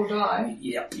 save or die.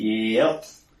 Yep. Yep.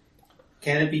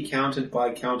 Can it be counted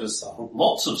by countersong?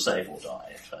 Lots of save or die,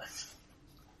 in fact.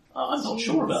 I'm not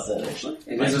sure about that, actually.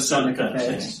 It is a sonic kind of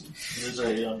effect. sense. It is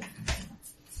a,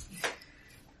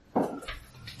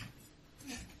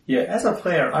 Yeah, as a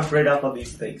player, I've read up on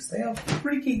these things. They are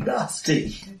freaking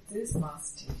nasty. It is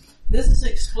nasty. This is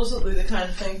explicitly the kind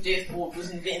of thing Death Ward was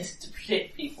invented to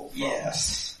protect people from.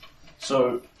 Yes.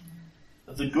 So,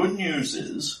 the good news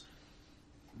is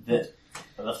that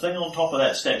the thing on top of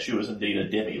that statue is indeed a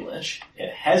demi-lich.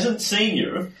 It hasn't seen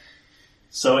you,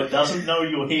 so it doesn't know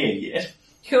you're here yet.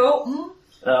 Cool.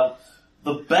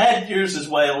 The bad news is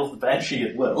Wail of the Banshee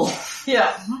at will.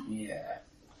 Yeah. Yeah.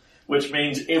 Which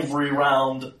means every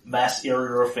round, mass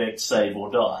area effect, save or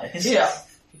die. Yeah.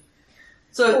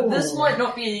 So this might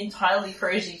not be an entirely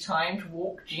crazy time to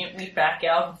walk gently back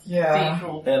out of the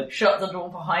cathedral, shut the door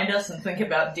behind us, and think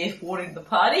about death warding the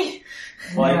party.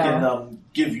 I can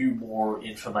give you more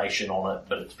information on it,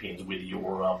 but it depends whether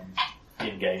you're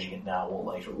engaging it now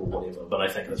or later or whatever. But I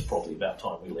think that's probably about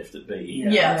time we left it be.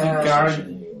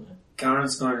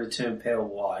 Garen's going to turn pale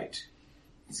white.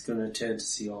 He's going to turn to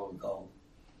Seol and go,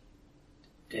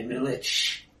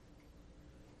 Demi-lich.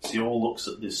 Seol looks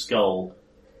at this skull,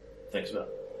 thinks about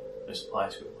this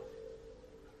ice cream.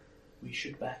 We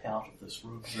should back out of this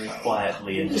room very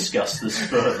quietly and discuss this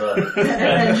further.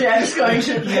 And Jack's going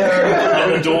to...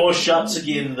 And the door shuts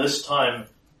again, this time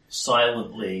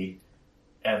silently,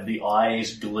 and the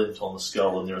eyes glint on the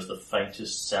skull, and there's the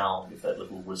faintest sound of that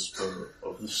little whisper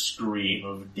of the scream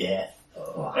of death.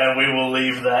 And we will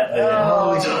leave that there.